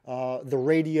 The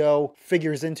radio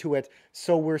figures into it.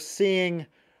 So we're seeing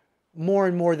more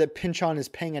and more that Pynchon is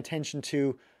paying attention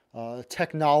to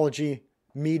technology,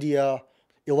 media,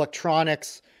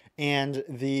 electronics, and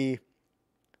the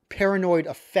paranoid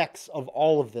effects of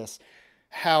all of this.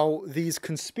 How these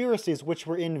conspiracies, which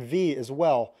were in V as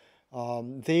well,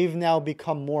 they've now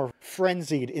become more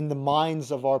frenzied in the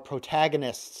minds of our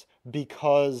protagonists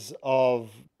because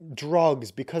of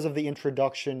drugs, because of the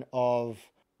introduction of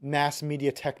mass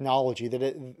media technology.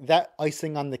 That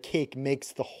icing on the cake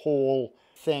makes the whole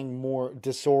thing more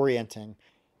disorienting.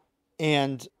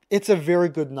 And it's a very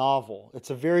good novel. It's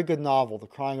a very good novel, The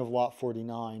Crying of Lot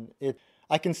 49.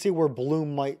 I can see where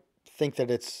Bloom might think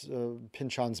that it's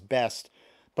Pynchon's best,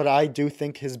 but I do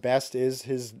think his best is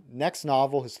his next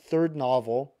novel, his third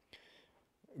novel,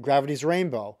 Gravity's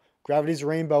Rainbow. Gravity's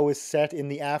Rainbow is set in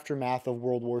the aftermath of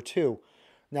World War II.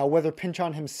 Now, whether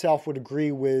Pynchon himself would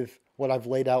agree with what I've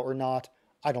laid out or not,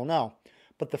 I don't know.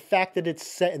 But the fact that it's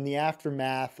set in the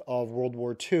aftermath of World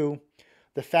War II,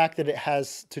 the fact that it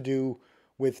has to do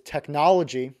with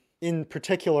technology, in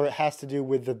particular, it has to do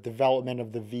with the development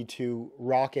of the V2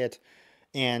 rocket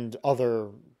and other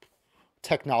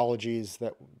technologies,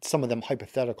 that some of them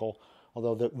hypothetical,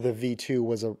 although the V2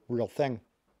 was a real thing.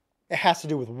 It has to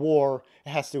do with war, it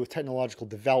has to do with technological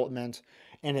development,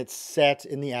 and it's set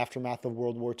in the aftermath of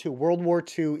World War II. World War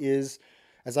II is,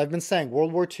 as I've been saying,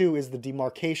 World War II is the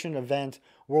demarcation event.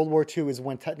 World War II is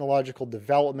when technological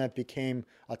development became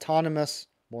autonomous,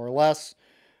 more or less,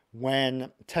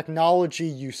 when technology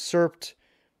usurped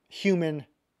human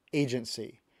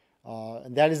agency.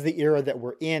 And that is the era that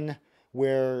we're in,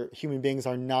 where human beings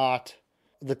are not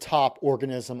the top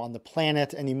organism on the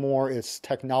planet anymore. It's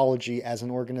technology as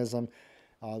an organism.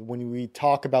 When we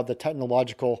talk about the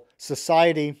technological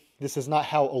society, this is not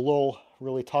how Ellul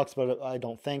really talks about it, I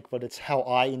don't think, but it's how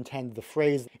I intend the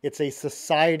phrase. It's a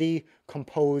society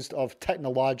composed of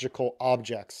technological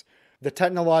objects. The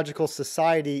technological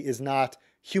society is not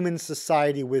human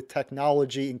society with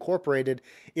technology incorporated.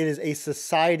 It is a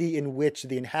society in which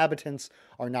the inhabitants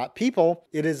are not people.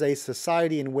 It is a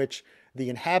society in which the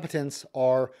inhabitants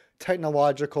are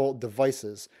technological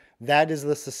devices. That is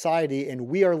the society, and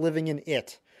we are living in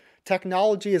it.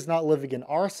 Technology is not living in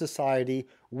our society.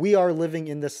 We are living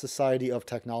in this society of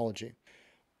technology.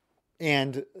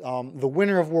 And the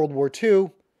winner of World War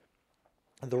II,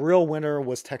 the real winner,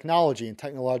 was technology and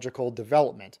technological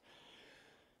development.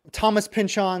 Thomas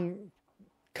Pynchon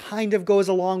kind of goes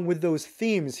along with those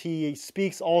themes. He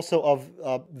speaks also of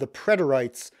the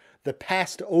preterites, the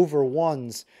passed over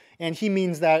ones, and he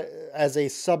means that as a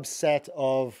subset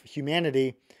of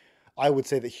humanity. I would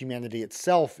say that humanity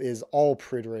itself is all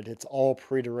preterite. It's all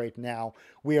preterite now.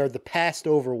 We are the passed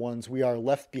over ones. We are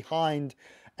left behind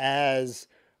as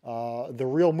the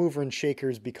real mover and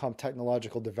shakers become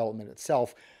technological development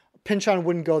itself. Pynchon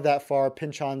wouldn't go that far.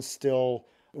 Pynchon still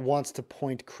wants to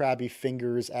point crabby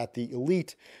fingers at the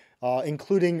elite,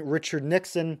 including Richard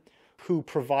Nixon, who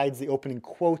provides the opening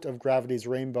quote of Gravity's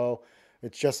Rainbow.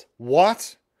 It's just,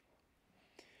 "What?"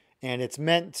 And it's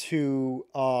meant to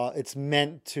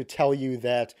tell you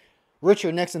that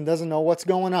Richard Nixon doesn't know what's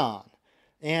going on.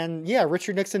 And yeah,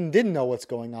 Richard Nixon didn't know what's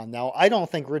going on. Now, I don't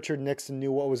think Richard Nixon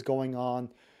knew what was going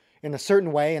on in a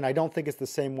certain way, and I don't think it's the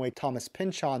same way Thomas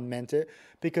Pynchon meant it,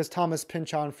 because Thomas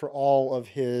Pynchon, for all of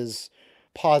his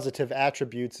positive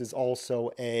attributes, is also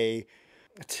a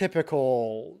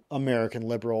typical American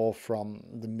liberal from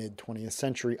the mid-20th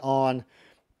century on,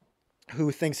 who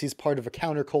thinks he's part of a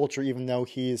counterculture, even though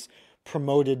he's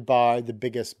promoted by the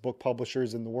biggest book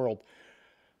publishers in the world.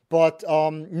 But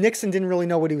Nixon didn't really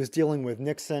know what he was dealing with.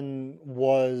 Nixon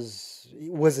was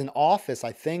in office,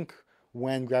 I think,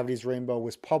 when Gravity's Rainbow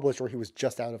was published, or he was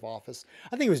just out of office. I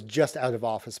think he was just out of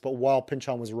office, but while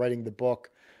Pynchon was writing the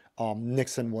book,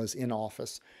 Nixon was in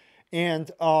office.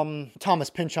 And Thomas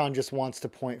Pynchon just wants to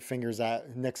point fingers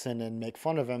at Nixon and make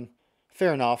fun of him.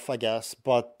 Fair enough, I guess.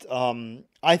 But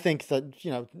I think that,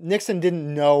 Nixon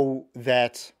didn't know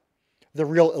that the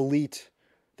real elite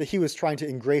that he was trying to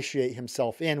ingratiate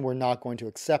himself in were not going to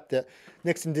accept it.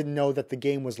 Nixon didn't know that the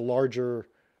game was larger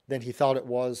than he thought it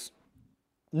was.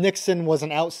 Nixon was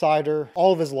an outsider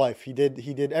all of his life. He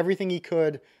did everything he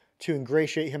could to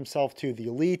ingratiate himself to the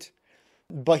elite,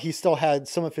 but he still had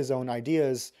some of his own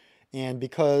ideas. And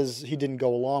because he didn't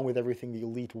go along with everything the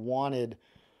elite wanted,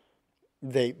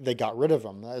 they got rid of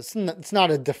him. It's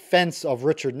not a defense of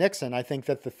Richard Nixon. I think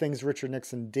that the things Richard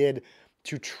Nixon did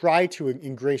to try to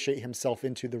ingratiate himself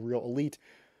into the real elite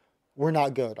were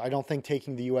not good. I don't think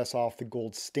taking the U.S. off the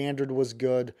gold standard was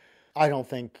good. I don't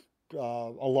think a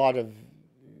lot of...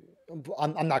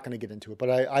 I'm not going to get into it, but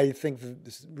I think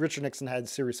Richard Nixon had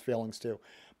serious failings too.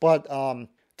 But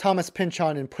Thomas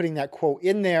Pynchon, in putting that quote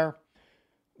in there,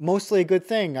 mostly a good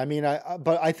thing. I mean,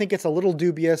 but I think it's a little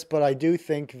dubious, but I do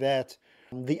think that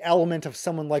the element of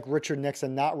someone like Richard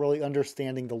Nixon not really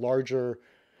understanding the larger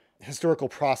historical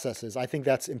processes, I think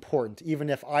that's important, even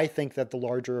if I think that the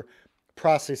larger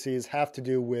processes have to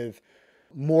do with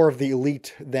more of the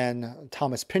elite than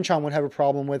Thomas Pynchon would have a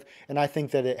problem with, and I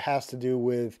think that it has to do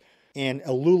with an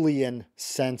Elullian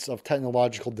sense of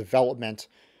technological development,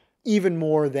 even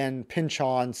more than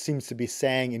Pynchon seems to be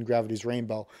saying in Gravity's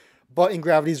Rainbow. But in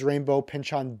Gravity's Rainbow,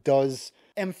 Pynchon does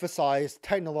emphasize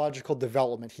technological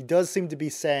development. He does seem to be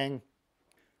saying,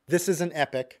 this is an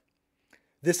epic.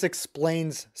 This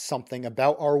explains something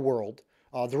about our world.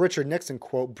 The Richard Nixon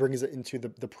quote brings it into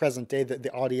the present day,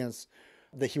 the audience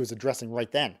that he was addressing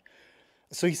right then.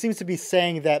 So he seems to be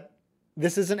saying that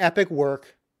this is an epic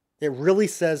work. It really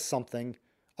says something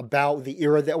about the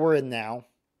era that we're in now.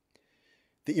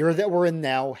 The era that we're in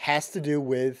now has to do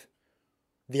with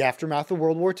the aftermath of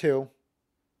World War II.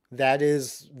 That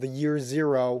is the year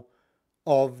zero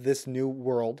of this new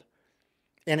world.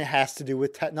 And it has to do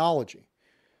with technology.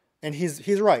 And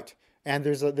he's right. And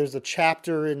there's a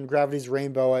chapter in Gravity's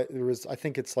Rainbow. I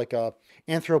think it's like a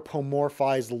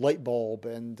anthropomorphized light bulb.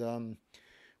 And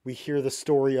we hear the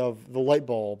story of the light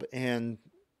bulb. And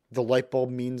the light bulb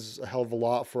means a hell of a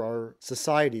lot for our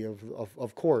society,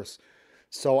 of course.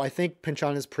 So I think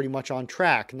Pynchon is pretty much on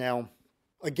track. Now,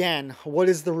 again, what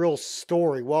is the real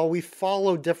story? Well, we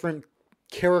follow different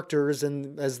characters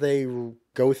and as they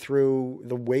go through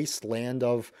the wasteland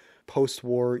of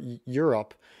post-war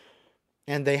Europe,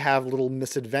 and they have little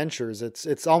misadventures.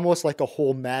 It's almost like a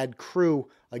whole mad crew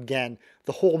again.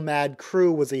 The whole mad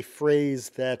crew was a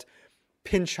phrase that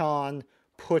Pynchon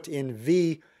put in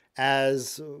V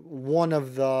as one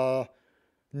of the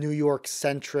New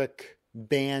York-centric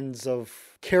bands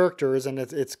of characters, and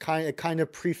it kind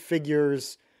of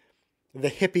prefigures the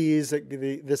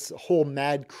hippies, this whole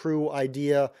mad crew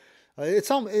idea.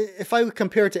 If I would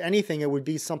compare it to anything, it would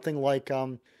be something like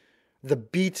the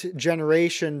Beat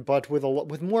generation, but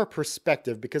with more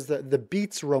perspective, because the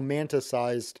Beats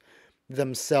romanticized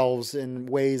themselves in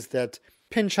ways that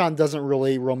Pynchon doesn't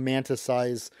really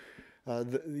romanticize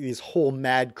these whole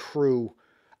mad crew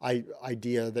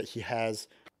idea that he has.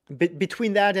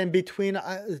 Between that and between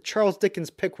Charles Dickens'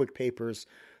 Pickwick Papers,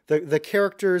 the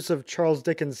characters of Charles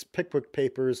Dickens' Pickwick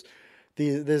Papers,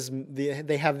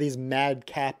 they have these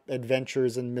madcap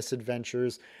adventures and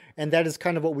misadventures, and that is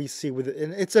kind of what we see with it.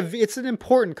 And it's an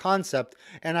important concept,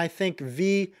 and I think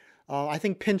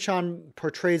Pynchon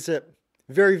portrays it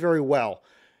very, very well,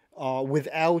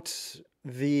 without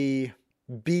the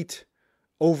Beat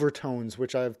overtones,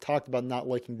 which I've talked about not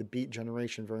liking the Beat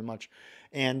generation very much,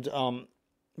 and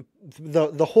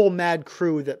the whole mad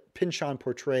crew that Pynchon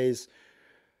portrays,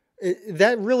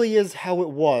 that really is how it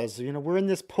was. We're in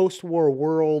this post-war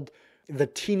world. The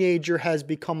teenager has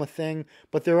become a thing,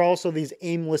 but there are also these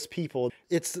aimless people.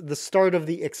 It's the start of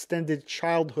the extended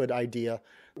childhood idea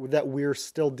that we're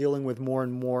still dealing with more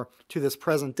and more to this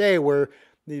present day, where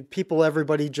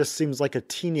everybody just seems like a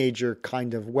teenager,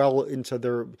 kind of well into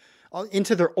their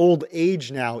old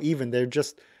age now. Even they're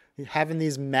just having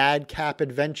these madcap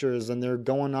adventures, and they're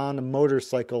going on a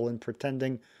motorcycle and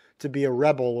pretending to be a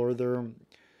rebel, or they're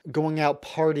going out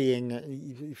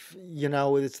partying.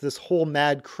 It's this whole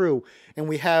mad crew. And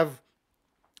we have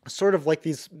sort of like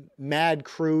these mad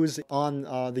crews on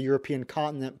the European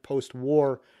continent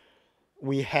post-war.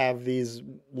 We have these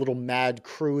little mad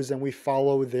crews, and we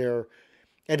follow their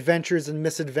adventures and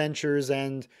misadventures,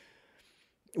 and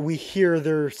we hear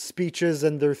their speeches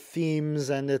and their themes,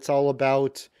 and it's all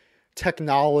about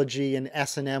technology, and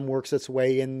S&M works its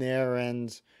way in there,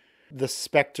 and the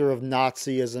specter of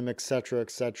Nazism,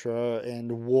 etc., and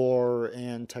war,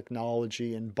 and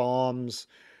technology, and bombs,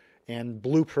 and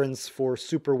blueprints for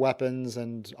super weapons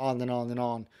and on and on and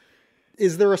on.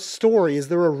 Is there a story? Is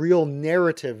there a real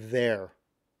narrative there?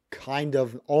 Kind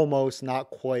of, almost, not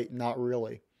quite, not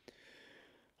really.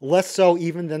 Less so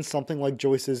even than something like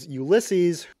Joyce's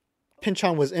Ulysses.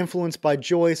 Pynchon was influenced by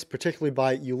Joyce, particularly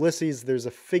by Ulysses. There's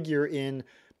a figure in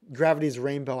Gravity's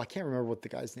Rainbow. I can't remember what the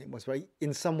guy's name was, but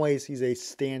in some ways he's a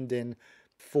stand-in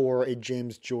for a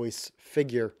James Joyce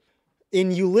figure.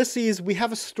 In Ulysses, we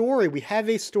have a story. We have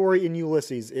a story in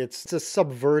Ulysses. It's a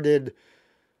subverted,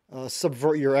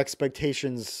 subvert your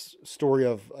expectations story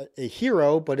of a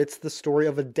hero, but it's the story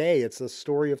of a day. It's the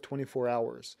story of 24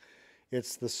 hours.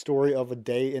 It's the story of a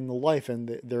day in the life,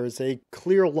 and there is a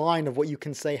clear line of what you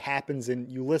can say happens in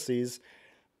Ulysses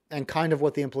and kind of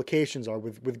what the implications are.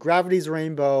 With Gravity's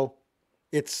Rainbow,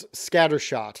 it's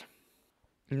scattershot.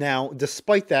 Now,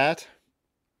 despite that,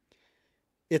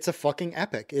 it's a fucking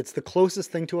epic. It's the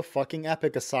closest thing to a fucking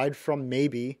epic aside from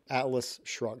maybe Atlas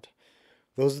Shrugged.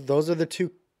 Those are the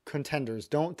two contenders.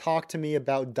 Don't talk to me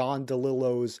about Don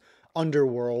DeLillo's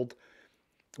Underworld,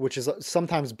 which is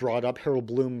sometimes brought up. Harold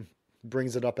Bloom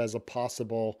brings it up as a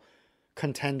possible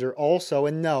contender also.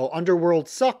 And no, Underworld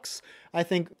sucks. I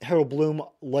think Harold Bloom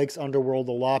likes Underworld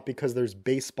a lot because there's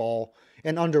baseball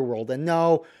in Underworld. And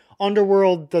no,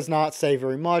 Underworld does not say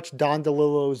very much. Don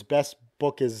DeLillo's best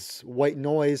book is White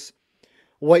Noise.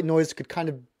 White Noise could kind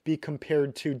of be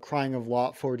compared to Crying of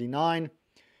Lot 49.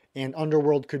 And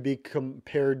Underworld could be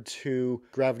compared to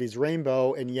Gravity's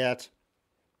Rainbow. And yet,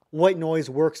 White Noise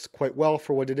works quite well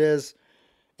for what it is.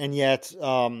 And yet,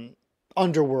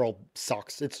 Underworld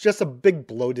sucks. It's just a big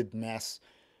bloated mess.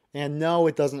 And no,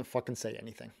 it doesn't fucking say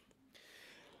anything.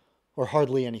 Or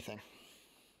hardly anything.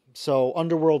 So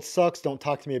Underworld sucks. Don't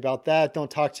talk to me about that.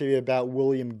 Don't talk to me about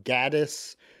William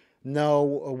Gaddis. No,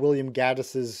 William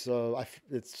Gaddis is,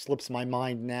 it slips my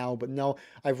mind now. But no,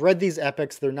 I've read these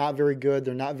epics. They're not very good.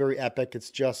 They're not very epic.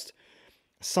 It's just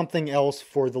something else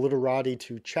for the literati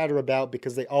to chatter about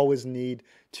because they always need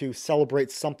to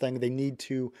celebrate something. They need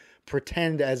to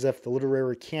pretend as if the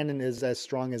literary canon is as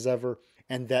strong as ever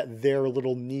and that their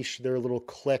little niche, their little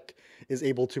clique is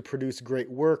able to produce great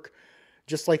work,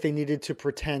 just like they needed to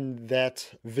pretend that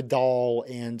Vidal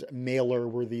and Mailer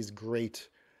were these great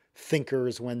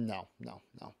thinkers when no.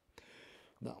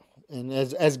 And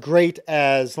as great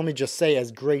as, let me just say,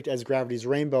 as great as Gravity's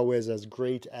Rainbow is, as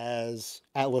great as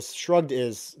Atlas Shrugged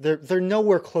is, they're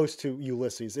nowhere close to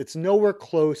Ulysses. It's nowhere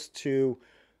close to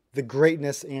the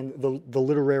greatness and the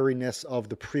literariness of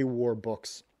the pre-war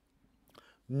books.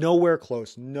 Nowhere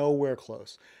close, nowhere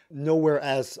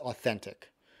as authentic.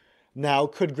 Now,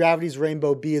 could Gravity's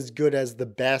Rainbow be as good as the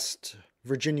best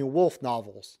Virginia Woolf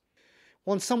novels?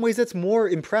 Well, in some ways it's more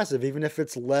impressive, even if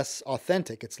it's less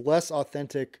authentic. It's less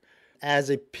authentic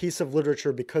as a piece of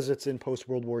literature because it's in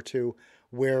post-World War II,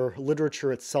 where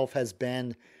literature itself has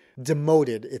been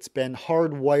demoted. It's been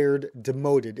hardwired,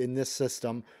 demoted in this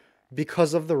system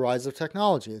because of the rise of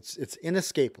technology. It's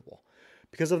inescapable.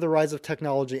 Because of the rise of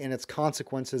technology and its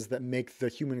consequences that make the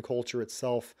human culture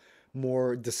itself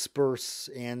more dispersed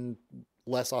and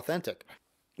less authentic.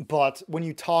 But when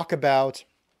you talk about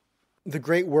the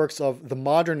great works of the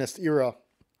modernist era,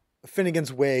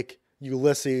 Finnegan's Wake,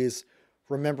 Ulysses,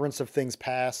 Remembrance of Things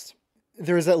Past,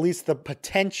 there is at least the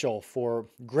potential for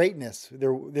greatness.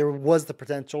 There was the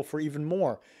potential for even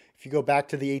more. If you go back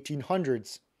to the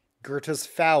 1800s, Goethe's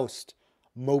Faust,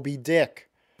 Moby Dick,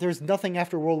 there's nothing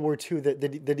after World War II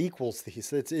that equals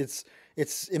these.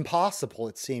 It's impossible,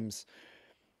 it seems.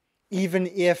 Even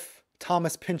if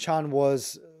Thomas Pynchon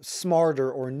was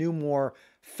smarter or knew more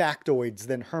factoids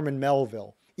than Herman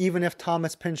Melville, even if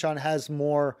Thomas Pynchon has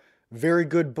more very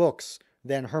good books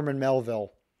than Herman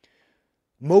Melville,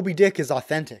 Moby Dick is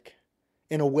authentic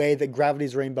in a way that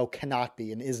Gravity's Rainbow cannot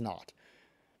be and is not.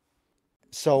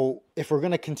 So if we're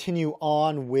going to continue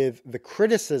on with the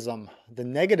criticism, the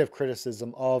negative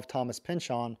criticism of Thomas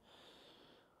Pynchon,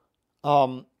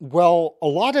 well, a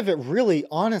lot of it really,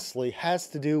 honestly, has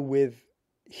to do with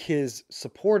his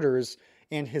supporters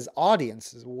and his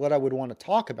audience, is what I would want to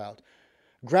talk about.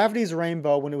 Gravity's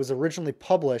Rainbow, when it was originally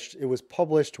published, it was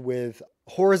published with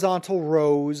horizontal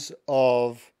rows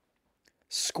of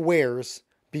squares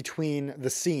between the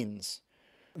scenes.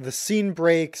 The scene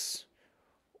breaks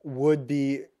would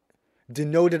be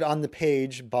denoted on the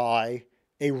page by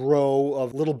a row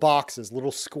of little boxes,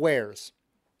 little squares.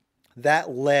 That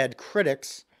led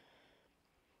critics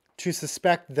to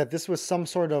suspect that this was some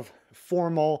sort of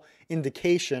formal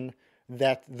indication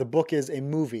that the book is a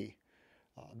movie,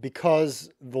 because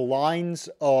the lines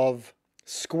of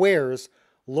squares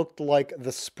looked like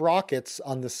the sprockets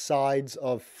on the sides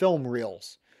of film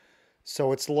reels.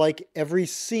 So it's like every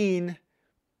scene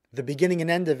The beginning and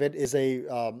end of it is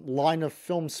a line of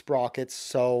film sprockets,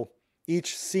 so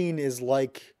each scene is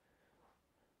like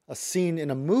a scene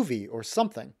in a movie or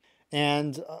something.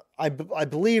 And I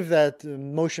believe that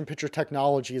motion picture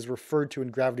technology is referred to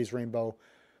in Gravity's Rainbow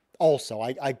also.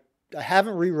 I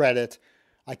haven't reread it.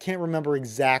 I can't remember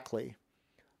exactly.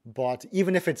 But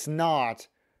even if it's not,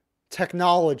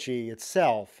 technology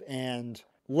itself and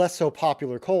less so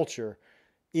popular culture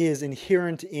is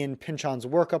inherent in Pynchon's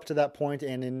work up to that point,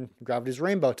 and in Gravity's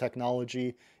Rainbow,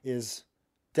 technology is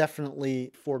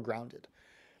definitely foregrounded.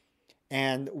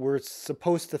 And we're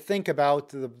supposed to think about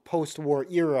the post-war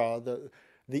era,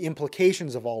 the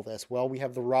implications of all this. Well, we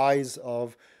have the rise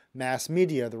of mass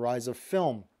media, the rise of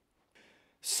film.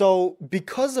 So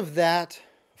because of that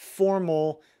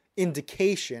formal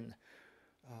indication,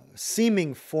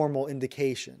 seeming formal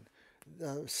indication,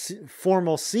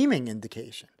 formal seeming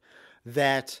indication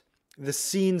that the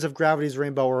scenes of Gravity's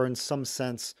Rainbow are in some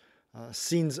sense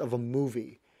scenes of a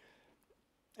movie,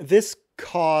 this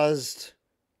caused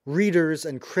readers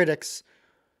and critics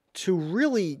to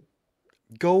really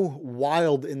go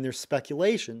wild in their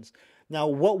speculations. Now,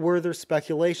 what were their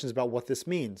speculations about what this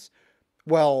means?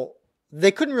 Well,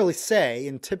 they couldn't really say,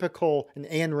 and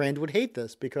Ayn Rand would hate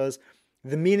this, because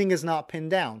the meaning is not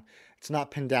pinned down. It's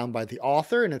not pinned down by the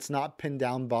author, and it's not pinned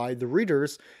down by the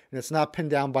readers, and it's not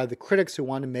pinned down by the critics who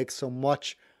want to make so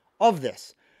much of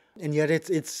this. And yet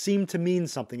it seemed to mean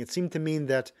something. It seemed to mean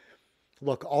that,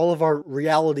 look, all of our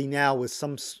reality now is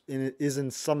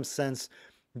in some sense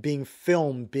being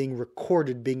filmed, being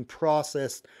recorded, being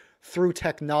processed through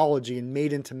technology and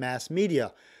made into mass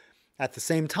media. At the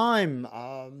same time,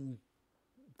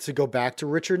 to go back to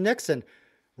Richard Nixon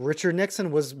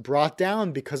was brought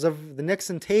down because of the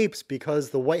Nixon tapes, because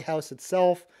the White House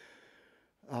itself,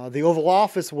 the Oval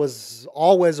Office was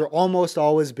always or almost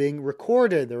always being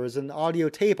recorded. There was an audio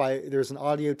tape. There's an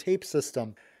audio tape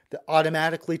system that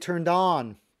automatically turned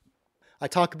on. I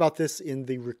talk about this in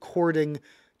the recording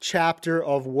chapter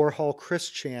of Warhol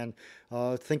Pynchon.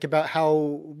 Think about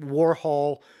how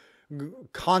Warhol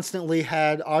constantly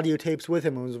had audio tapes with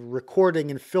him and was recording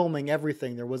and filming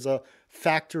everything. There was a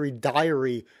factory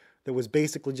diary that was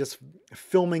basically just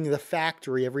filming the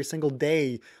factory every single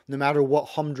day. No matter what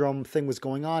humdrum thing was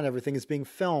going on, everything is being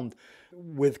filmed.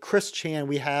 With Pynchon,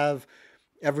 we have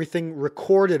everything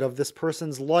recorded of this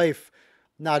person's life.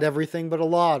 Not everything, but a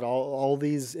lot. All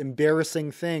these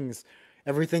embarrassing things.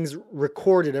 Everything's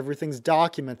recorded, everything's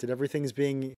documented, everything's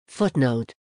being...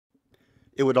 Footnote.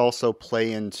 It would also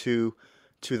play into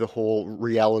the whole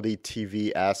reality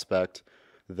TV aspect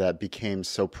that became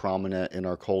so prominent in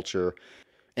our culture,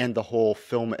 and the whole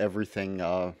film everything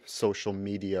social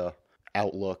media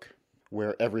outlook,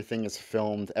 where everything is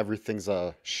filmed, everything's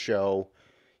a show.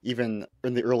 Even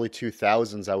in the early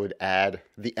 2000s, I would add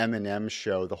the Eminem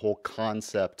show, the whole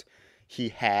concept he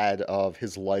had of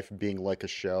his life being like a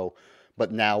show,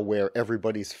 but now where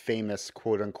everybody's famous,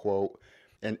 quote unquote,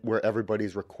 and where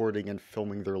everybody's recording and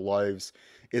filming their lives.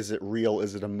 Is it real?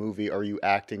 Is it a movie? Are you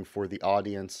acting for the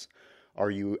audience? Are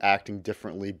you acting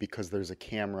differently because there's a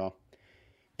camera?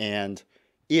 And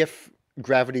if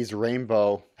Gravity's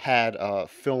Rainbow had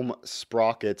film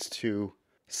sprockets to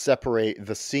separate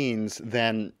the scenes,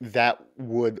 then that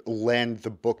would lend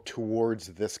the book towards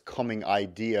this coming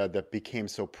idea that became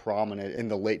so prominent in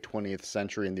the late 20th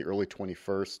century and the early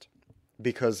 21st.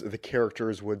 Because the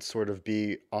characters would sort of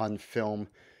be on film.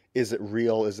 Is it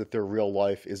real? Is it their real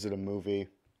life? Is it a movie?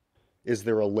 Is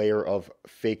there a layer of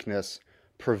fakeness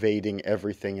pervading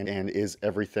everything? And is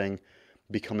everything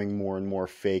becoming more and more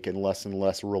fake and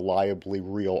less reliably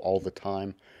real all the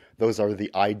time? Those are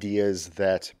the ideas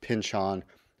that Pynchon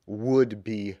would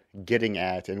be getting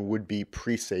at and would be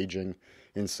presaging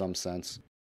in some sense.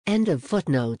 End of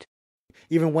footnote.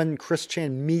 Even when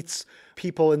Pynchon meets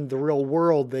people in the real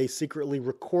world, they secretly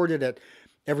recorded it.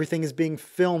 Everything is being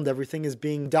filmed. Everything is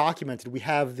being documented. We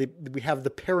have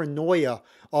the paranoia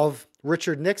of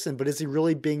Richard Nixon, but is he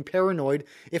really being paranoid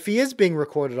if he is being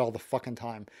recorded all the fucking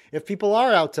time? If people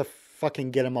are out to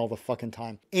fucking get him all the fucking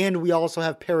time? And we also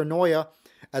have paranoia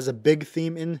as a big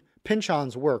theme in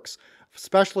Pynchon's works,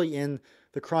 especially in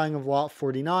The Crying of Lot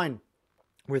 49,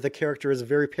 where the character is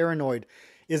very paranoid.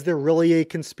 Is there really a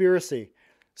conspiracy?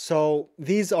 So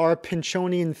these are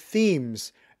Pynchonian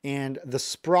themes, and the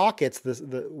sprockets,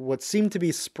 the what seem to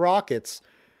be sprockets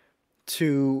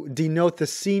to denote the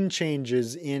scene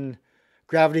changes in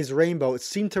Gravity's Rainbow, it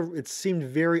seemed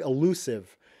very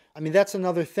elusive. I mean, that's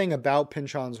another thing about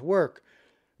Pynchon's work.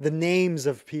 The names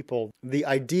of people, the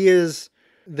ideas,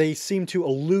 they seem to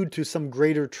allude to some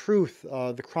greater truth.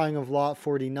 The Crying of Lot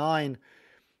 49,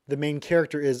 the main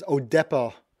character is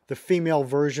Odepa, the female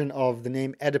version of the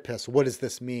name Oedipus. What does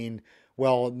this mean?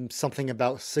 Well, something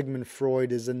about Sigmund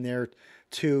Freud is in there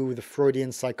too, the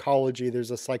Freudian psychology.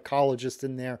 There's a psychologist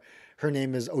in there. Her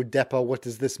name is Odepa. What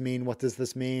does this mean? What does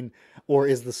this mean? Or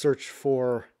is the search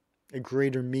for a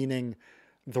greater meaning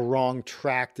the wrong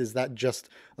tract? Is that just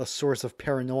a source of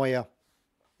paranoia?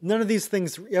 None of these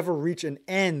things ever reach an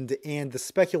end, and the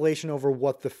speculation over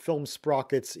what the film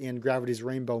sprockets in Gravity's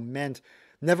Rainbow meant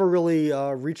never really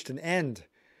reached an end.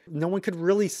 No one could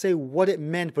really say what it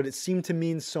meant, but it seemed to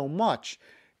mean so much.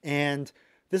 And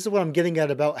this is what I'm getting at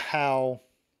about how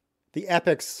the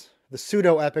epics, the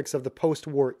pseudo-epics of the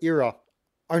post-war era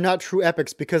are not true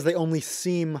epics because they only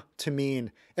seem to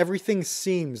mean. Everything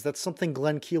seems. That's something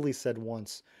Glenn Keely said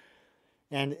once.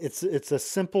 And it's a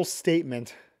simple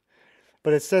statement,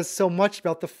 but it says so much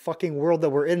about the fucking world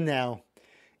that we're in now.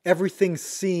 Everything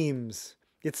seems.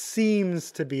 It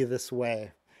seems to be this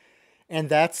way. And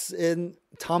that's in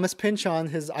Thomas Pynchon,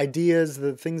 his ideas,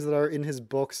 the things that are in his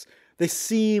books. They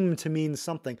seem to mean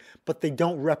something, but they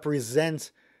don't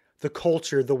represent the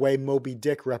culture the way Moby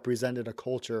Dick represented a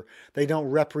culture. They don't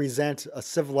represent a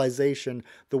civilization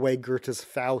the way Goethe's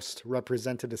Faust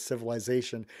represented a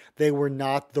civilization. They were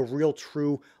not the real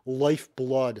true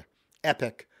lifeblood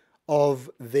epic of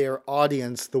their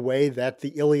audience the way that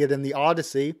the Iliad and the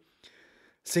Odyssey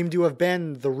seem to have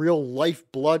been the real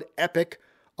lifeblood epic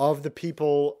of the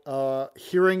people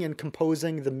hearing and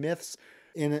composing the myths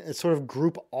in a sort of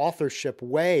group authorship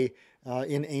way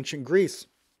in ancient Greece.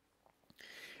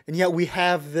 And yet we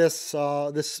have this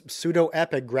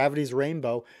pseudo-epic, Gravity's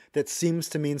Rainbow, that seems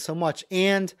to mean so much.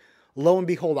 And lo and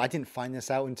behold, I didn't find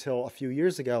this out until a few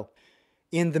years ago.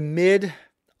 In the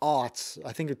mid-aughts,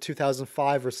 I think of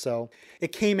 2005 or so,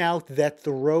 it came out that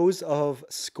the rows of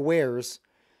squares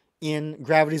in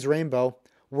Gravity's Rainbow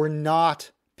were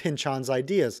not Pynchon's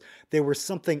ideas. They were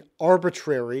something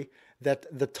arbitrary that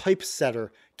the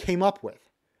typesetter came up with.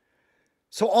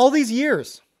 So all these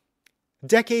years,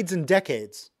 decades and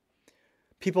decades,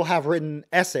 people have written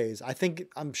essays.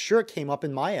 I'm sure it came up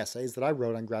in my essays that I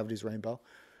wrote on Gravity's Rainbow,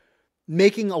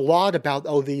 making a lot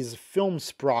about, these film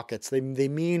sprockets. They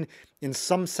mean, in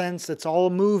some sense, it's all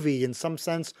a movie. In some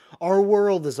sense, our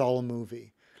world is all a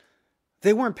movie.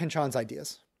 They weren't Pynchon's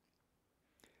ideas.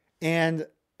 And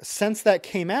since that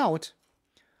came out,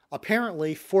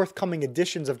 apparently forthcoming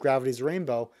editions of Gravity's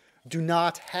Rainbow do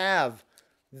not have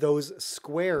those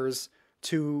squares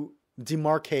to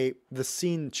demarcate the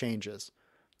scene changes.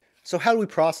 So how do we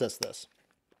process this?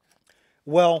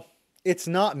 Well, it's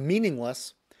not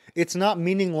meaningless. It's not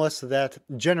meaningless that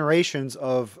generations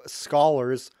of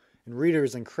scholars and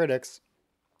readers and critics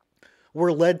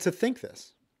were led to think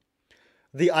this.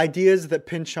 The ideas that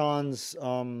Pynchon's,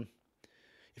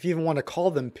 if you even want to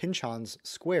call them Pynchon's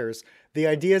squares, the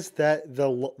ideas that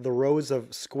the rows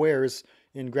of squares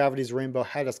in Gravity's Rainbow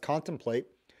had us contemplate,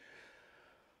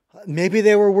 maybe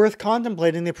they were worth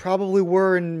contemplating. They probably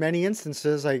were in many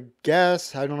instances, I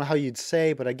guess. I don't know how you'd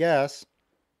say, but I guess.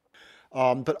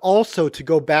 But also, to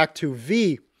go back to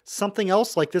V, something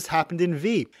else like this happened in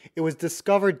V. It was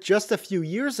discovered just a few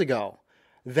years ago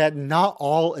that not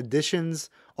all editions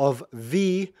of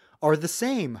V are the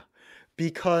same,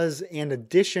 because an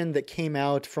edition that came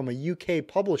out from a UK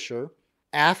publisher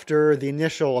after the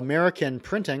initial American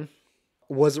printing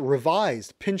was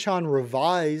revised. Pynchon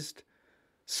revised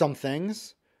some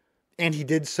things, and he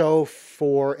did so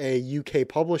for a UK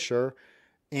publisher,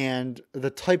 and the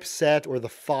typeset or the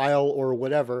file or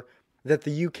whatever that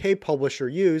the UK publisher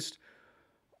used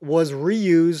was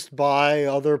reused by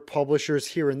other publishers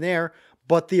here and there,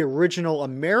 but the original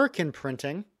American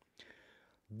printing,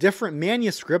 different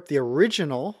manuscript, the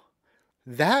original,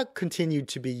 that continued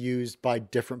to be used by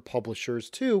different publishers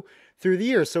too through the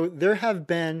years. So there have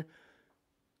been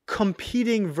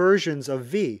competing versions of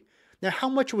V. Now, how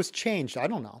much was changed? I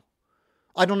don't know.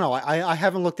 I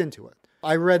haven't looked into it.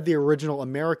 I read the original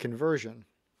American version.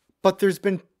 But there's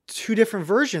been two different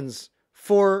versions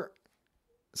for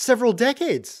several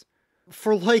decades.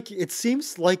 For it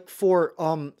seems like for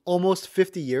almost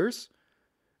 50 years.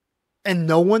 And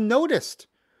no one noticed.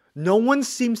 No one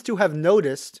seems to have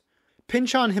noticed.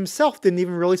 Pynchon himself didn't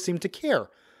even really seem to care.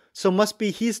 So must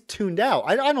be he's tuned out.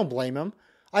 I don't blame him.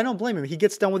 He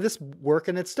gets done with this work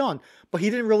and it's done. But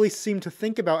he didn't really seem to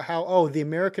think about how, the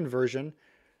American version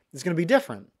is going to be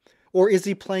different. Or is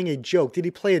he playing a joke? Did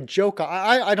he play a joke?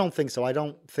 I don't think so.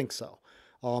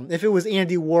 If it was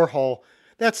Andy Warhol,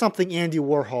 that's something Andy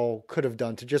Warhol could have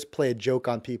done, to just play a joke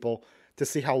on people to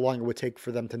see how long it would take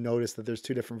for them to notice that there's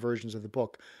two different versions of the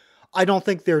book. I don't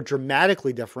think they're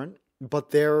dramatically different,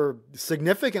 but they're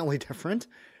significantly different.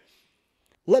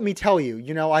 Let me tell you,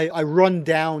 I run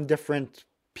down different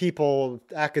people,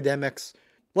 academics.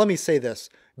 Let me say this.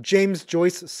 James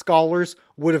Joyce scholars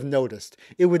would have noticed.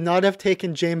 It would not have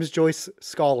taken James Joyce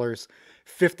scholars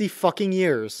 50 fucking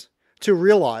years to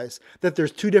realize that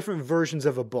there's two different versions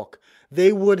of a book.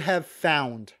 They would have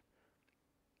found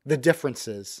the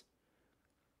differences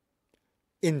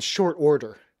in short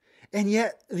order. And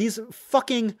yet, these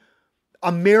fucking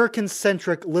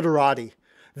American-centric literati,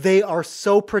 they are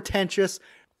so pretentious.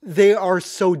 They are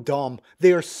so dumb.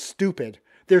 They are stupid.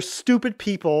 They're stupid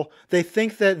people. They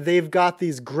think that they've got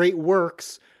these great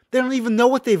works. They don't even know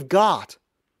what they've got.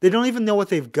 They don't even know what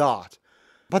they've got.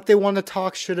 But they want to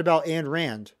talk shit about Ayn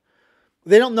Rand.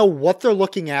 They don't know what they're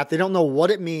looking at. They don't know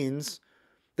what it means.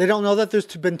 They don't know that there's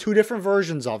been two different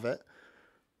versions of it.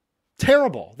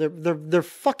 Terrible. They're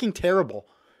fucking terrible.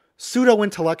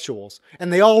 Pseudo-intellectuals.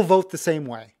 And they all vote the same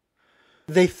way.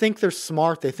 They think they're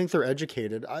smart. They think they're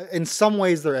educated. In some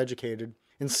ways, they're educated.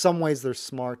 In some ways, they're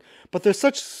smart. But they're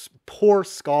such poor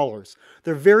scholars.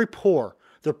 They're very poor.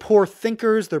 They're poor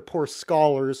thinkers. They're poor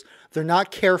scholars. They're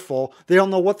not careful. They don't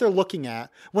know what they're looking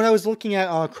at. When I was looking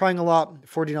at Crying a Lot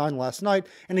 49 last night,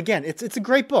 and again, it's a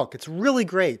great book. It's really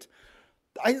great.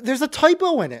 There's a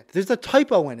typo in it. There's a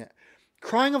typo in it.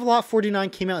 Crying of Lot 49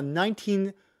 came out in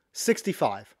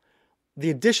 1965. The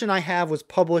edition I have was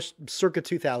published circa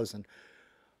 2000.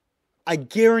 I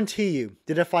guarantee you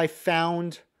that if I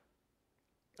found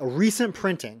a recent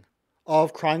printing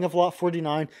of Crying of Lot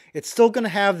 49, it's still going to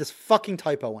have this fucking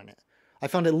typo in it. I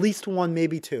found at least one,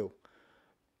 maybe two.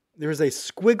 There is a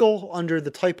squiggle under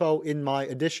the typo in my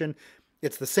edition.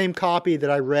 It's the same copy that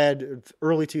I read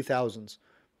early 2000s.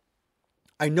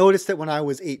 I noticed it when I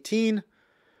was 18,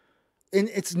 and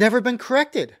it's never been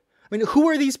corrected. I mean, who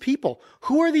are these people?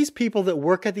 Who are these people that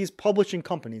work at these publishing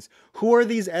companies? Who are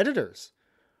these editors?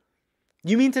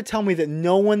 You mean to tell me that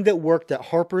no one that worked at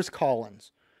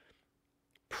HarperCollins,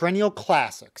 Perennial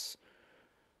Classics,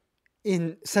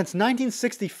 since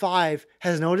 1965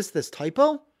 has noticed this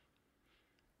typo?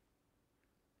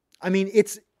 I mean,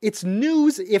 it's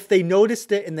news if they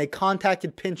noticed it and they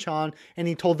contacted Pynchon and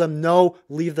he told them, no,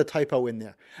 leave the typo in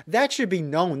there. That should be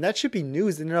known. That should be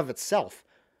news in and of itself.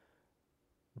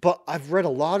 But I've read a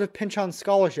lot of Pynchon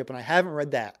scholarship and I haven't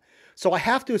read that. So I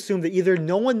have to assume that either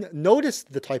no one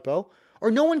noticed the typo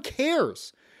or no one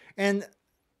cares. And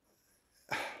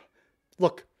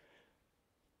look,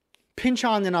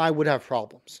 Pynchon and I would have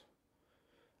problems.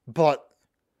 But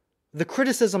the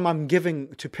criticism I'm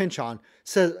giving to Pynchon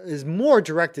is more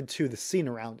directed to the scene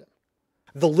around him.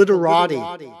 The literati.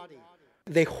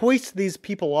 They hoist these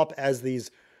people up as these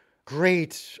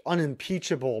great,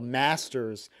 unimpeachable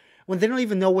masters when they don't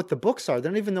even know what the books are. They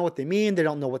don't even know what they mean. They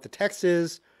don't know what the text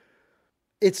is.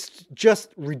 It's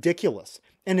just ridiculous.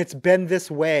 And it's been this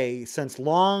way since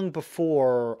long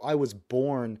before I was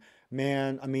born,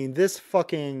 man. I mean, this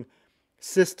fucking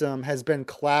system has been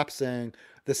collapsing.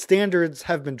 The standards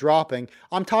have been dropping.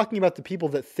 I'm talking about the people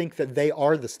that think that they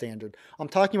are the standard. I'm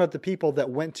talking about the people that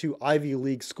went to Ivy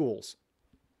League schools.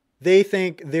 They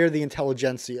think they're the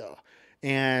intelligentsia.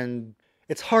 And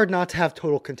it's hard not to have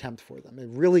total contempt for them. It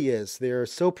really is. They're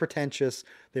so pretentious.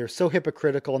 They're so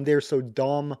hypocritical. And they're so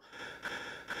dumb.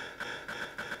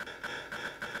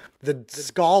 The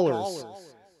scholars,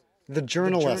 the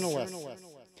journalists,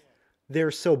 they're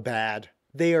so bad.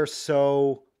 They are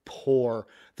so poor.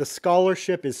 The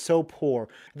scholarship is so poor.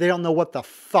 They don't know what the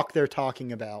fuck they're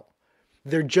talking about.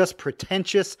 They're just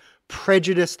pretentious,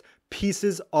 prejudiced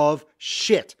pieces of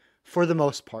shit for the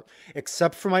most part,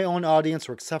 except for my own audience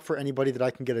or except for anybody that I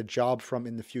can get a job from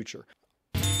in the future.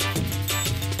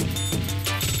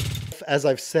 As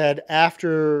I've said,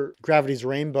 after Gravity's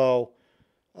Rainbow,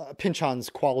 Pynchon's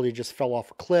quality just fell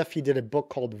off a cliff. He did a book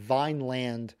called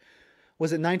Vineland.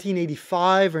 Was it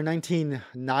 1985 or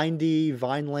 1990,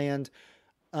 Vineland?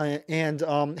 And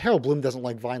Harold Bloom doesn't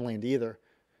like Vineland either.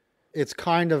 It's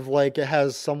kind of like it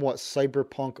has somewhat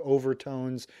cyberpunk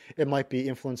overtones. It might be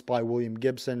influenced by William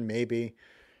Gibson, maybe.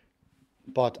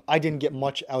 But I didn't get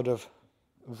much out of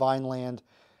Vineland.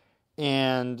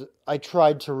 And I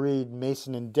tried to read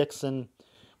Mason and Dixon,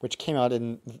 which came out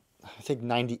in, I think,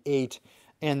 98.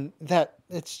 And that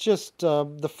it's just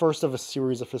the first of a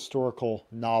series of historical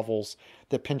novels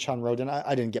that Pynchon wrote, and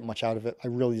I didn't get much out of it. I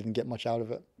really didn't get much out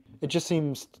of it. It just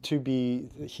seems to be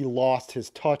he lost his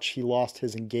touch, he lost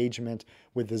his engagement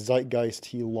with the zeitgeist,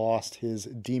 he lost his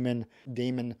daimon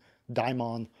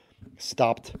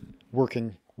stopped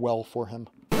working well for him.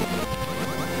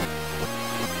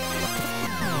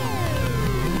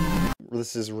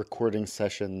 This is recording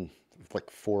session like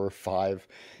 4 or 5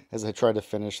 as I try to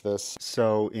finish this.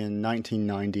 So in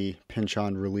 1990,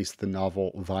 Pynchon released the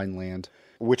novel Vineland,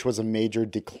 which was a major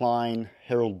decline.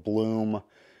 Harold Bloom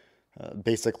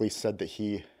basically said that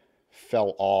he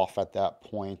fell off at that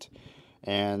point.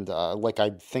 And like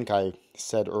I think I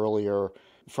said earlier,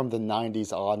 from the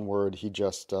 90s onward, he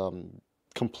just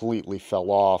completely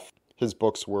fell off. His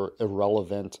books were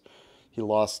irrelevant. He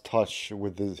lost touch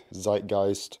with the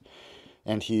zeitgeist,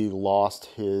 and he lost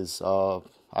his,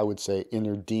 I would say,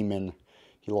 inner demon.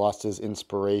 He lost his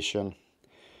inspiration.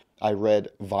 I read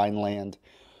Vineland.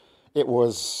 It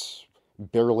was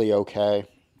barely okay.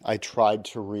 I tried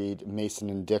to read Mason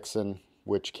and Dixon,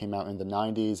 which came out in the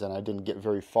 90s, and I didn't get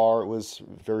very far. It was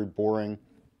very boring.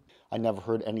 I never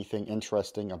heard anything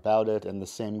interesting about it, and the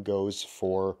same goes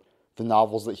for the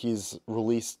novels that he's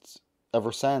released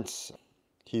ever since.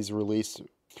 He's released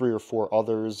 3 or 4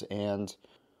 others, and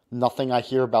nothing I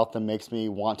hear about them makes me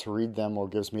want to read them or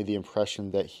gives me the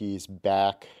impression that he's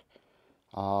back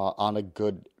on a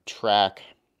good track.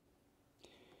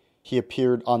 He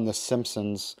appeared on The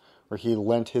Simpsons, where he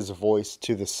lent his voice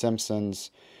to The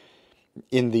Simpsons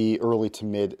in the early to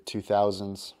mid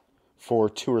 2000s for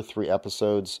 2 or 3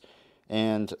 episodes.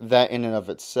 And that in and of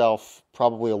itself,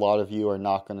 probably a lot of you are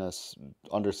not going to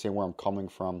understand where I'm coming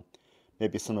from.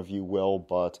 Maybe some of you will,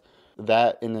 but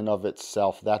that in and of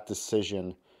itself, that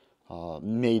decision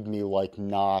made me like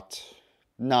not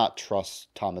trust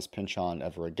Thomas Pynchon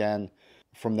ever again.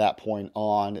 From that point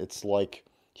on, it's like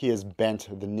he has bent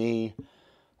the knee.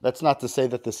 That's not to say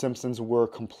that The Simpsons were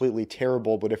completely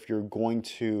terrible, but if you're going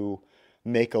to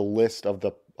make a list of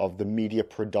the media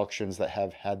productions that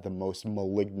have had the most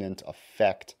malignant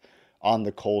effect on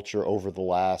the culture over the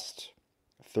last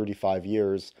 35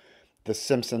 years, The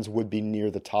Simpsons would be near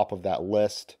the top of that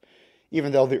list.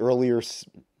 Even though the earlier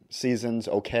seasons,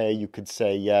 okay, you could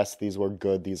say, yes, these were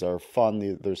good, these are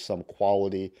fun, there's some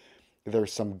quality,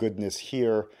 there's some goodness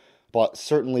here. But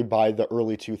certainly by the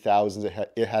early 2000s,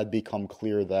 it had become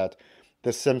clear that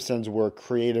The Simpsons were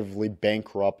creatively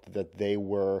bankrupt, that they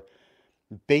were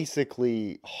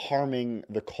basically harming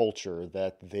the culture,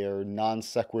 that their non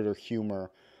sequitur humor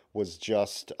was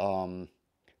just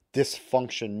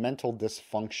dysfunction, mental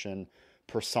dysfunction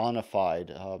personified.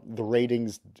 The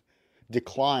ratings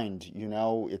declined,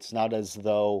 it's not as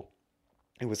though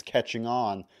it was catching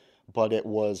on, but it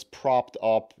was propped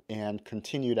up and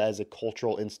continued as a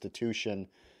cultural institution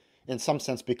in some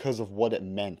sense because of what it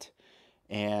meant.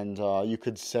 And you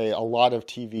could say a lot of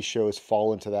TV shows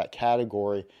fall into that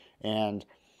category. And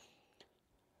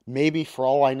maybe, for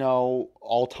all I know,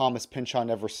 all Thomas Pynchon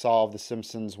ever saw of The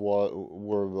Simpsons were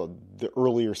the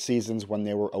earlier seasons when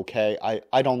they were okay.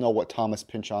 I don't know what Thomas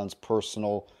Pynchon's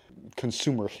personal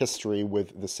consumer history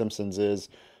with The Simpsons is,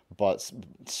 but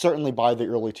certainly by the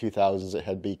early 2000s, it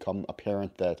had become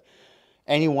apparent that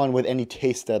anyone with any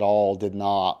taste at all did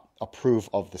not approve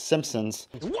of The Simpsons.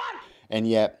 What? And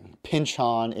yet,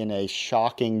 Pynchon, in a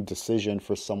shocking decision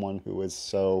for someone who is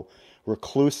so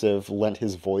reclusive, lent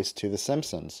his voice to The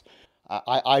Simpsons.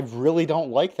 I really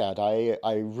don't like that.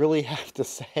 I really have to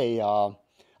say,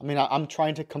 I'm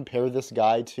trying to compare this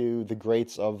guy to the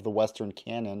greats of the Western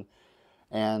canon,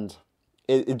 and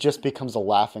it just becomes a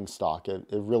laughingstock. It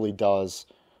really does,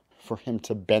 for him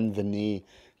to bend the knee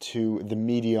to the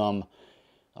medium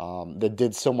that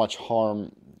did so much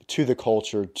harm to the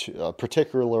culture,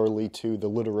 particularly to the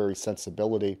literary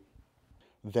sensibility,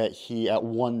 that he at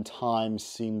one time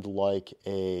seemed like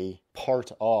a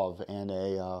part of and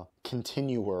a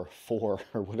continuer for,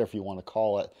 or whatever you want to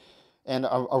call it. And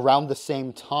around the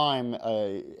same time,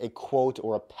 a quote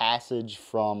or a passage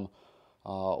from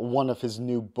one of his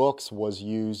new books was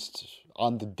used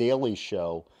on The Daily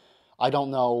Show. I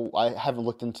don't know, I haven't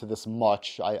looked into this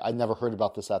much. I never heard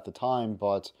about this at the time,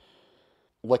 but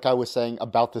like I was saying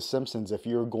about The Simpsons, if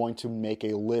you're going to make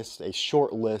a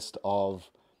short list of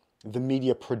the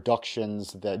media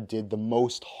productions that did the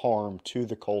most harm to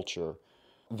the culture,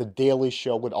 The Daily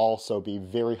Show would also be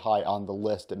very high on the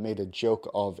list. It made a joke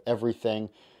of everything.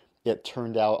 It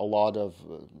turned out a lot of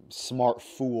smart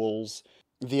fools.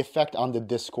 The effect on the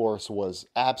discourse was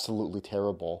absolutely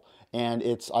terrible. And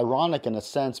it's ironic in a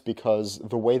sense because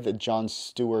the way that Jon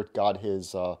Stewart got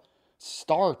his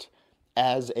start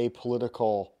as a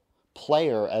political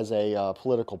player, as a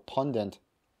political pundit,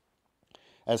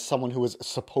 as someone who was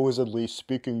supposedly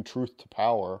speaking truth to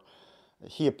power,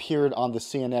 he appeared on the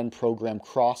CNN program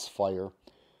Crossfire,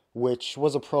 which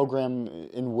was a program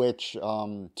in which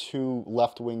 2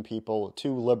 left-wing people,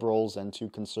 2 liberals and 2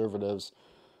 conservatives,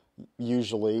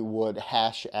 usually would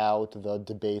hash out the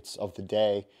debates of the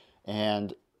day.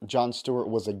 And Jon Stewart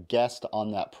was a guest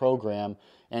on that program,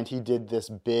 and he did this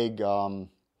big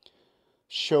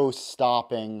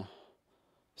show-stopping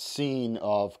scene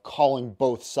of calling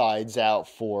both sides out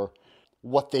for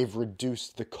what they've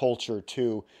reduced the culture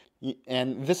to.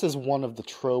 And this is one of the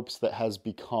tropes that has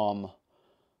become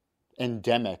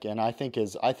endemic, and I think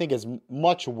is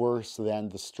much worse than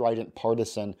the strident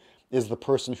partisan is the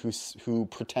person who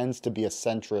pretends to be a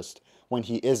centrist when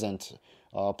he isn't,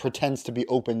 pretends to be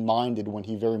open-minded when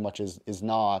he very much is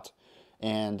not,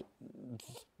 and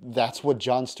that's what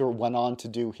Jon Stewart went on to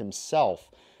do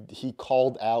himself. He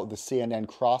called out the CNN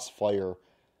Crossfire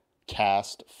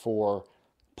cast for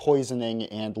poisoning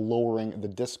and lowering the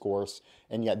discourse,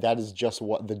 and yet that is just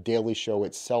what The Daily Show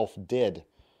itself did,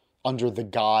 under the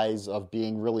guise of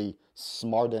being really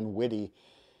smart and witty.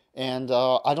 And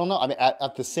I don't know, I mean,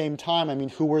 at the same time, I mean,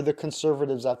 who were the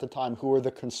conservatives at the time? Who were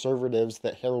the conservatives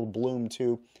that Harold Bloom,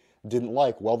 too, didn't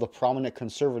like? Well, the prominent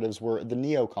conservatives were the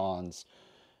neocons.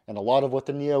 And a lot of what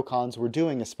the neocons were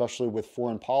doing, especially with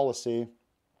foreign policy,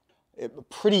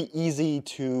 pretty easy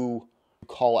to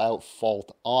call out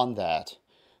fault on that.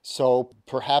 So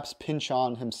perhaps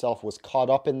Pynchon himself was caught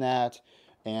up in that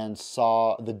and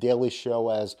saw The Daily Show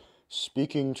as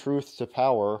speaking truth to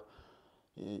power,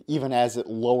 even as it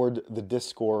lowered the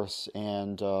discourse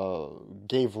and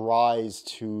gave rise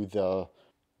to the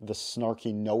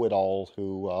snarky know-it-all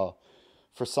who,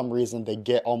 for some reason, they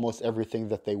get almost everything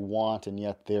that they want, and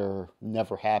yet they're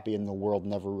never happy and the world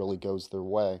never really goes their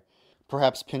way.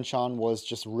 Perhaps Pynchon was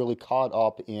just really caught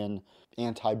up in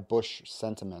anti-Bush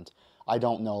sentiment. I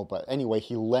don't know, but anyway,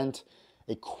 he lent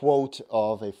a quote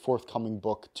of a forthcoming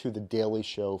book to The Daily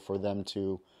Show for them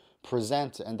to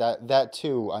present, and that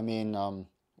too, I mean,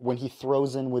 when he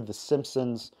throws in with The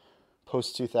Simpsons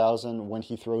post-2000, when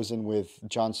he throws in with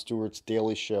Jon Stewart's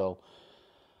Daily Show,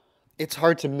 it's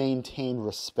hard to maintain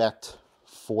respect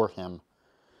for him.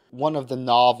 One of the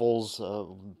novels,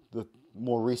 the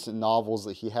more recent novels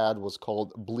that he had was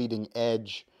called Bleeding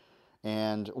Edge,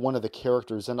 and one of the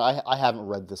characters, and I haven't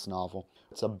read this novel,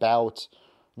 it's about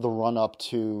the run-up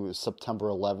to September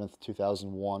 11th,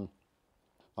 2001.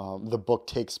 The book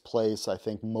takes place, I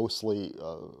think, mostly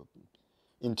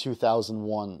in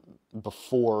 2001,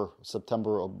 before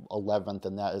September 11th,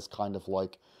 and that is kind of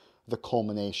like the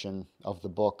culmination of the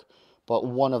book. But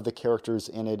one of the characters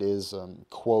in it is,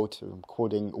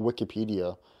 quoting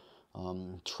Wikipedia,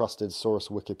 trusted source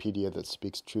Wikipedia that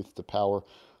speaks truth to power.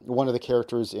 One of the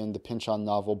characters in the Pynchon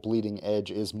novel Bleeding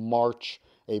Edge is March,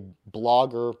 a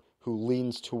blogger who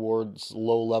leans towards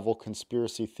low-level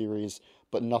conspiracy theories,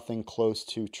 but nothing close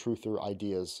to truther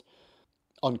ideas,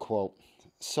 unquote.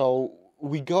 So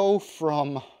we go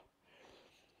from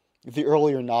the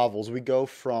earlier novels, we go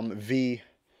from V,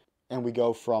 and we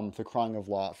go from The Crying of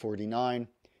Lot 49,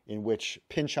 in which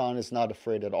Pynchon is not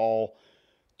afraid at all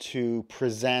to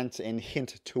present and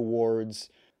hint towards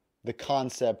the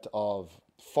concept of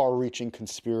far-reaching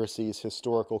conspiracies,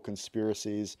 historical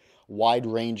conspiracies,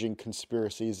 wide-ranging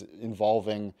conspiracies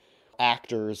involving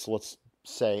actors, let's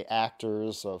say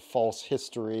actors, false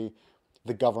history,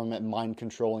 the government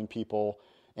mind-controlling people.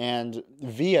 And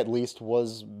V, at least,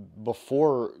 was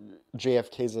before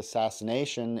JFK's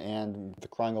assassination, and The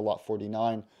Crying of Lot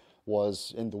 49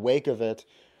 was in the wake of it.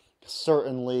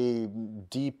 Certainly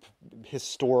deep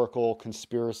historical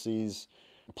conspiracies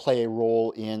play a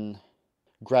role in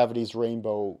Gravity's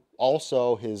Rainbow.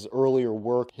 Also, his earlier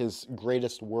work, his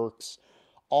greatest works,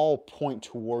 all point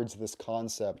towards this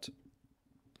concept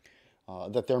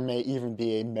that there may even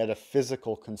be a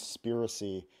metaphysical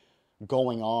conspiracy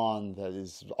going on that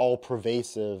is all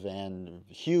pervasive and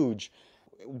huge,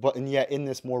 and yet in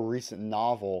this more recent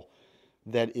novel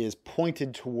that is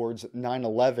pointed towards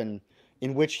 9/11,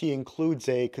 in which he includes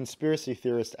a conspiracy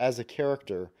theorist as a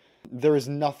character, there is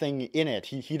nothing in it.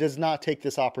 He does not take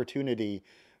this opportunity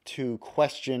to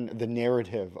question the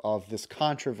narrative of this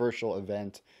controversial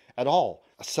event at all.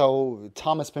 So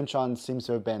Thomas Pynchon seems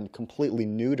to have been completely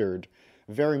neutered,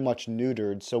 very much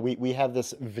neutered. So we have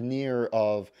this veneer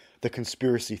of the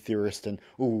conspiracy theorist, and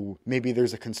maybe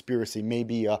there's a conspiracy,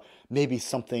 maybe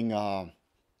something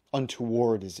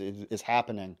untoward is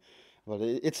happening. But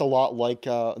it's a lot like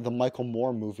the Michael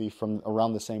Moore movie from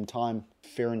around the same time,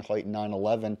 Fahrenheit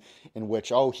 9/11, in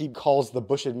which, he calls the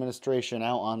Bush administration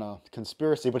out on a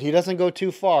conspiracy, but he doesn't go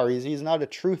too far. He's not a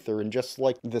truther. And just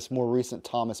like this more recent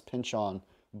Thomas Pynchon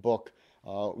book,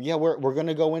 we're going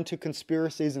to go into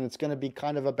conspiracies, and it's going to be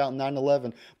kind of about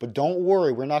 9/11. But don't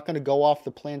worry, we're not going to go off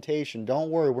the plantation.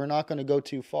 Don't worry, we're not going to go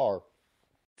too far.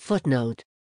 Footnote.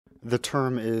 The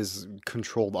term is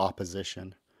controlled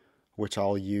opposition, which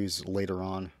I'll use later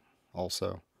on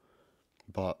also.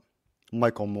 But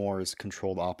Michael Moore's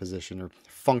controlled opposition, or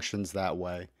functions that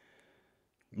way.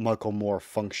 Michael Moore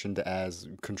functioned as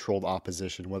controlled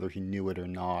opposition, whether he knew it or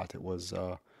not. It was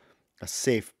a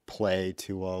safe play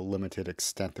to a limited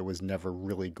extent that was never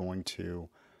really going to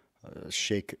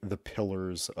shake the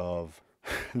pillars of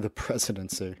the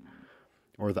presidency,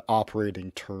 or the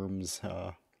operating terms,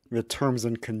 the terms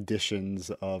and conditions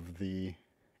of the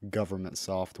government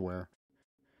software.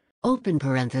 Open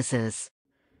parenthesis.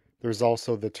 There's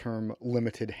also the term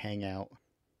limited hangout.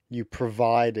 You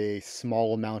provide a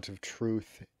small amount of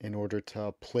truth in order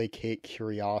to placate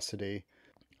curiosity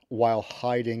while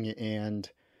hiding and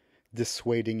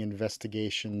dissuading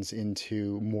investigations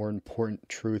into more important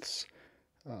truths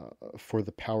for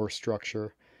the power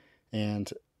structure.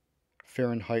 And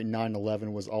Fahrenheit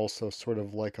 9/11 was also sort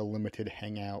of like a limited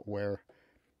hangout, where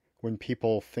when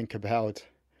people think about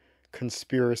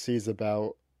conspiracies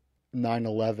about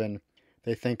 9/11,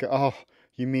 they think, oh,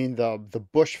 you mean the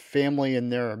Bush family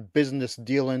and their business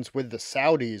dealings with the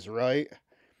Saudis, right?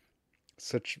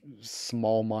 Such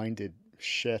small-minded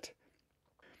shit.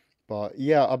 But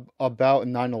yeah, about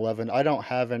 9/11, I don't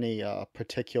have any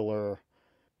particular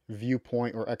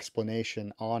viewpoint or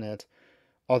explanation on it,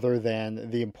 other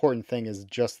than the important thing is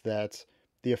just that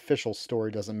the official story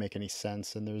doesn't make any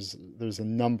sense, and there's a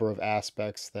number of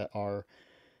aspects that are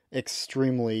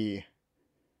extremely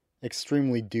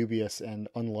dubious and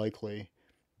unlikely.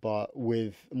 But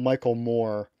with Michael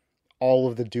Moore, all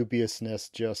of the dubiousness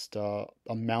just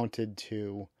amounted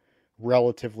to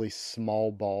relatively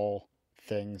small ball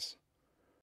things.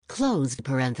 Closed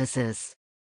parenthesis.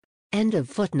 End of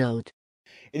footnote.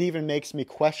 It even makes me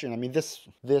question, I mean, this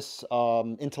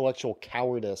intellectual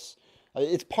cowardice,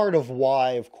 it's part of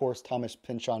why, of course, Thomas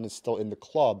Pynchon is still in the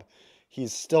club.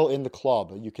 He's still in the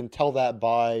club. You can tell that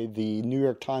by the New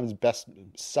York Times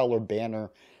bestseller banner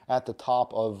at the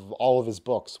top of all of his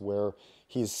books, where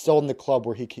he's still in the club,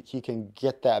 where he can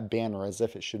get that banner as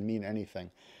if it should mean anything.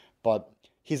 But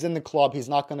he's in the club. He's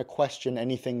not going to question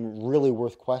anything really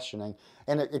worth questioning.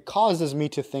 And it causes me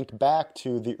to think back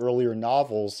to the earlier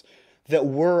novels that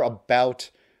were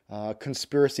about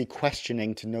conspiracy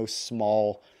questioning to no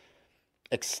small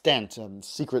extent.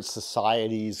 Secret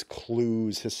societies,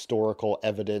 clues, historical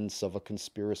evidence of a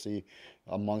conspiracy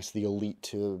amongst the elite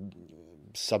to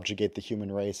subjugate the human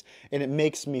race. And it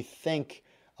makes me think,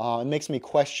 it makes me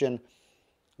question,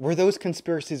 were those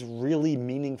conspiracies really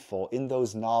meaningful in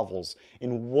those novels?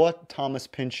 In what Thomas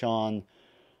Pynchon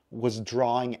was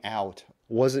drawing out?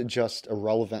 Was it just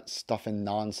irrelevant stuff and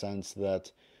nonsense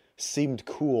that seemed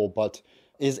cool, but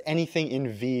is anything in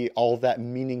V all that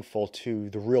meaningful to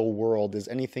the real world? Is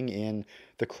anything in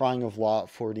The Crying of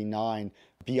Lot 49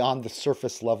 beyond the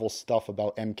surface level stuff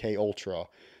about MK Ultra?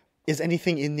 Is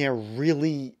anything in there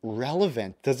really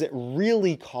relevant? Does it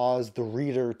really cause the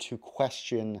reader to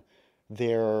question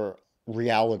their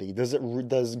reality? Does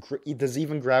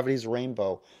even Gravity's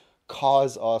Rainbow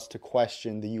cause us to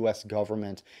question the U.S.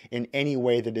 government in any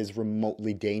way that is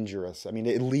remotely dangerous? I mean,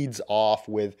 it leads off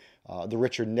with the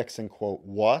Richard Nixon quote,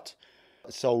 what?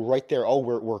 So right there, oh,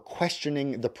 we're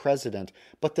questioning the president.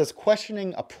 But does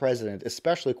questioning a president,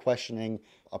 especially questioning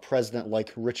a president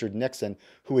like Richard Nixon,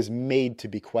 who is made to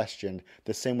be questioned,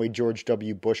 the same way George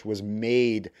W. Bush was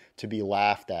made to be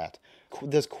laughed at,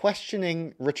 does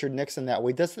questioning Richard Nixon that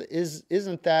way,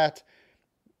 isn't that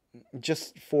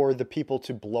just for the people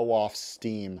to blow off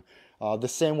steam? The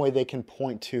same way they can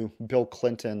point to Bill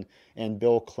Clinton and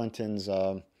Bill Clinton's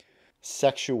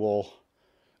sexual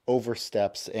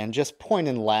oversteps and just point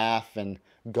and laugh and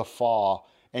guffaw.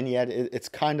 And yet it's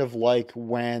kind of like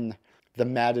when the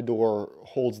matador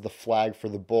holds the flag for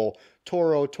the bull.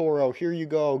 Toro, Toro, here you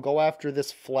go after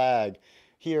this flag.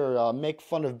 Here, make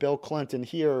fun of Bill Clinton.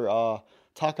 Here,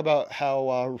 talk about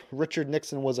how Richard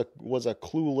Nixon was a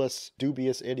clueless,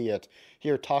 dubious idiot.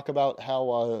 Here, talk about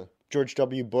how George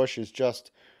W. Bush is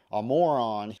just a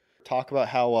moron. Talk about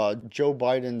how Joe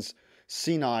Biden's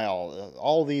senile.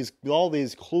 All these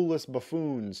clueless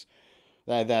buffoons.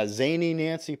 That zany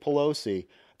Nancy Pelosi.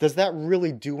 Does that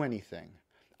really do anything?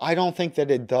 I don't think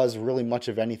that it does really much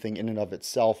of anything in and of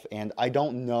itself, and I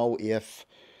don't know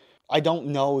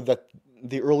that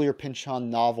the earlier Pynchon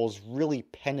novels really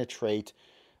penetrate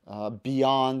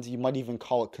beyond, you might even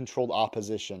call it controlled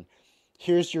opposition.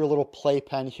 Here's your little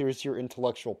playpen, here's your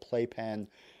intellectual playpen.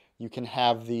 You can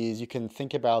have these, you can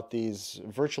think about these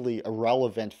virtually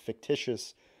irrelevant,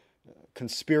 fictitious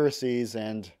conspiracies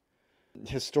and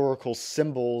historical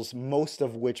symbols, most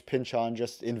of which Pynchon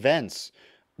just invents.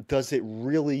 Does it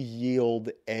really yield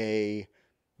a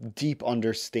deep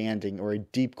understanding or a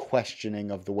deep questioning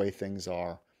of the way things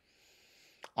are?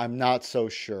 I'm not so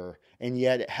sure. And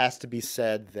yet it has to be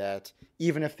said that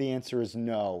even if the answer is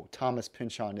no, Thomas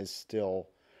Pynchon is still,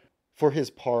 for his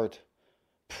part,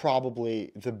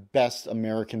 probably the best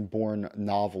American-born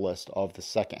novelist of the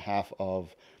second half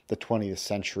of the 20th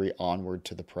century onward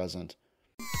to the present.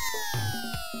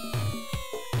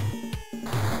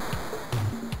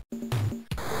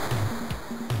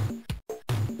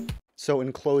 So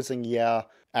in closing, yeah,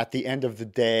 at the end of the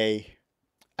day,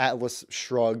 Atlas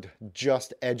Shrugged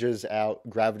just edges out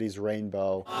Gravity's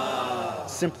Rainbow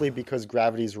simply because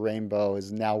Gravity's Rainbow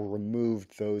has now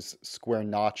removed those square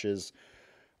notches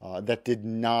that did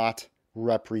not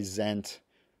represent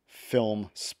film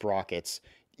sprockets.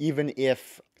 Even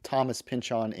if Thomas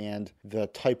Pynchon and the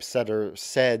typesetter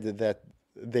said that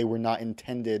they were not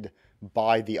intended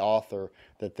by the author,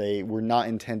 that they were not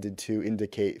intended to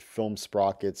indicate film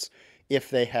sprockets, if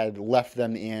they had left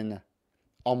them in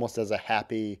almost as a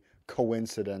happy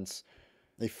coincidence,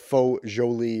 a faux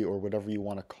joli or whatever you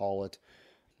want to call it,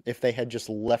 if they had just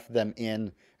left them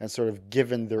in and sort of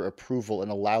given their approval and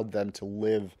allowed them to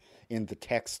live in the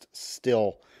text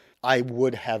still, I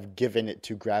would have given it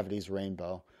to Gravity's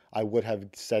Rainbow. I would have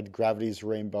said Gravity's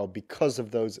Rainbow because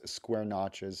of those square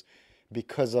notches,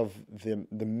 because of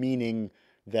the meaning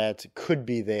that could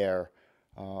be there.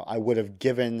 I would have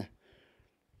given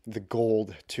the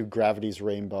gold to Gravity's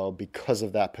Rainbow because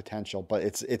of that potential, but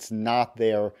it's not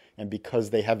there, and because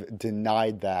they have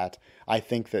denied that, I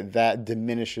think that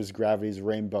diminishes Gravity's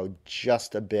Rainbow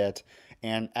just a bit,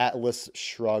 and Atlas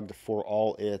Shrugged, for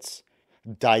all its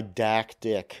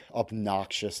didactic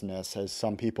obnoxiousness, as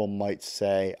some people might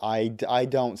say, I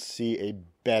don't see a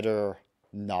better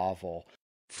novel.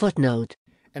 Footnote.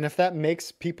 And if that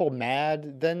makes people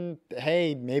mad, then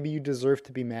hey, maybe you deserve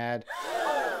to be mad.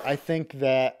 I think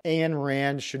that Ayn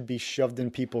Rand should be shoved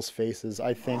in people's faces.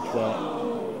 I think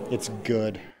that it's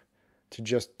good to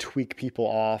just tweak people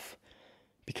off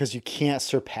because you can't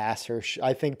surpass her.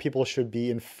 I think people should be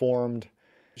informed.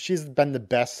 She's been the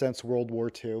best since World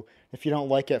War II. If you don't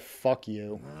like it, fuck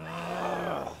you.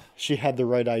 She had the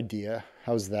right idea.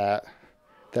 How's that?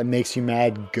 That makes you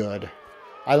mad? Good.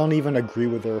 I don't even agree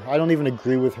with her. I don't even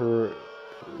agree with her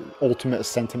ultimate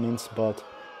sentiments, but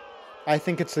I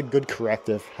think it's a good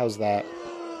corrective. How's that?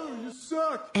 You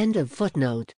suck! End of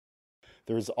footnote.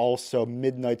 There's also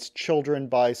Midnight's Children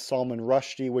by Salman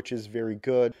Rushdie, which is very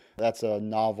good. That's a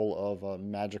novel of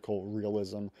magical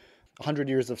realism. 100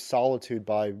 Years of Solitude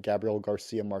by Gabriel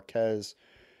Garcia Marquez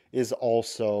is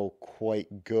also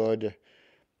quite good.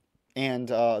 And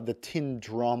The Tin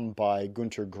Drum by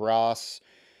Günter Grass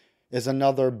is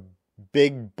another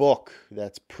big book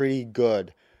that's pretty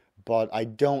good. But I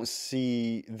don't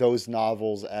see those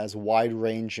novels as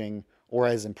wide-ranging or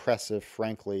as impressive,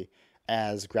 frankly,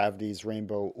 as Gravity's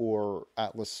Rainbow or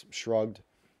Atlas Shrugged.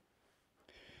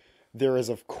 There is,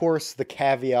 of course, the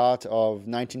caveat of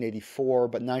 1984,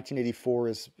 but 1984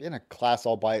 is in a class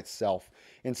all by itself.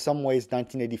 In some ways,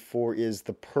 1984 is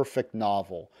the perfect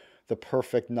novel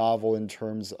in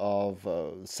terms of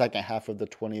second half of the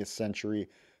 20th century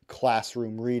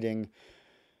classroom reading.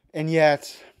 And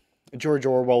yet, George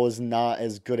Orwell is not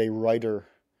as good a writer.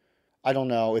 I don't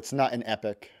know, it's not an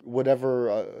epic. Whatever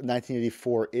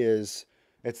 1984 is,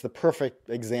 it's the perfect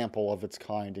example of its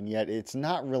kind, and yet it's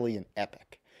not really an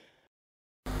epic.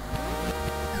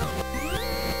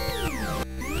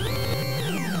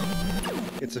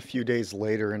 It's a few days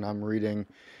later, and I'm reading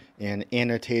an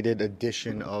annotated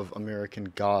edition of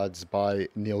American Gods by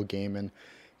Neil Gaiman.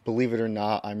 Believe it or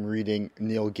not, I'm reading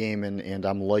Neil Gaiman, and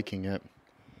I'm liking it.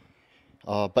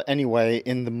 But anyway,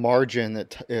 in the margin,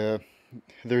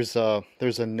 there's a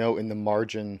note in the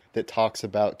margin that talks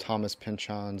about Thomas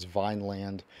Pynchon's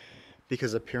Vineland,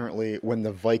 because apparently when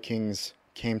the Vikings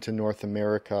came to North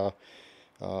America,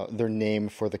 their name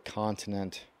for the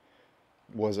continent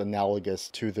was analogous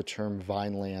to the term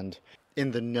Vineland.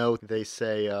 In the note, they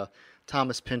say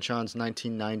Thomas Pynchon's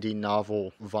 1990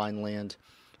 novel Vineland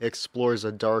explores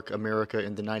a dark America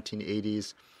in the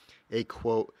 1980s, a,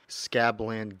 quote,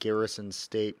 scabland garrison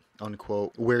state,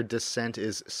 unquote, where dissent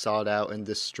is sought out and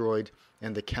destroyed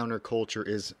and the counterculture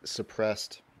is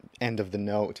suppressed, end of the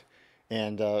note.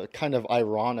 And kind of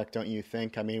ironic, don't you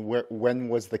think? I mean, when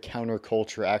was the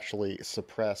counterculture actually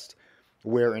suppressed?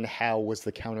 Where and how was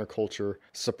the counterculture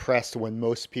suppressed when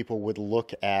most people would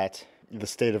look at the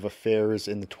state of affairs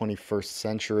in the 21st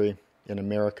century in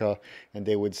America, and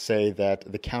they would say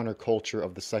that the counterculture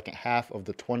of the second half of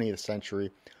the 20th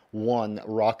century won,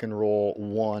 rock and roll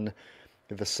won,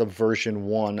 the subversion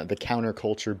won, the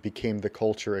counterculture became the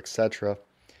culture, etc.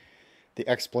 The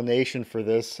explanation for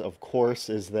this, of course,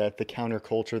 is that the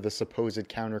counterculture, the supposed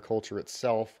counterculture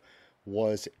itself,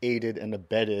 was aided and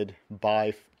abetted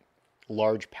by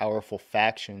large, powerful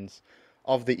factions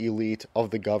of the elite, of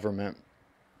the government,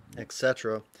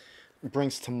 etc.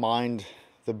 Brings to mind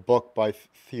the book by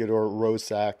Theodore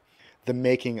Roszak, The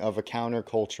Making of a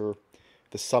Counterculture.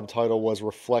 The subtitle was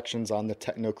Reflections on the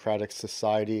Technocratic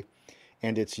Society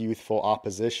and Its Youthful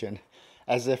Opposition,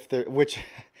 as if there, which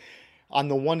On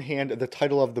the one hand, the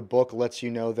title of the book lets you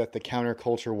know that the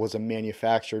counterculture was a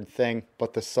manufactured thing,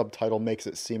 but the subtitle makes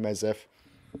it seem as if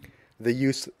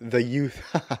that's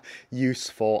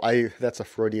a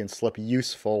Freudian slip,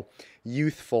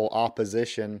 youthful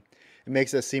opposition. It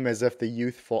makes it seem as if the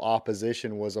youthful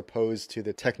opposition was opposed to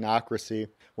the technocracy,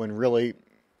 when really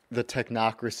the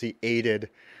technocracy aided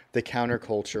the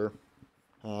counterculture.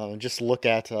 Just look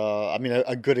at,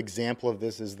 a good example of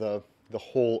this is the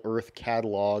Whole Earth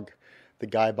catalog. The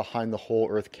guy behind the Whole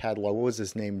Earth catalog, what was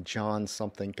his name? John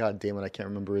something. God damn it, I can't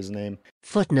remember his name.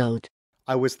 Footnote.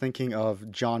 I was thinking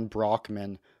of John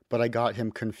Brockman, but I got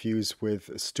him confused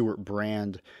with Stuart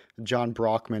Brand. John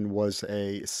Brockman was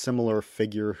a similar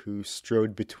figure who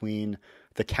strode between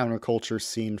the counterculture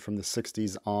scene from the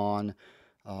 60s on,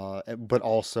 but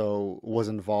also was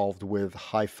involved with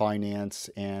high finance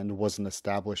and was an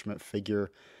establishment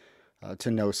figure to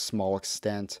no small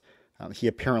extent. He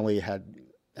apparently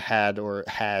had or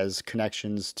has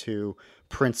connections to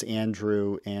Prince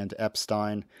Andrew and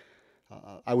Epstein.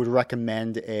 I would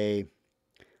recommend a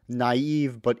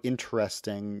naive but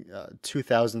interesting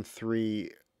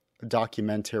 2003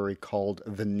 documentary called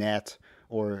The Net,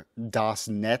 or Das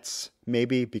Netz,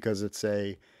 maybe, because it's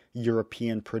a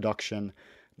European production.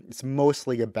 It's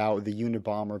mostly about the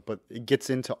Unabomber, but it gets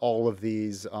into all of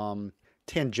these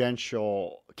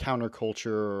tangential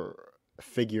counterculture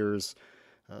figures,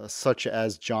 such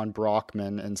as John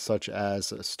Brockman and such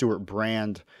as Stuart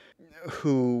Brand,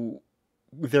 who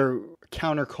they're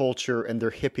counterculture and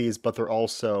they're hippies, but they're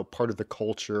also part of the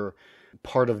culture,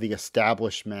 part of the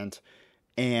establishment,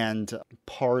 and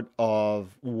part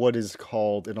of what is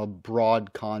called, in a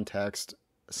broad context,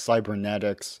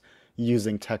 cybernetics,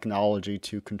 using technology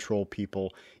to control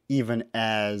people, even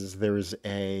as there's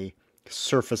a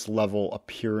surface level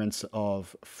appearance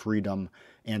of freedom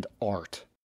and art.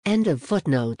 End of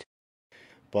footnote.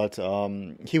 But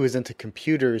he was into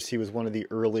computers. He was one of the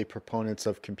early proponents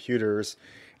of computers.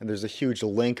 And there's a huge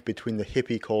link between the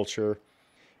hippie culture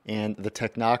and the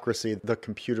technocracy, the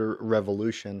computer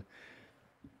revolution.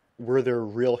 Were there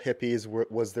real hippies?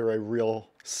 Was there a real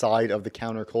side of the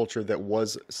counterculture that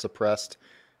was suppressed?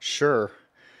 Sure.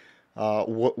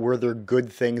 Were there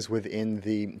good things within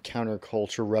the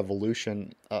counterculture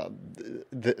revolution?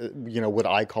 Would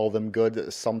I call them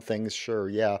good? Some things, sure,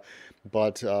 yeah.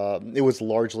 But it was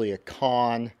largely a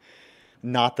con.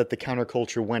 Not that the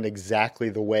counterculture went exactly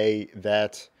the way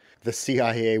that the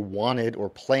CIA wanted or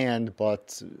planned,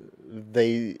 but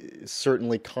they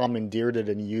certainly commandeered it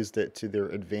and used it to their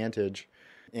advantage.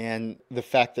 And the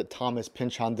fact that Thomas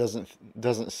Pynchon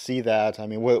doesn't see that, I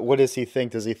mean, what does he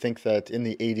think? Does he think that in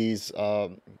the 80s,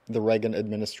 the Reagan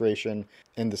administration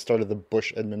and the start of the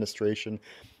Bush administration,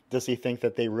 does he think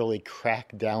that they really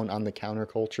cracked down on the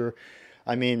counterculture?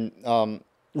 I mean,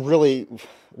 really,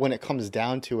 when it comes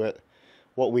down to it,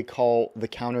 what we call the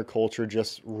counterculture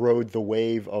just rode the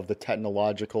wave of the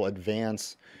technological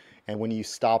advance. And when you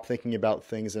stop thinking about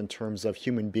things in terms of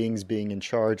human beings being in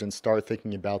charge and start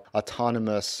thinking about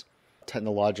autonomous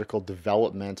technological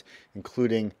development,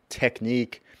 including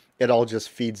technique, it all just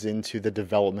feeds into the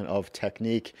development of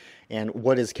technique. And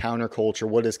what is counterculture?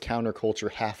 What does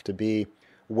counterculture have to be?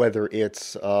 Whether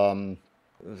it's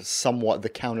somewhat the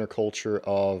counterculture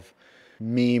of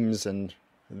memes and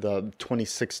the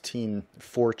 2016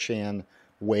 4chan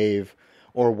wave,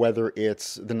 or whether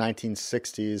it's the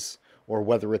 1960s, or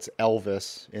whether it's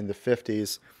Elvis in the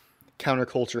 50s,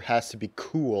 counterculture has to be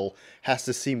cool, has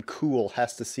to seem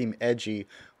edgy.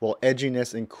 Well,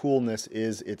 edginess and coolness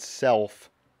is itself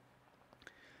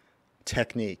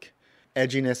technique.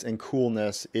 Edginess and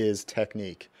coolness is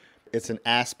technique. It's an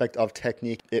aspect of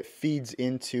technique. It feeds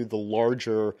into the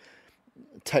larger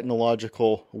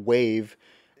technological wave.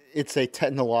 It's a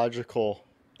technological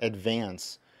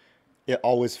advance. It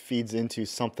always feeds into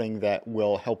something that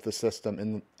will help the system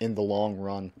in the long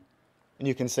run. And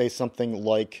you can say something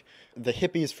like, the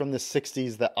hippies from the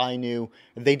 60s that I knew,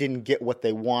 they didn't get what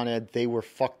they wanted. They were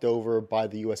fucked over by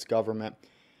the U.S. government.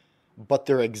 But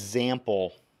their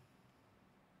example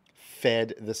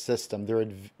fed the system.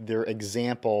 Their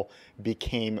example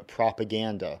became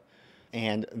propaganda.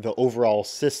 And the overall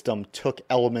system took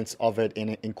elements of it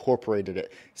and incorporated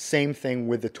it. Same thing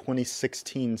with the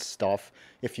 2016 stuff,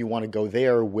 if you want to go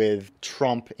there, with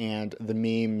Trump and the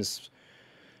memes.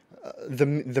 The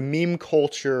meme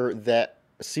culture that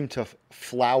seemed to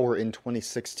flower in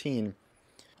 2016,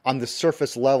 on the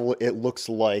surface level, it looks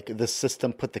like the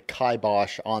system put the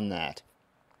kibosh on that.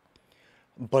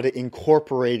 But it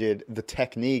incorporated the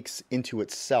techniques into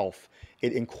itself.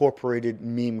 It incorporated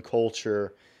meme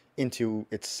culture into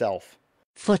itself.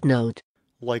 Footnote.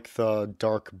 Like the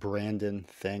Dark Brandon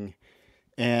thing.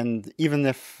 And even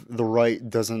if the right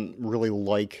doesn't really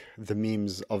like the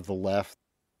memes of the left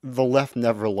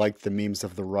never liked the memes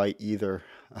of the right either.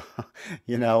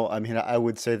 I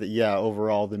would say that, yeah,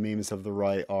 overall the memes of the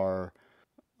right are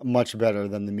much better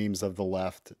than the memes of the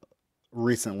left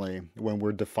recently, when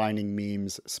we're defining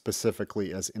memes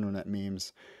specifically as internet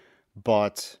memes.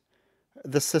 But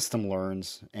the system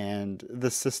learns, and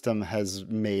the system has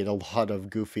made a lot of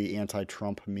goofy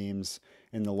anti-Trump memes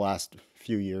in the last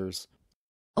few years.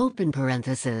 Open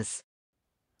parenthesis.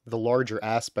 The larger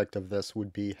aspect of this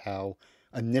would be how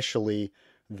initially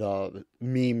the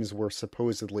memes were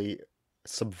supposedly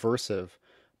subversive,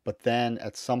 but then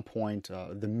at some point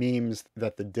the memes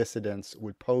that the dissidents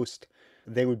would post,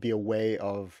 they would be a way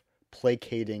of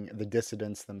placating the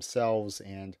dissidents themselves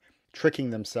and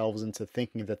tricking themselves into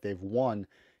thinking that they've won.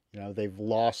 They've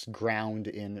lost ground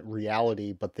in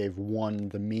reality, but they've won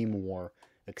the meme war,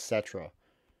 etc.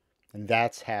 And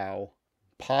that's how,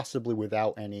 possibly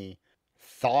without any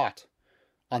thought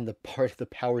on the part of the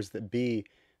powers that be,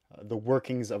 the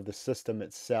workings of the system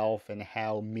itself and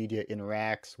how media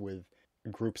interacts with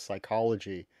group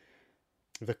psychology,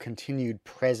 the continued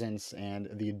presence and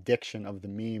the addiction of the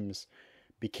memes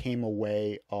became a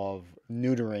way of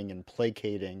neutering and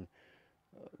placating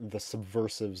the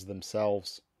subversives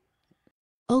themselves.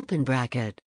 Open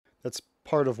bracket. That's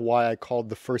part of why I called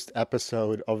the first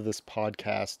episode of this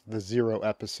podcast, the 0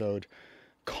 episode,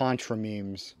 Contra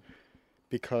Memes,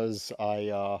 because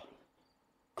I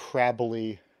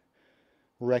crabbily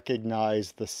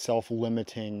recognize the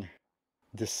self-limiting,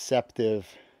 deceptive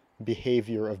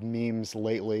behavior of memes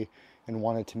lately and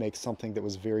wanted to make something that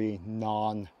was very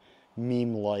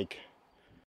non-meme-like.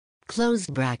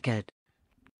 Closed bracket.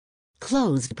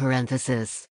 Closed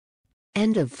parenthesis.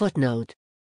 End of footnote.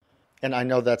 And I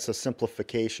know that's a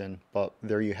simplification, but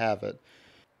there you have it.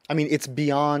 I mean, it's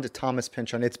beyond Thomas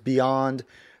Pynchon. It's beyond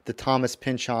the Thomas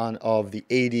Pynchon of the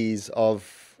 80s,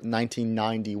 of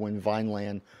 1990, when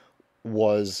Vineland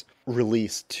was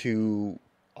released, to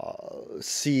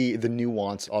see the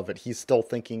nuance of it. He's still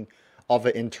thinking of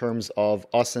it in terms of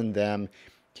us and them.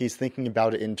 He's thinking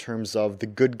about it in terms of the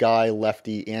good guy,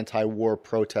 lefty, anti-war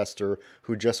protester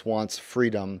who just wants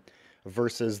freedom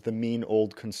versus the mean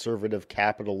old conservative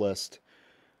capitalist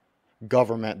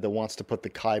government that wants to put the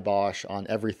kibosh on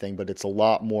everything, but it's a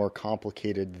lot more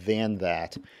complicated than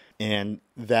that. And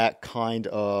that kind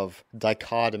of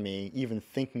dichotomy, even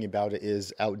thinking about it,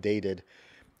 is outdated.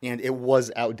 And it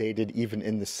was outdated even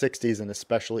in the 60s and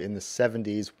especially in the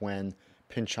 70s when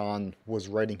Pynchon was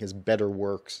writing his better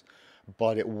works,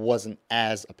 but it wasn't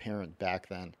as apparent back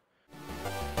then.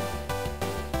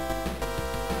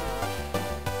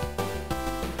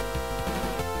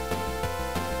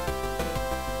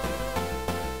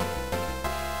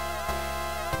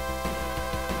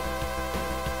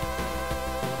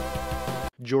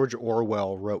 George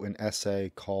Orwell wrote an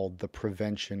essay called The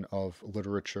Prevention of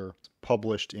Literature,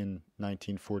 published in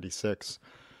 1946.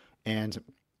 And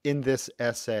in this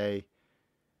essay,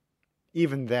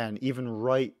 even then, even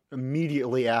right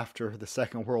immediately after the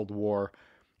Second World War,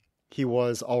 he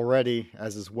was already,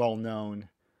 as is well known,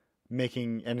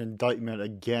 making an indictment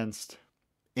against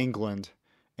England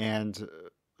and,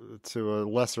 to a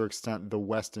lesser extent, the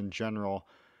West in general,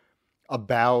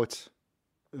 about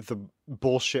the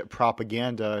bullshit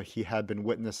propaganda he had been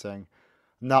witnessing,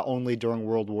 not only during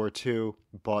World War II,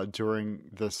 but during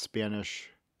the Spanish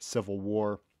Civil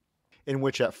War, in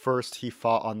which at first he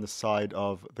fought on the side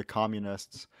of the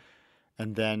communists,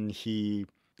 and then he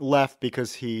left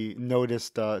because he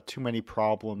noticed too many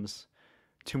problems,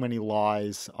 too many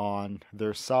lies on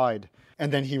their side. And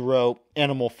then he wrote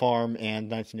Animal Farm and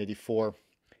 1984.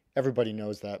 Everybody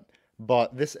knows that.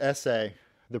 But this essay,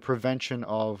 The Prevention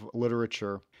of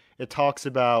Literature, it talks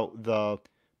about the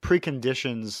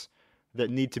preconditions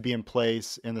that need to be in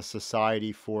place in a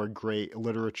society for great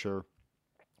literature,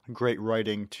 great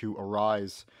writing to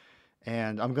arise.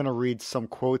 And I'm going to read some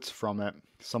quotes from it,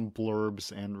 some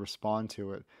blurbs, and respond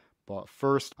to it. But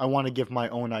first, I want to give my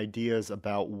own ideas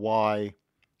about why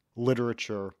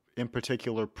literature, in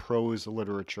particular prose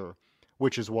literature,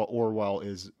 which is what Orwell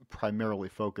is primarily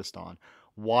focused on,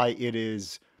 why it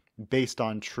is based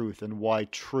on truth, and why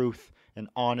truth and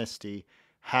honesty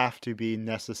have to be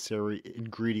necessary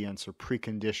ingredients or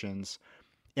preconditions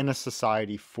in a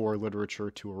society for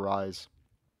literature to arise.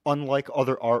 Unlike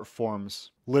other art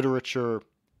forms, literature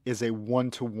is a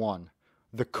one-to-one.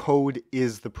 The code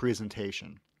is the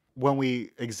presentation. When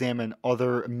we examine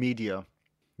other media,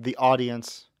 the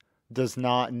audience does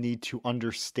not need to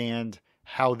understand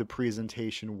how the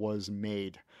presentation was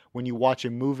made. When you watch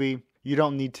a movie, you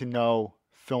don't need to know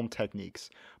film techniques.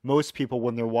 Most people,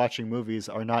 when they're watching movies,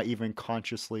 are not even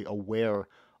consciously aware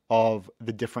of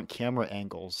the different camera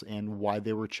angles and why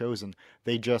they were chosen.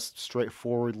 They just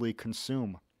straightforwardly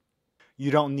consume.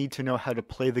 You don't need to know how to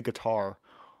play the guitar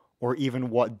or even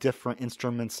what different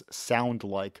instruments sound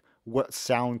like, what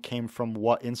sound came from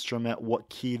what instrument, what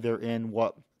key they're in,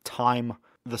 what time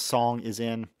the song is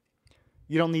in.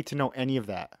 You don't need to know any of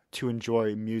that to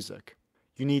enjoy music.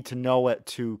 You need to know it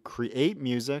to create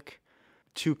music,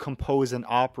 to compose an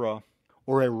opera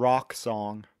or a rock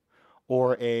song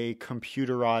or a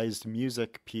computerized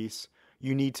music piece.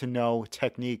 You need to know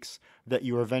techniques that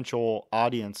your eventual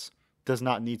audience does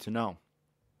not need to know.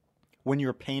 When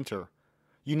you're a painter,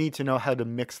 you need to know how to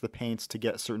mix the paints to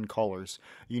get certain colors.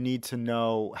 You need to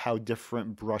know how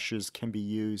different brushes can be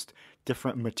used,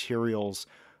 different materials,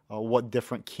 what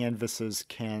different canvases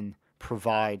can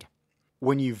provide.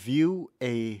 When you view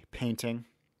a painting,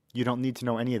 you don't need to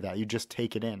know any of that. You just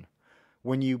take it in.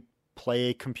 When you play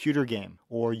a computer game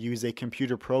or use a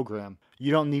computer program,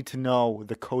 you don't need to know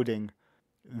the coding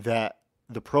that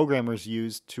the programmers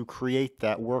used to create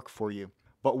that work for you.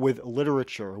 But with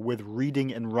literature, with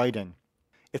reading and writing,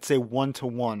 it's a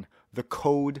one-to-one. The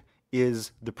code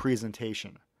is the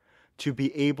presentation. To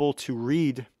be able to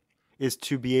read is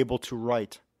to be able to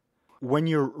write. When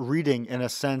you're reading, in a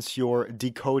sense, you're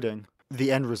decoding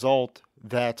the end result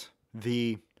that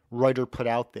the writer put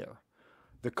out there.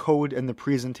 The code and the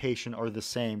presentation are the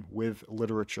same with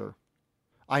literature.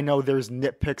 I know there's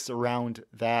nitpicks around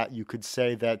that. You could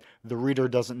say that the reader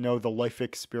doesn't know the life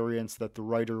experience that the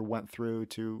writer went through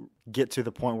to get to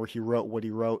the point where he wrote what he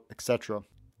wrote, etc.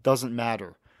 Doesn't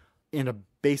matter. In a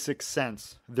basic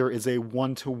sense, there is a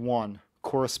one-to-one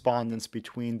correspondence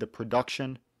between the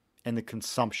production and the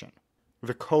consumption.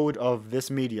 The code of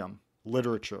this medium,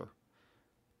 literature,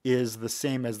 is the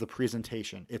same as the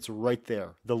presentation. It's right there.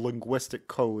 The linguistic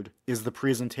code is the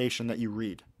presentation that you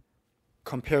read.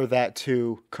 Compare that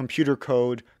to computer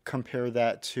code, compare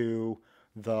that to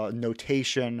the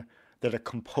notation that a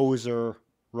composer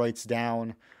writes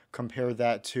down, compare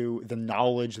that to the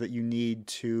knowledge that you need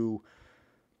to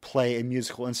play a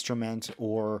musical instrument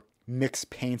or mix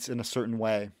paints in a certain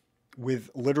way.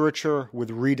 With literature,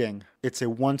 with reading, it's a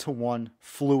one-to-one,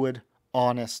 fluid,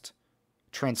 honest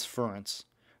transference.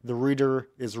 The reader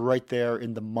is right there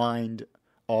in the mind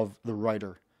of the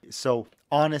writer. So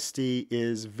honesty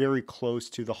is very close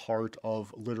to the heart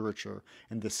of literature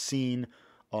and the scene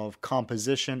of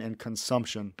composition and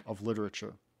consumption of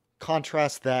literature.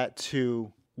 Contrast that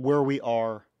to where we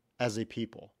are as a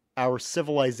people. Our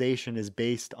civilization is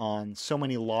based on so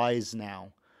many lies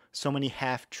now, so many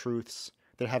half-truths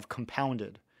that have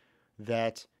compounded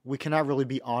that we cannot really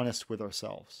be honest with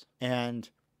ourselves. And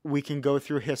we can go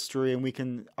through history and we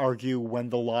can argue when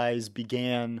the lies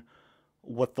began,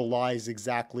 what the lies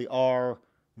exactly are,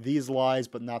 these lies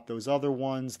but not those other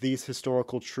ones, these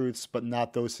historical truths but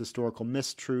not those historical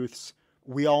mistruths.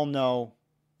 We all know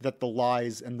that the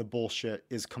lies and the bullshit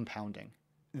is compounding.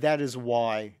 That is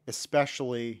why,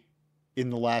 especially in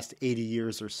the last 80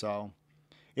 years or so,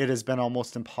 it has been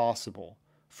almost impossible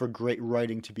for great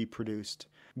writing to be produced,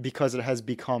 because it has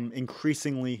become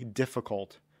increasingly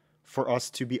difficult for us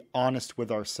to be honest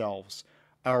with ourselves.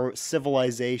 Our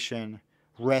civilization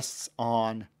rests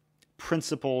on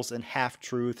principles and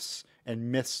half-truths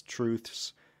and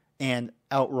mistruths and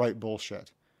outright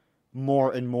bullshit.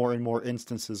 More and more and more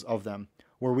instances of them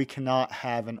where we cannot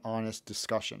have an honest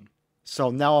discussion.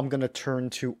 So now I'm going to turn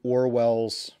to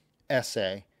Orwell's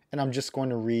essay, and I'm just going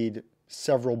to read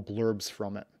several blurbs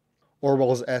from it.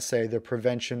 Orwell's essay, The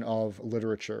Prevention of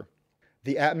Literature.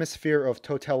 The atmosphere of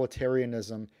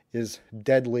totalitarianism is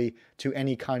deadly to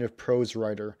any kind of prose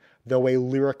writer, though a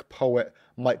lyric poet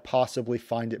might possibly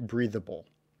find it breathable.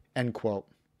 End quote.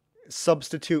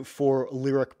 Substitute for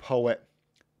lyric poet,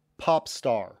 pop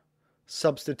star.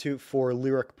 Substitute for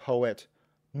lyric poet,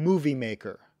 movie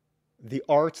maker. The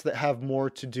arts that have more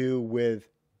to do with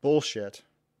bullshit,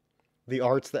 the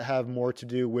arts that have more to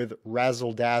do with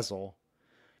razzle-dazzle,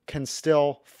 can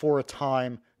still, for a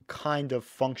time, kind of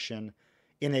function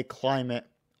in a climate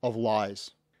of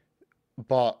lies.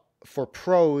 But for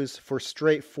prose, for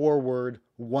straightforward,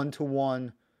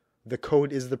 one-to-one, the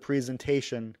code is the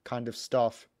presentation kind of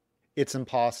stuff, it's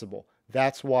impossible.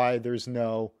 That's why there's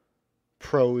no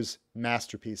prose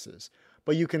masterpieces.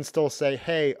 But you can still say,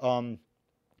 hey,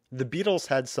 the Beatles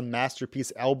had some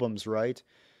masterpiece albums, right?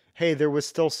 Hey, there was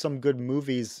still some good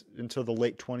movies until the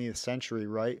late 20th century,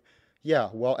 right? Yeah,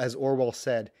 well, as Orwell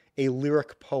said, a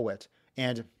lyric poet,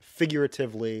 and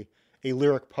figuratively, a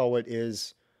lyric poet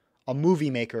is a movie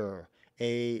maker,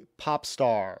 a pop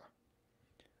star.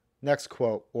 Next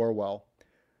quote, Orwell.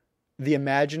 The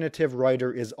imaginative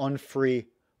writer is unfree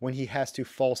when he has to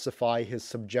falsify his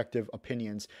subjective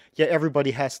opinions. Yet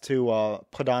everybody has to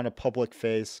put on a public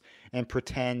face and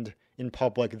pretend in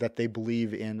public that they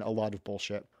believe in a lot of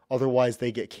bullshit. Otherwise,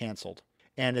 they get canceled.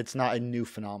 And it's not a new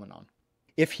phenomenon.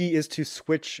 If he is to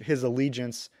switch his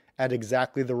allegiance at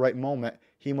exactly the right moment,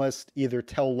 he must either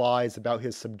tell lies about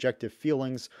his subjective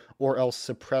feelings or else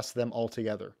suppress them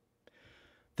altogether.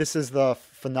 This is the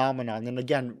phenomenon, and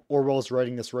again, Orwell's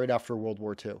writing this right after World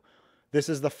War II. This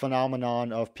is the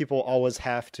phenomenon of people always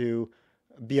have to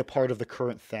be a part of the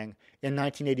current thing. In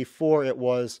 1984, it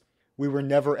was, we were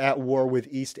never at war with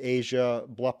East Asia,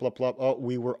 blah, blah, blah. Oh,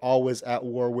 we were always at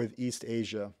war with East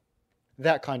Asia.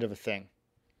 That kind of a thing.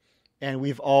 And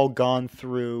we've all gone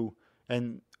through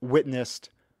and witnessed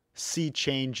sea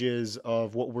changes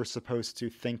of what we're supposed to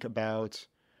think about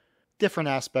different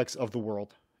aspects of the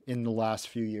world in the last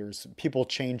few years. People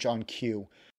change on cue.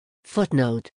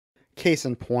 Footnote. Case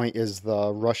in point is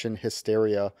the Russian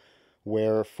hysteria,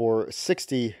 where for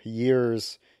 60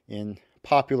 years in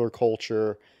popular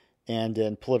culture and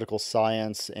in political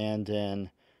science and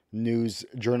in news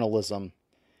journalism,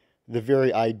 the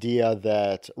very idea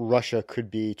that Russia could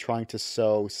be trying to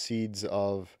sow seeds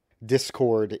of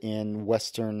discord in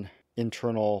Western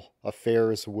internal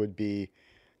affairs would be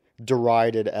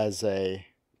derided as a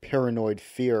paranoid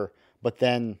fear. But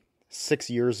then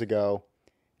 6 years ago,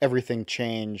 everything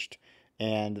changed,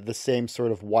 and the same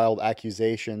sort of wild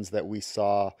accusations that we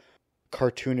saw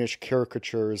cartoonish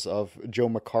caricatures of Joe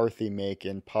McCarthy make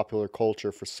in popular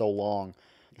culture for so long,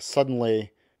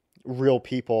 suddenly real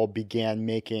people began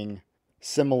making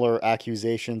similar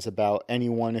accusations about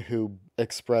anyone who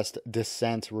expressed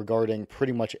dissent regarding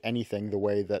pretty much anything the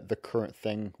way that the current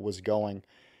thing was going.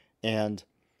 And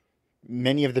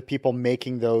many of the people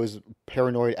making those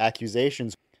paranoid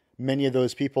accusations, many of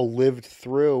those people lived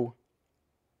through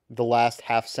the last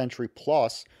half century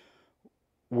plus,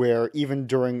 where even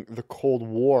during the Cold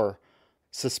War,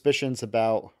 suspicions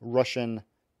about Russian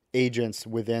agents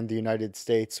within the United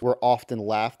States were often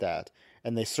laughed at,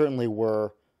 and they certainly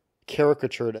were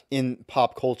caricatured in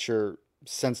pop culture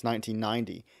since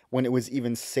 1990, when it was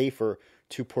even safer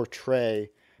to portray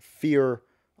fear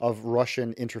of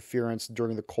Russian interference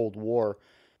during the Cold War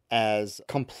as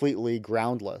completely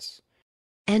groundless.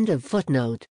 End of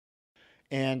footnote.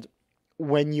 And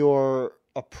when you're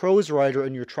a prose writer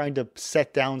and you're trying to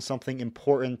set down something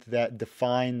important that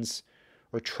defines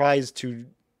or tries to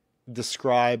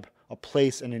describe a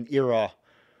place and an era,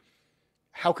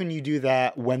 how can you do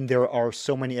that when there are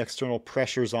so many external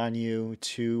pressures on you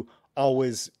to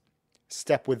always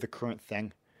step with the current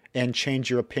thing and change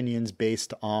your opinions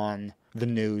based on the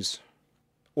news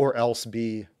or else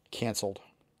be canceled?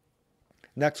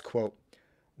 Next quote.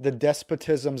 The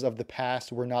despotisms of the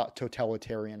past were not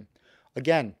totalitarian.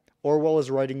 Again, Orwell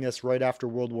is writing this right after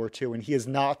World War II, and he is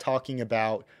not talking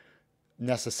about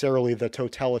necessarily the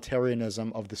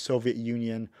totalitarianism of the Soviet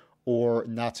Union or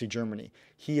Nazi Germany.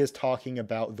 He is talking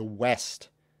about the West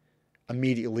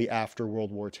immediately after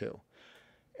World War II.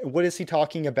 What is he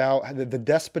talking about? The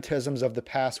despotisms of the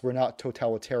past were not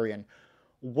totalitarian.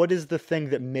 What is the thing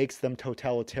that makes them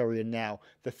totalitarian now?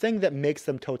 The thing that makes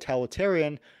them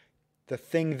totalitarian, the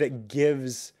thing that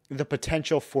gives the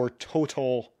potential for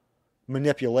total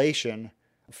manipulation,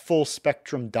 full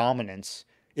spectrum dominance,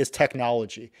 is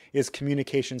technology, is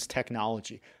communications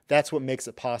technology. That's what makes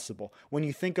it possible. When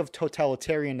you think of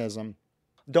totalitarianism,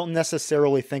 don't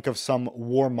necessarily think of some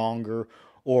warmonger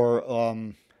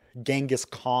or Genghis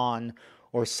Khan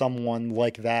or someone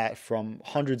like that from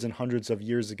hundreds and hundreds of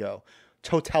years ago.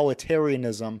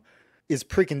 Totalitarianism is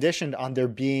preconditioned on there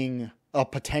being a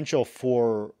potential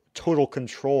for total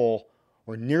control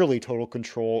or nearly total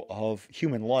control of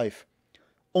human life.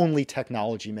 Only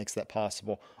technology makes that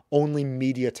possible. Only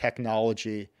media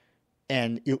technology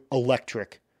and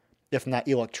electric, if not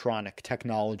electronic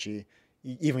technology,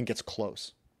 even gets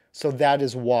close. So that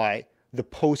is why the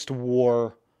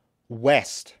post-war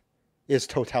West is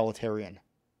totalitarian.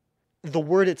 The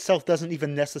word itself doesn't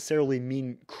even necessarily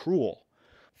mean cruel.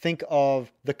 Think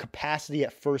of the capacity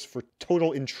at first for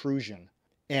total intrusion.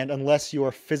 And unless you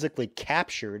are physically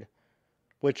captured,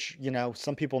 which,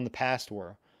 some people in the past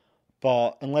were,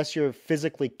 but unless you're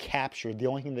physically captured, the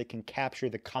only thing that can capture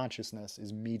the consciousness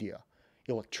is media,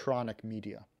 electronic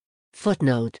media.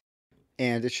 Footnote.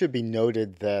 And it should be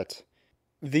noted that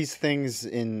these things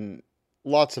in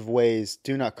lots of ways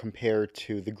do not compare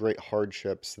to the great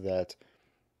hardships that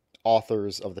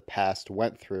authors of the past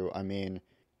went through. I mean,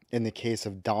 in the case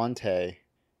of Dante,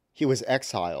 he was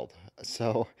exiled.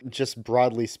 So just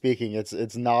broadly speaking,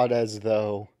 it's not as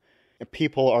though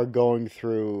people are going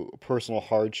through personal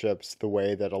hardships the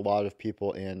way that a lot of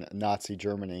people in Nazi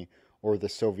Germany or the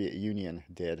Soviet Union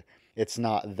did. It's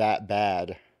not that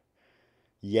bad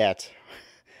yet,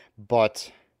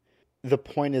 but the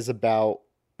point is about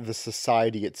the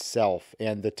society itself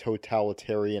and the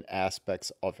totalitarian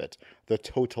aspects of it, the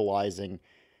totalizing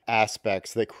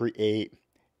aspects that create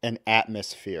an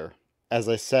atmosphere. As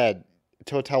I said,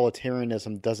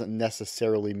 totalitarianism doesn't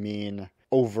necessarily mean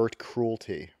overt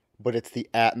cruelty, but it's the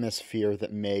atmosphere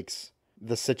that makes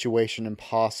the situation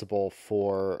impossible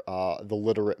for the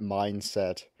literary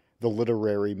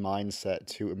mindset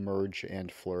to emerge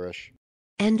and flourish.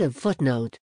 End of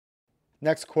footnote.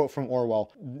 Next quote from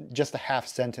Orwell, just a half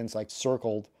sentence like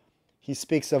circled. He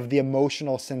speaks of the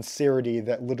emotional sincerity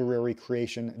that literary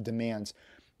creation demands.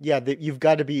 Yeah, you've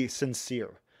got to be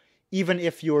sincere. Even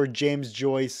if you're James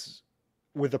Joyce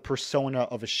with a persona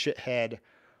of a shithead,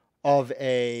 of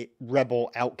a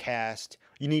rebel outcast,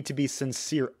 you need to be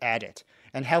sincere at it.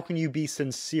 And how can you be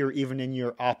sincere even in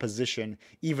your opposition,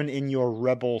 even in your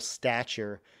rebel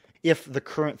stature, if the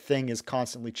current thing is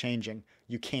constantly changing?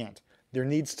 You can't. There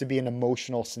needs to be an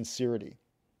emotional sincerity.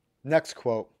 Next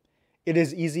quote. It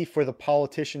is easy for the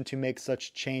politician to make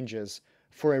such changes.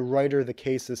 For a writer, the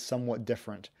case is somewhat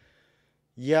different.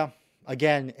 Yeah,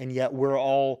 again, and yet we're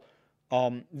all...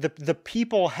 the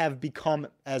people have become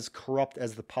as corrupt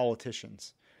as the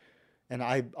politicians. And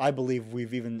I believe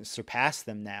we've even surpassed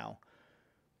them now.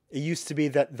 It used to be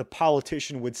that the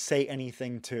politician would say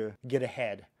anything to get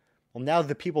ahead. Well, now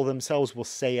the people themselves will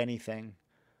say anything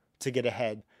to get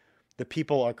ahead. The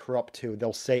people are corrupt too.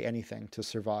 They'll say anything to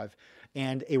survive.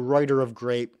 And a writer of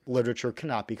great literature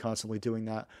cannot be constantly doing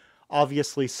that.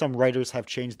 Obviously, some writers have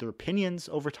changed their opinions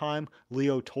over time.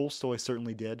 Leo Tolstoy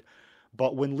certainly did.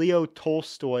 But when Leo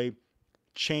Tolstoy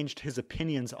changed his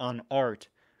opinions on art,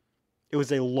 it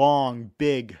was a long,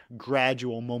 big,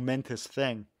 gradual, momentous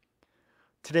thing.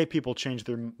 Today, people change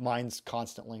their minds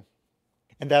constantly.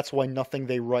 And that's why nothing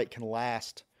they write can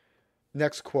last.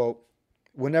 Next quote.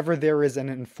 Whenever there is an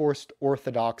enforced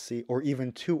orthodoxy, or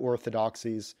even two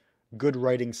orthodoxies, good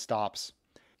writing stops.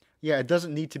 Yeah, it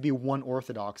doesn't need to be one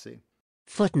orthodoxy.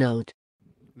 Footnote.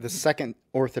 The second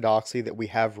orthodoxy that we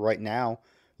have right now,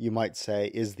 you might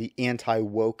say, is the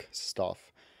anti-woke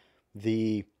stuff.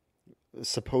 The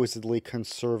supposedly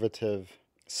conservative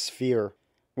sphere,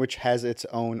 which has its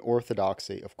own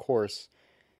orthodoxy, of course.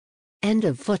 End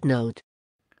of footnote.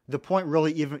 The point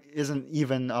really isn't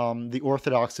even the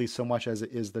orthodoxy so much as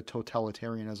it is the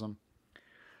totalitarianism.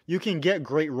 You can get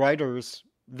great writers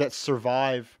that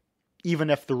survive even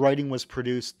if the writing was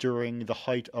produced during the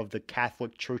height of the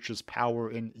Catholic Church's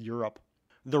power in Europe.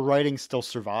 The writing still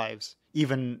survives,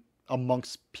 even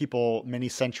amongst people many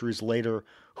centuries later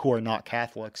who are not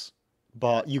Catholics.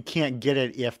 But you can't get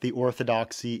it if the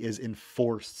orthodoxy is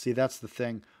enforced. See, that's the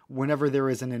thing. Whenever there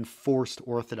is an enforced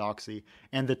orthodoxy,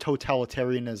 and the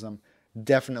totalitarianism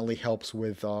definitely helps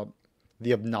with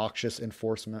the obnoxious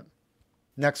enforcement.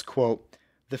 Next quote.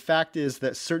 The fact is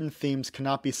that certain themes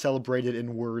cannot be celebrated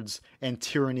in words, and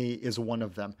tyranny is one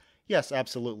of them. Yes,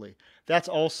 absolutely. That's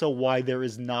also why there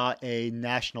is not a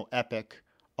national epic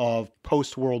of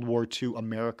post-World War II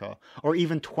America, or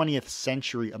even 20th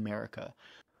century America.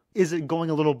 Is it going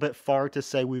a little bit far to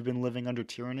say we've been living under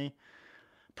tyranny?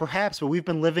 Perhaps, but we've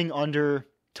been living under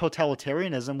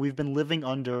totalitarianism. We've been living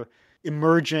under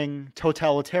emerging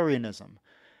totalitarianism.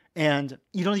 And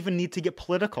you don't even need to get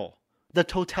political. The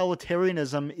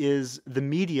totalitarianism is the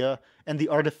media and the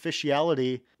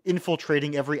artificiality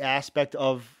infiltrating every aspect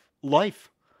of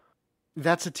life.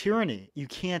 That's a tyranny. You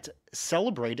can't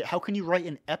celebrate it. How can you write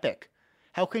an epic?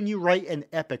 How can you write an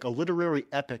epic, a literary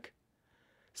epic,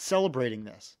 celebrating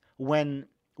this, when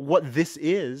what this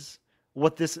is,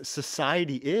 what this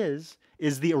society is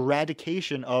the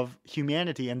eradication of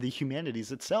humanity and the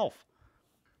humanities itself?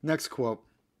 Next quote.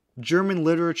 German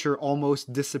literature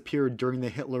almost disappeared during the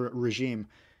Hitler regime.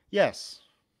 Yes.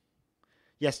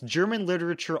 Yes, German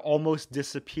literature almost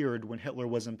disappeared when Hitler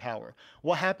was in power.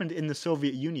 What happened in the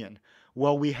Soviet Union?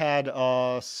 Well, we had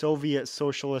Soviet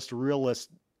socialist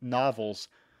realist novels,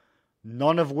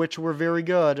 none of which were very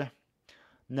good.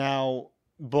 Now,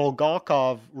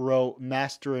 Bulgakov wrote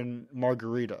Master and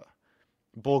Margarita.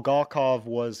 Bulgakov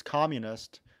was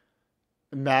communist.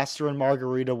 Master and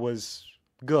Margarita was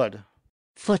good.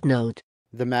 Footnote.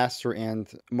 The Master and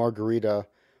Margarita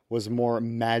was more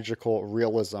magical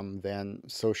realism than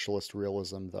socialist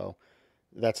realism, though.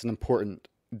 That's an important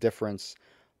difference.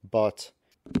 But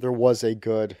there was a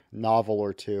good novel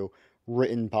or two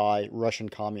written by Russian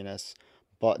communists,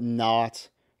 but not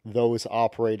those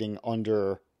operating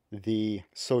under the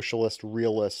socialist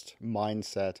realist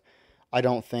mindset I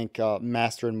don't think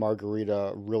Master and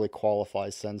Margarita really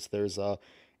qualifies since there's a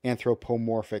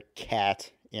anthropomorphic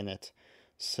cat in it.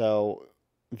 So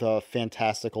the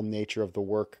fantastical nature of the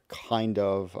work kind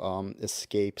of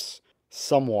escapes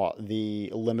somewhat the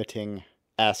limiting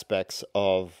aspects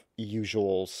of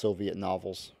usual Soviet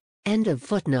novels. End of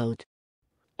footnote.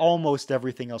 Almost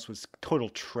everything else was total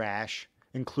trash,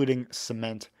 including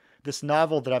Cement. This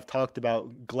novel that I've talked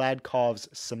about, Gladkov's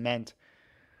Cement,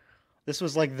 this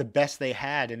was like the best they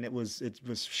had, and it was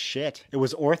shit. It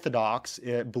was orthodox.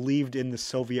 It believed in the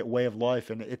Soviet way of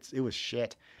life, and it was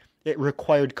shit. It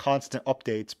required constant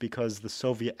updates because the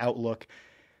Soviet outlook,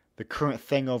 the current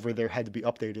thing over there, had to be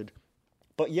updated.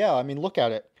 But yeah, I mean, look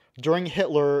at it. During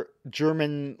Hitler,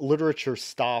 German literature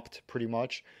stopped pretty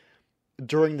much.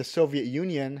 During the Soviet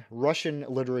Union, Russian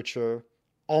literature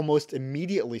almost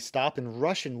immediately stopped, and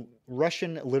Russian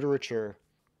literature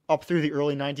up through the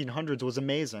early 1900s was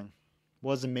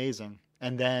amazing.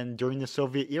 And then during the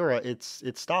Soviet era, it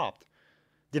stopped.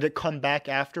 Did it come back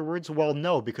afterwards? Well,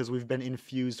 no, because we've been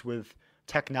infused with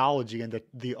technology and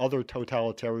the other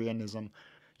totalitarianism.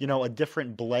 You know, a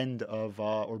different blend of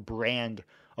or brand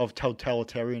of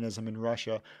totalitarianism in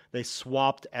Russia. They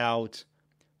swapped out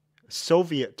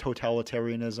Soviet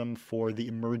totalitarianism for the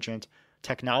emergent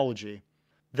technology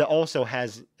that also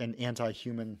has an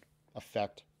anti-human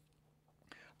effect.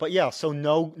 But yeah, so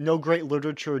no great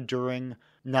literature during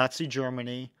Nazi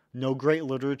Germany, no great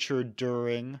literature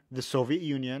during the Soviet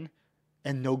Union,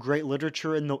 and no great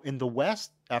literature in the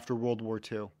West after World War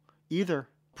II either.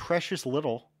 Precious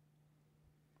little.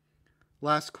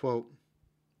 Last quote.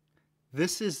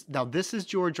 This is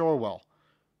George Orwell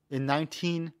in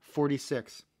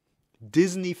 1946.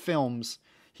 Disney films,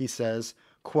 he says,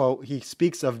 quote, he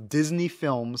speaks of Disney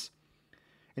films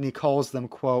and he calls them,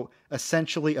 quote,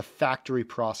 essentially a factory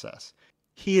process.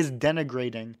 He is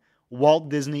denigrating Walt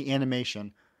Disney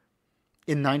Animation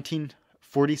in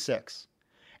 1946,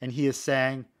 and he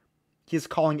is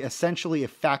calling essentially a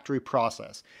factory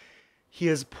process. He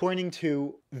is pointing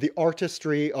to the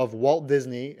artistry of Walt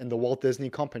Disney and the Walt Disney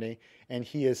Company, and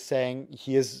he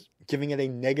is giving it a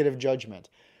negative judgment.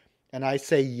 And I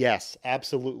say yes,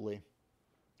 absolutely.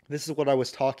 This is what I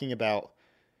was talking about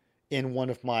in one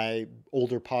of my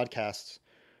older podcasts,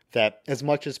 that as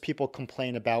much as people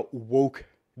complain about woke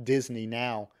Disney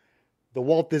now, the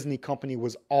Walt Disney Company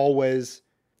was always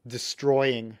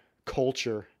destroying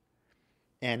culture.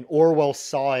 And Orwell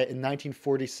saw it in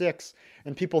 1946,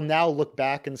 and people now look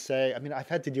back and say, I mean, I've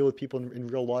had to deal with people in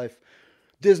real life.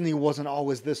 Disney wasn't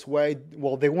always this way.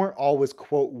 Well, they weren't always,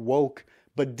 quote, woke,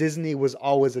 but Disney was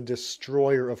always a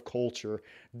destroyer of culture.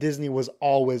 Disney was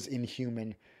always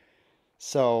inhuman.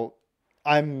 So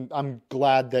I'm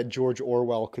glad that George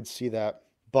Orwell could see that.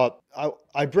 But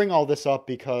I bring all this up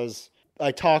because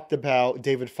I talked about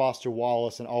David Foster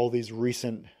Wallace and all these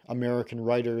recent American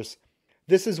writers.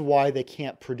 This is why they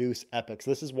can't produce epics.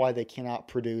 This is why they cannot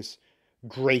produce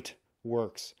great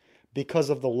works,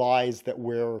 because of the lies that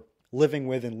we're living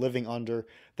with and living under,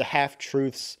 the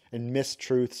half-truths and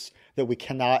mistruths that we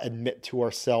cannot admit to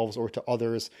ourselves or to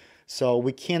others. So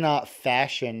we cannot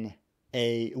fashion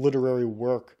a literary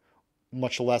work,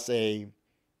 much less a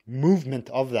movement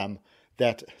of them,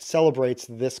 that celebrates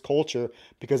this culture,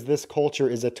 because this culture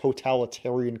is a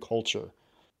totalitarian culture.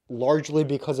 Largely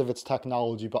because of its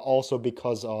technology, but also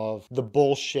because of the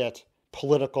bullshit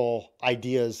political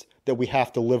ideas that we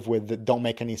have to live with that don't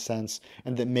make any sense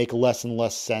and that make less and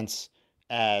less sense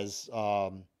as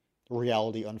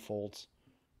reality unfolds.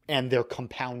 And they're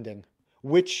compounding.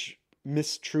 Which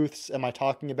mistruths am I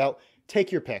talking about?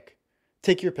 Take your pick.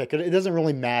 Take your pick. It doesn't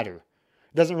really matter.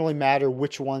 It doesn't really matter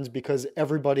which ones, because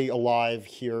everybody alive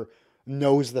here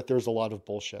knows that there's a lot of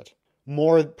bullshit.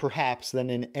 More perhaps than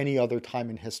in any other time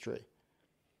in history.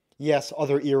 Yes,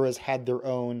 other eras had their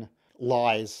own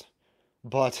lies,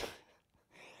 but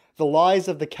the lies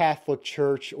of the Catholic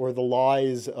Church, or the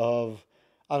lies of,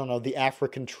 I don't know, the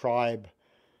African tribe,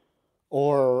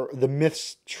 or the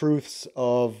mistruths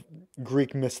of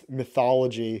Greek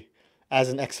mythology as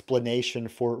an explanation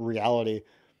for reality,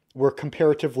 were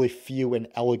comparatively few and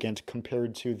elegant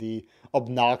compared to the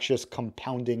obnoxious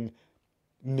compounding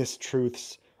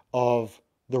mistruths of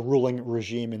the ruling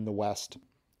regime in the West.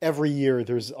 Every year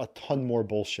there's a ton more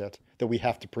bullshit that we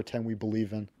have to pretend we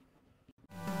believe in.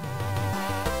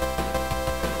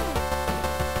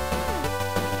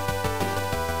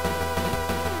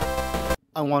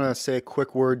 I want to say a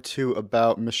quick word too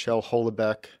about Michel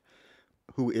Houellebecq,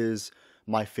 who is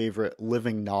my favorite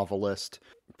living novelist.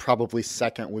 Probably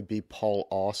second would be Paul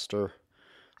Auster.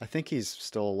 I think he's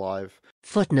still alive.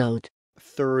 Footnote.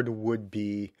 Third would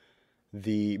be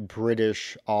the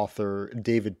British author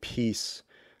David Peace,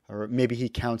 or maybe he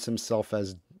counts himself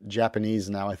as Japanese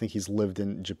now. I think he's lived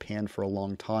in Japan for a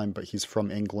long time, but he's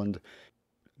from England.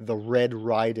 The Red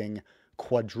Riding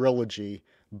quadrilogy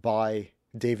by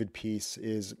David Peace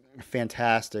is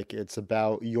fantastic. It's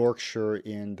about Yorkshire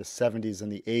in the 70s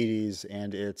and the 80s,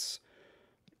 and it's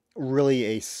really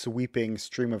a sweeping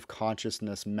stream of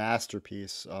consciousness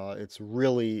masterpiece. It's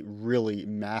really, really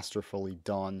masterfully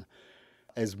done.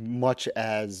 As much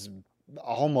as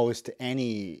almost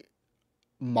any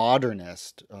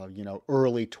modernist,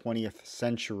 early 20th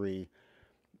century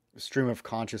stream of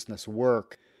consciousness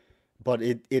work, but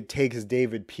it takes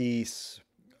David Peace,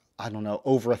 I don't know,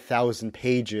 over 1,000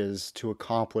 pages to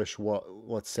accomplish what,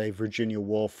 let's say, Virginia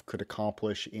Woolf could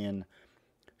accomplish in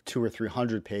 200 or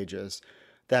 300 pages.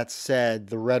 That said,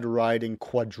 the Red Riding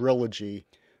quadrilogy,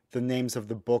 the names of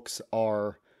the books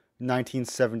are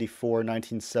 1974,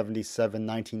 1977,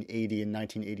 1980, and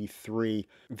 1983.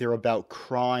 They're about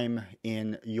crime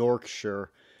in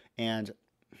Yorkshire, and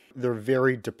they're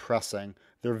very depressing.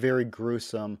 They're very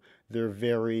gruesome. They're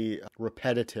very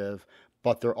repetitive,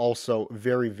 but they're also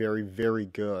very, very, very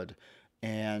good.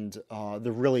 And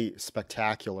they're really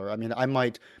spectacular. I mean,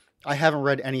 I haven't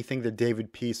read anything that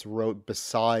David Peace wrote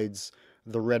besides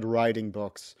the Red Riding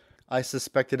books. I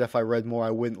suspected if I read more,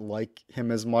 I wouldn't like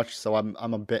him as much, so I'm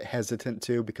a bit hesitant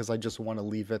to, because I just want to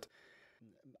leave it.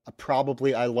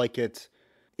 Probably I like it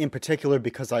in particular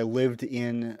because I lived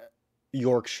in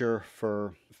Yorkshire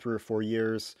for 3 or 4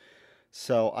 years,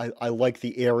 so I like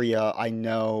the area. I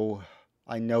know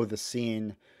the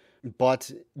scene, but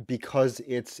because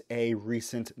it's a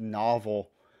recent novel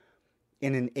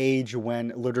in an age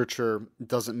when literature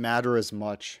doesn't matter as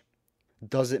much,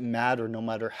 doesn't matter no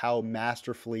matter how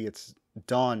masterfully it's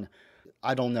done.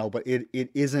 I don't know, but it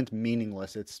isn't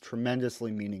meaningless. It's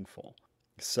tremendously meaningful.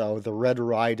 So the Red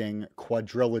Riding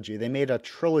quadrilogy, they made a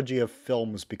trilogy of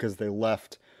films because they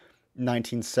left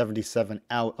 1977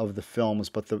 out of the films,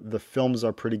 but the films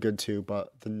are pretty good too.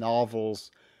 But the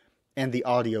novels and the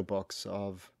audiobooks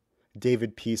of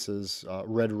David Peace's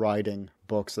Red Riding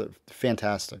books are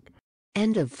fantastic.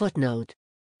 End of footnote.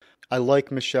 I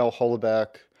like Michel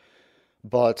Houellebecq,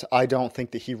 but I don't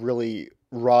think that he really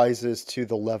rises to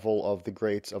the level of the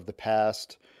greats of the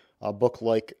past. A book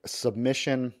like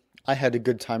Submission, I had a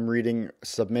good time reading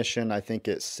Submission. I think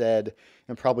it said,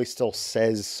 and probably still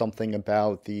says, something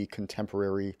about the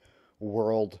contemporary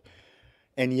world.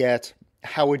 And yet,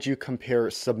 how would you compare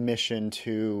Submission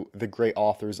to the great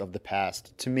authors of the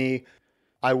past? To me,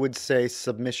 I would say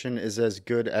Submission is as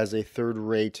good as a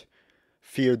third-rate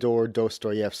Fyodor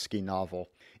Dostoevsky novel.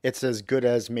 It's as good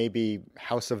as maybe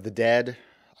House of the Dead,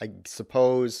 I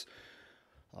suppose.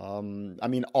 I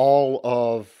mean, all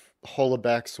of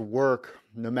Houellebecq's work,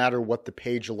 no matter what the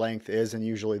page length is, and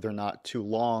usually they're not too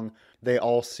long, they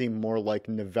all seem more like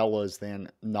novellas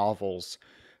than novels.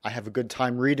 I have a good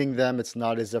time reading them. It's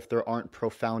not as if there aren't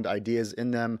profound ideas in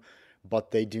them,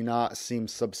 but they do not seem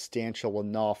substantial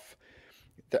enough.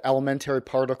 The Elementary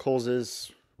Particles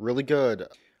is really good.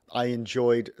 I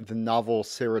enjoyed the novel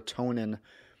Serotonin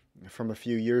from a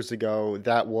few years ago.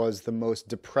 That was the most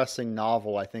depressing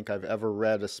novel I think I've ever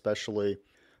read, especially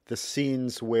the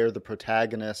scenes where the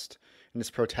protagonist and his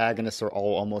protagonists are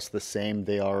all almost the same.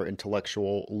 They are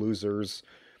intellectual losers.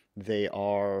 They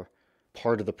are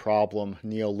part of the problem,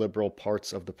 neoliberal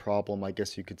parts of the problem, I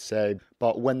guess you could say.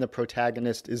 But when the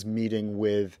protagonist is meeting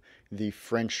with the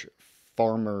French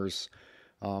farmers,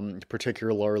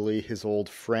 particularly his old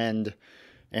friend,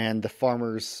 and the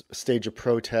farmers stage a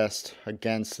protest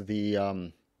against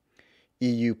the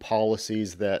EU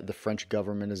policies that the French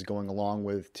government is going along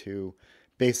with to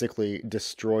basically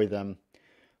destroy them.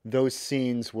 Those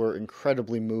scenes were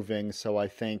incredibly moving, so I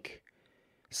think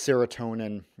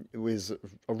Serotonin was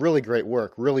a really great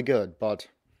work, really good, but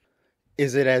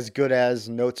is it as good as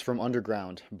Notes from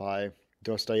Underground by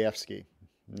Dostoevsky?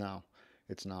 No,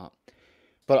 it's not.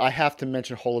 But I have to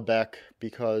mention Houellebecq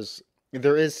because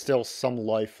there is still some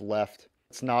life left.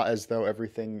 It's not as though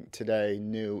everything today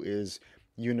new is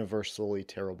universally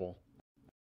terrible.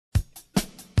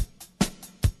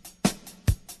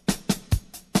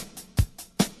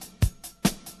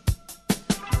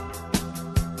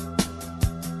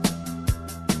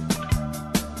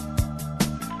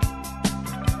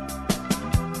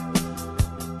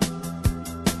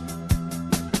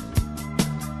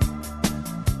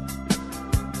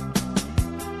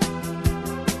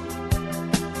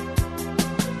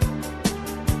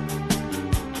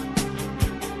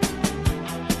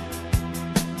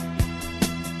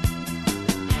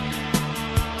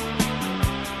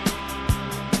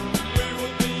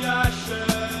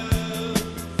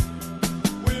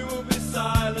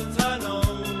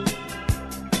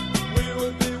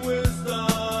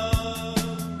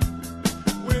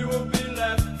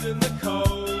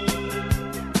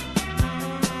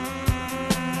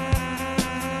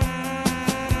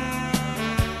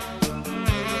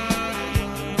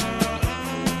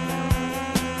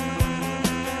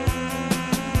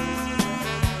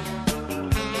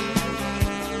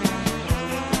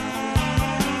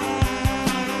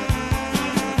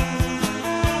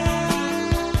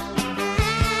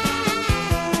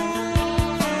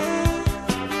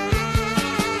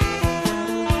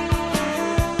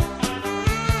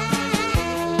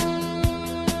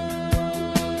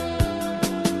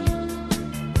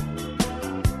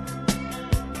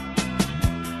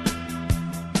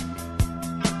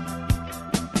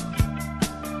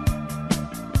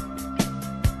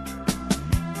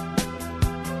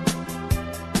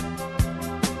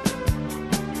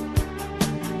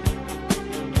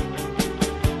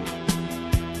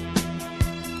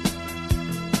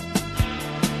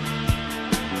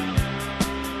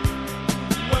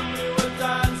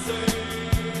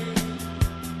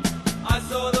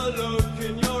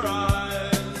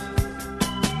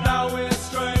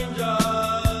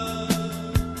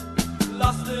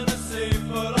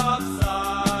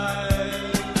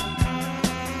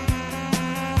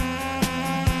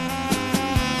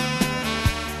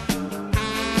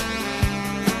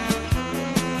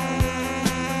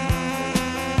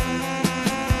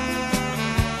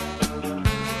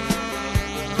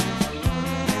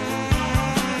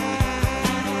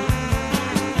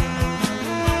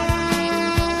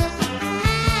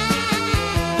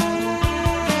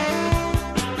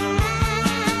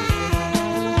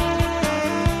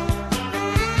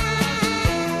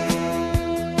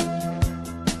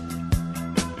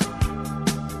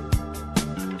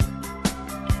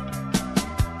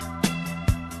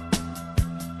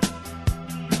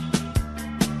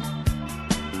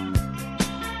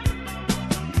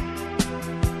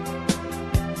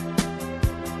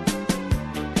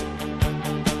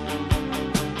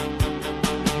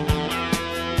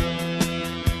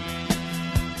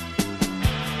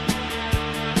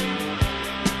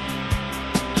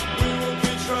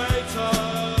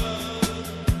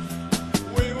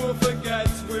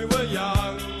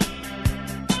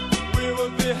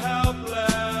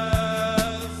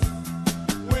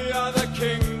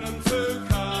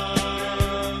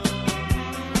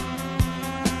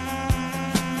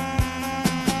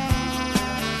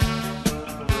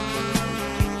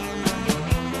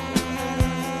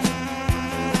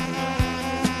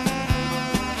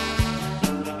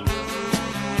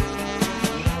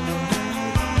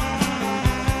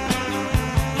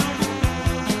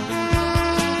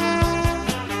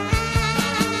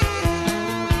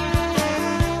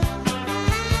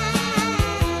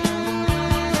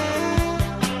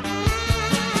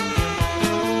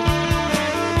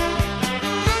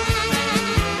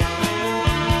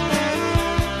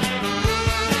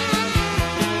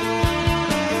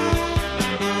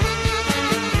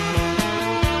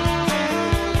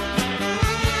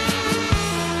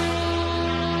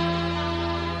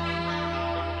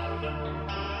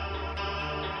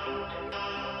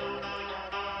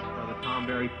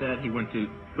 said he went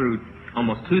through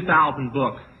almost 2,000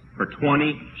 books for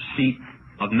 20 sheets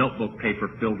of notebook paper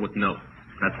filled with notes.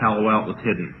 That's how well it was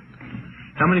hidden.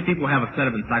 How many people have a set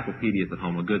of encyclopedias at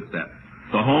home, a good set?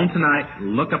 So home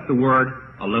tonight, look up the word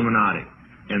Illuminati.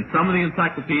 In some of the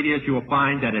encyclopedias, you will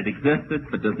find that it existed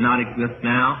but does not exist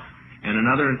now. And in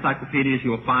other encyclopedias,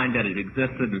 you will find that it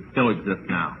existed and still exists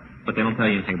now. But they don't tell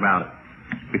you anything about it.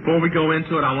 Before we go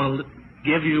into it, I want to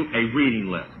give you a reading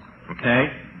list, okay?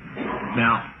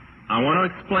 Now, I want to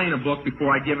explain a book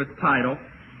before I give its title,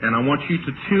 and I want you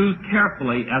to choose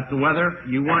carefully as to whether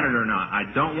you want it or not. I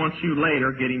don't want you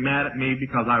later getting mad at me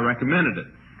because I recommended it.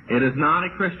 It is not a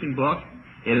Christian book.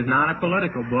 It is not a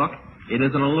political book. It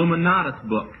is an Illuminatus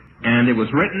book. And it was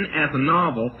written as a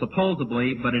novel,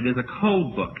 supposedly, but it is a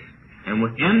code book. And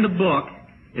within the book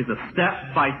is a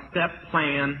step-by-step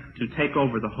plan to take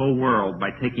over the whole world by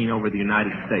taking over the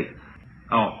United States.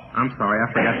 Oh, I'm sorry, I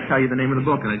forgot to tell you the name of the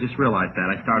book, and I just realized that.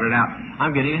 I started out.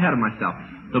 I'm getting ahead of myself.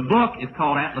 The book is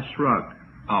called Atlas Shrugged.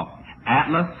 Oh,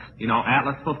 Atlas, you know,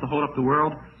 Atlas supposed to hold up the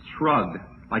world? Shrugged,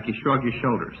 like you shrug your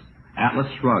shoulders. Atlas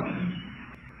Shrugged.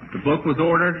 The book was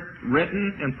ordered,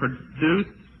 written, and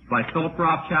produced by Philip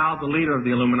Rothschild, the leader of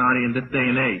the Illuminati in this day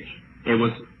and age. It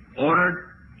was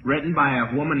ordered, written by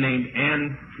a woman named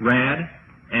Anne Rad,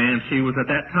 and she was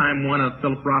at that time one of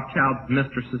Philip Rothschild's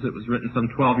mistresses. It was written some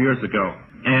 12 years ago.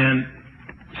 And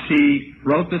she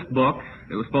wrote this book.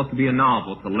 It was supposed to be a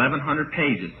novel. It's 1,100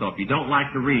 pages, so if you don't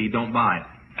like to read, don't buy it.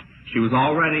 She was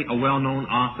already a well-known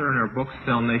author, and her books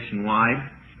sell nationwide.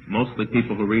 Mostly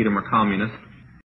people who read them are communists.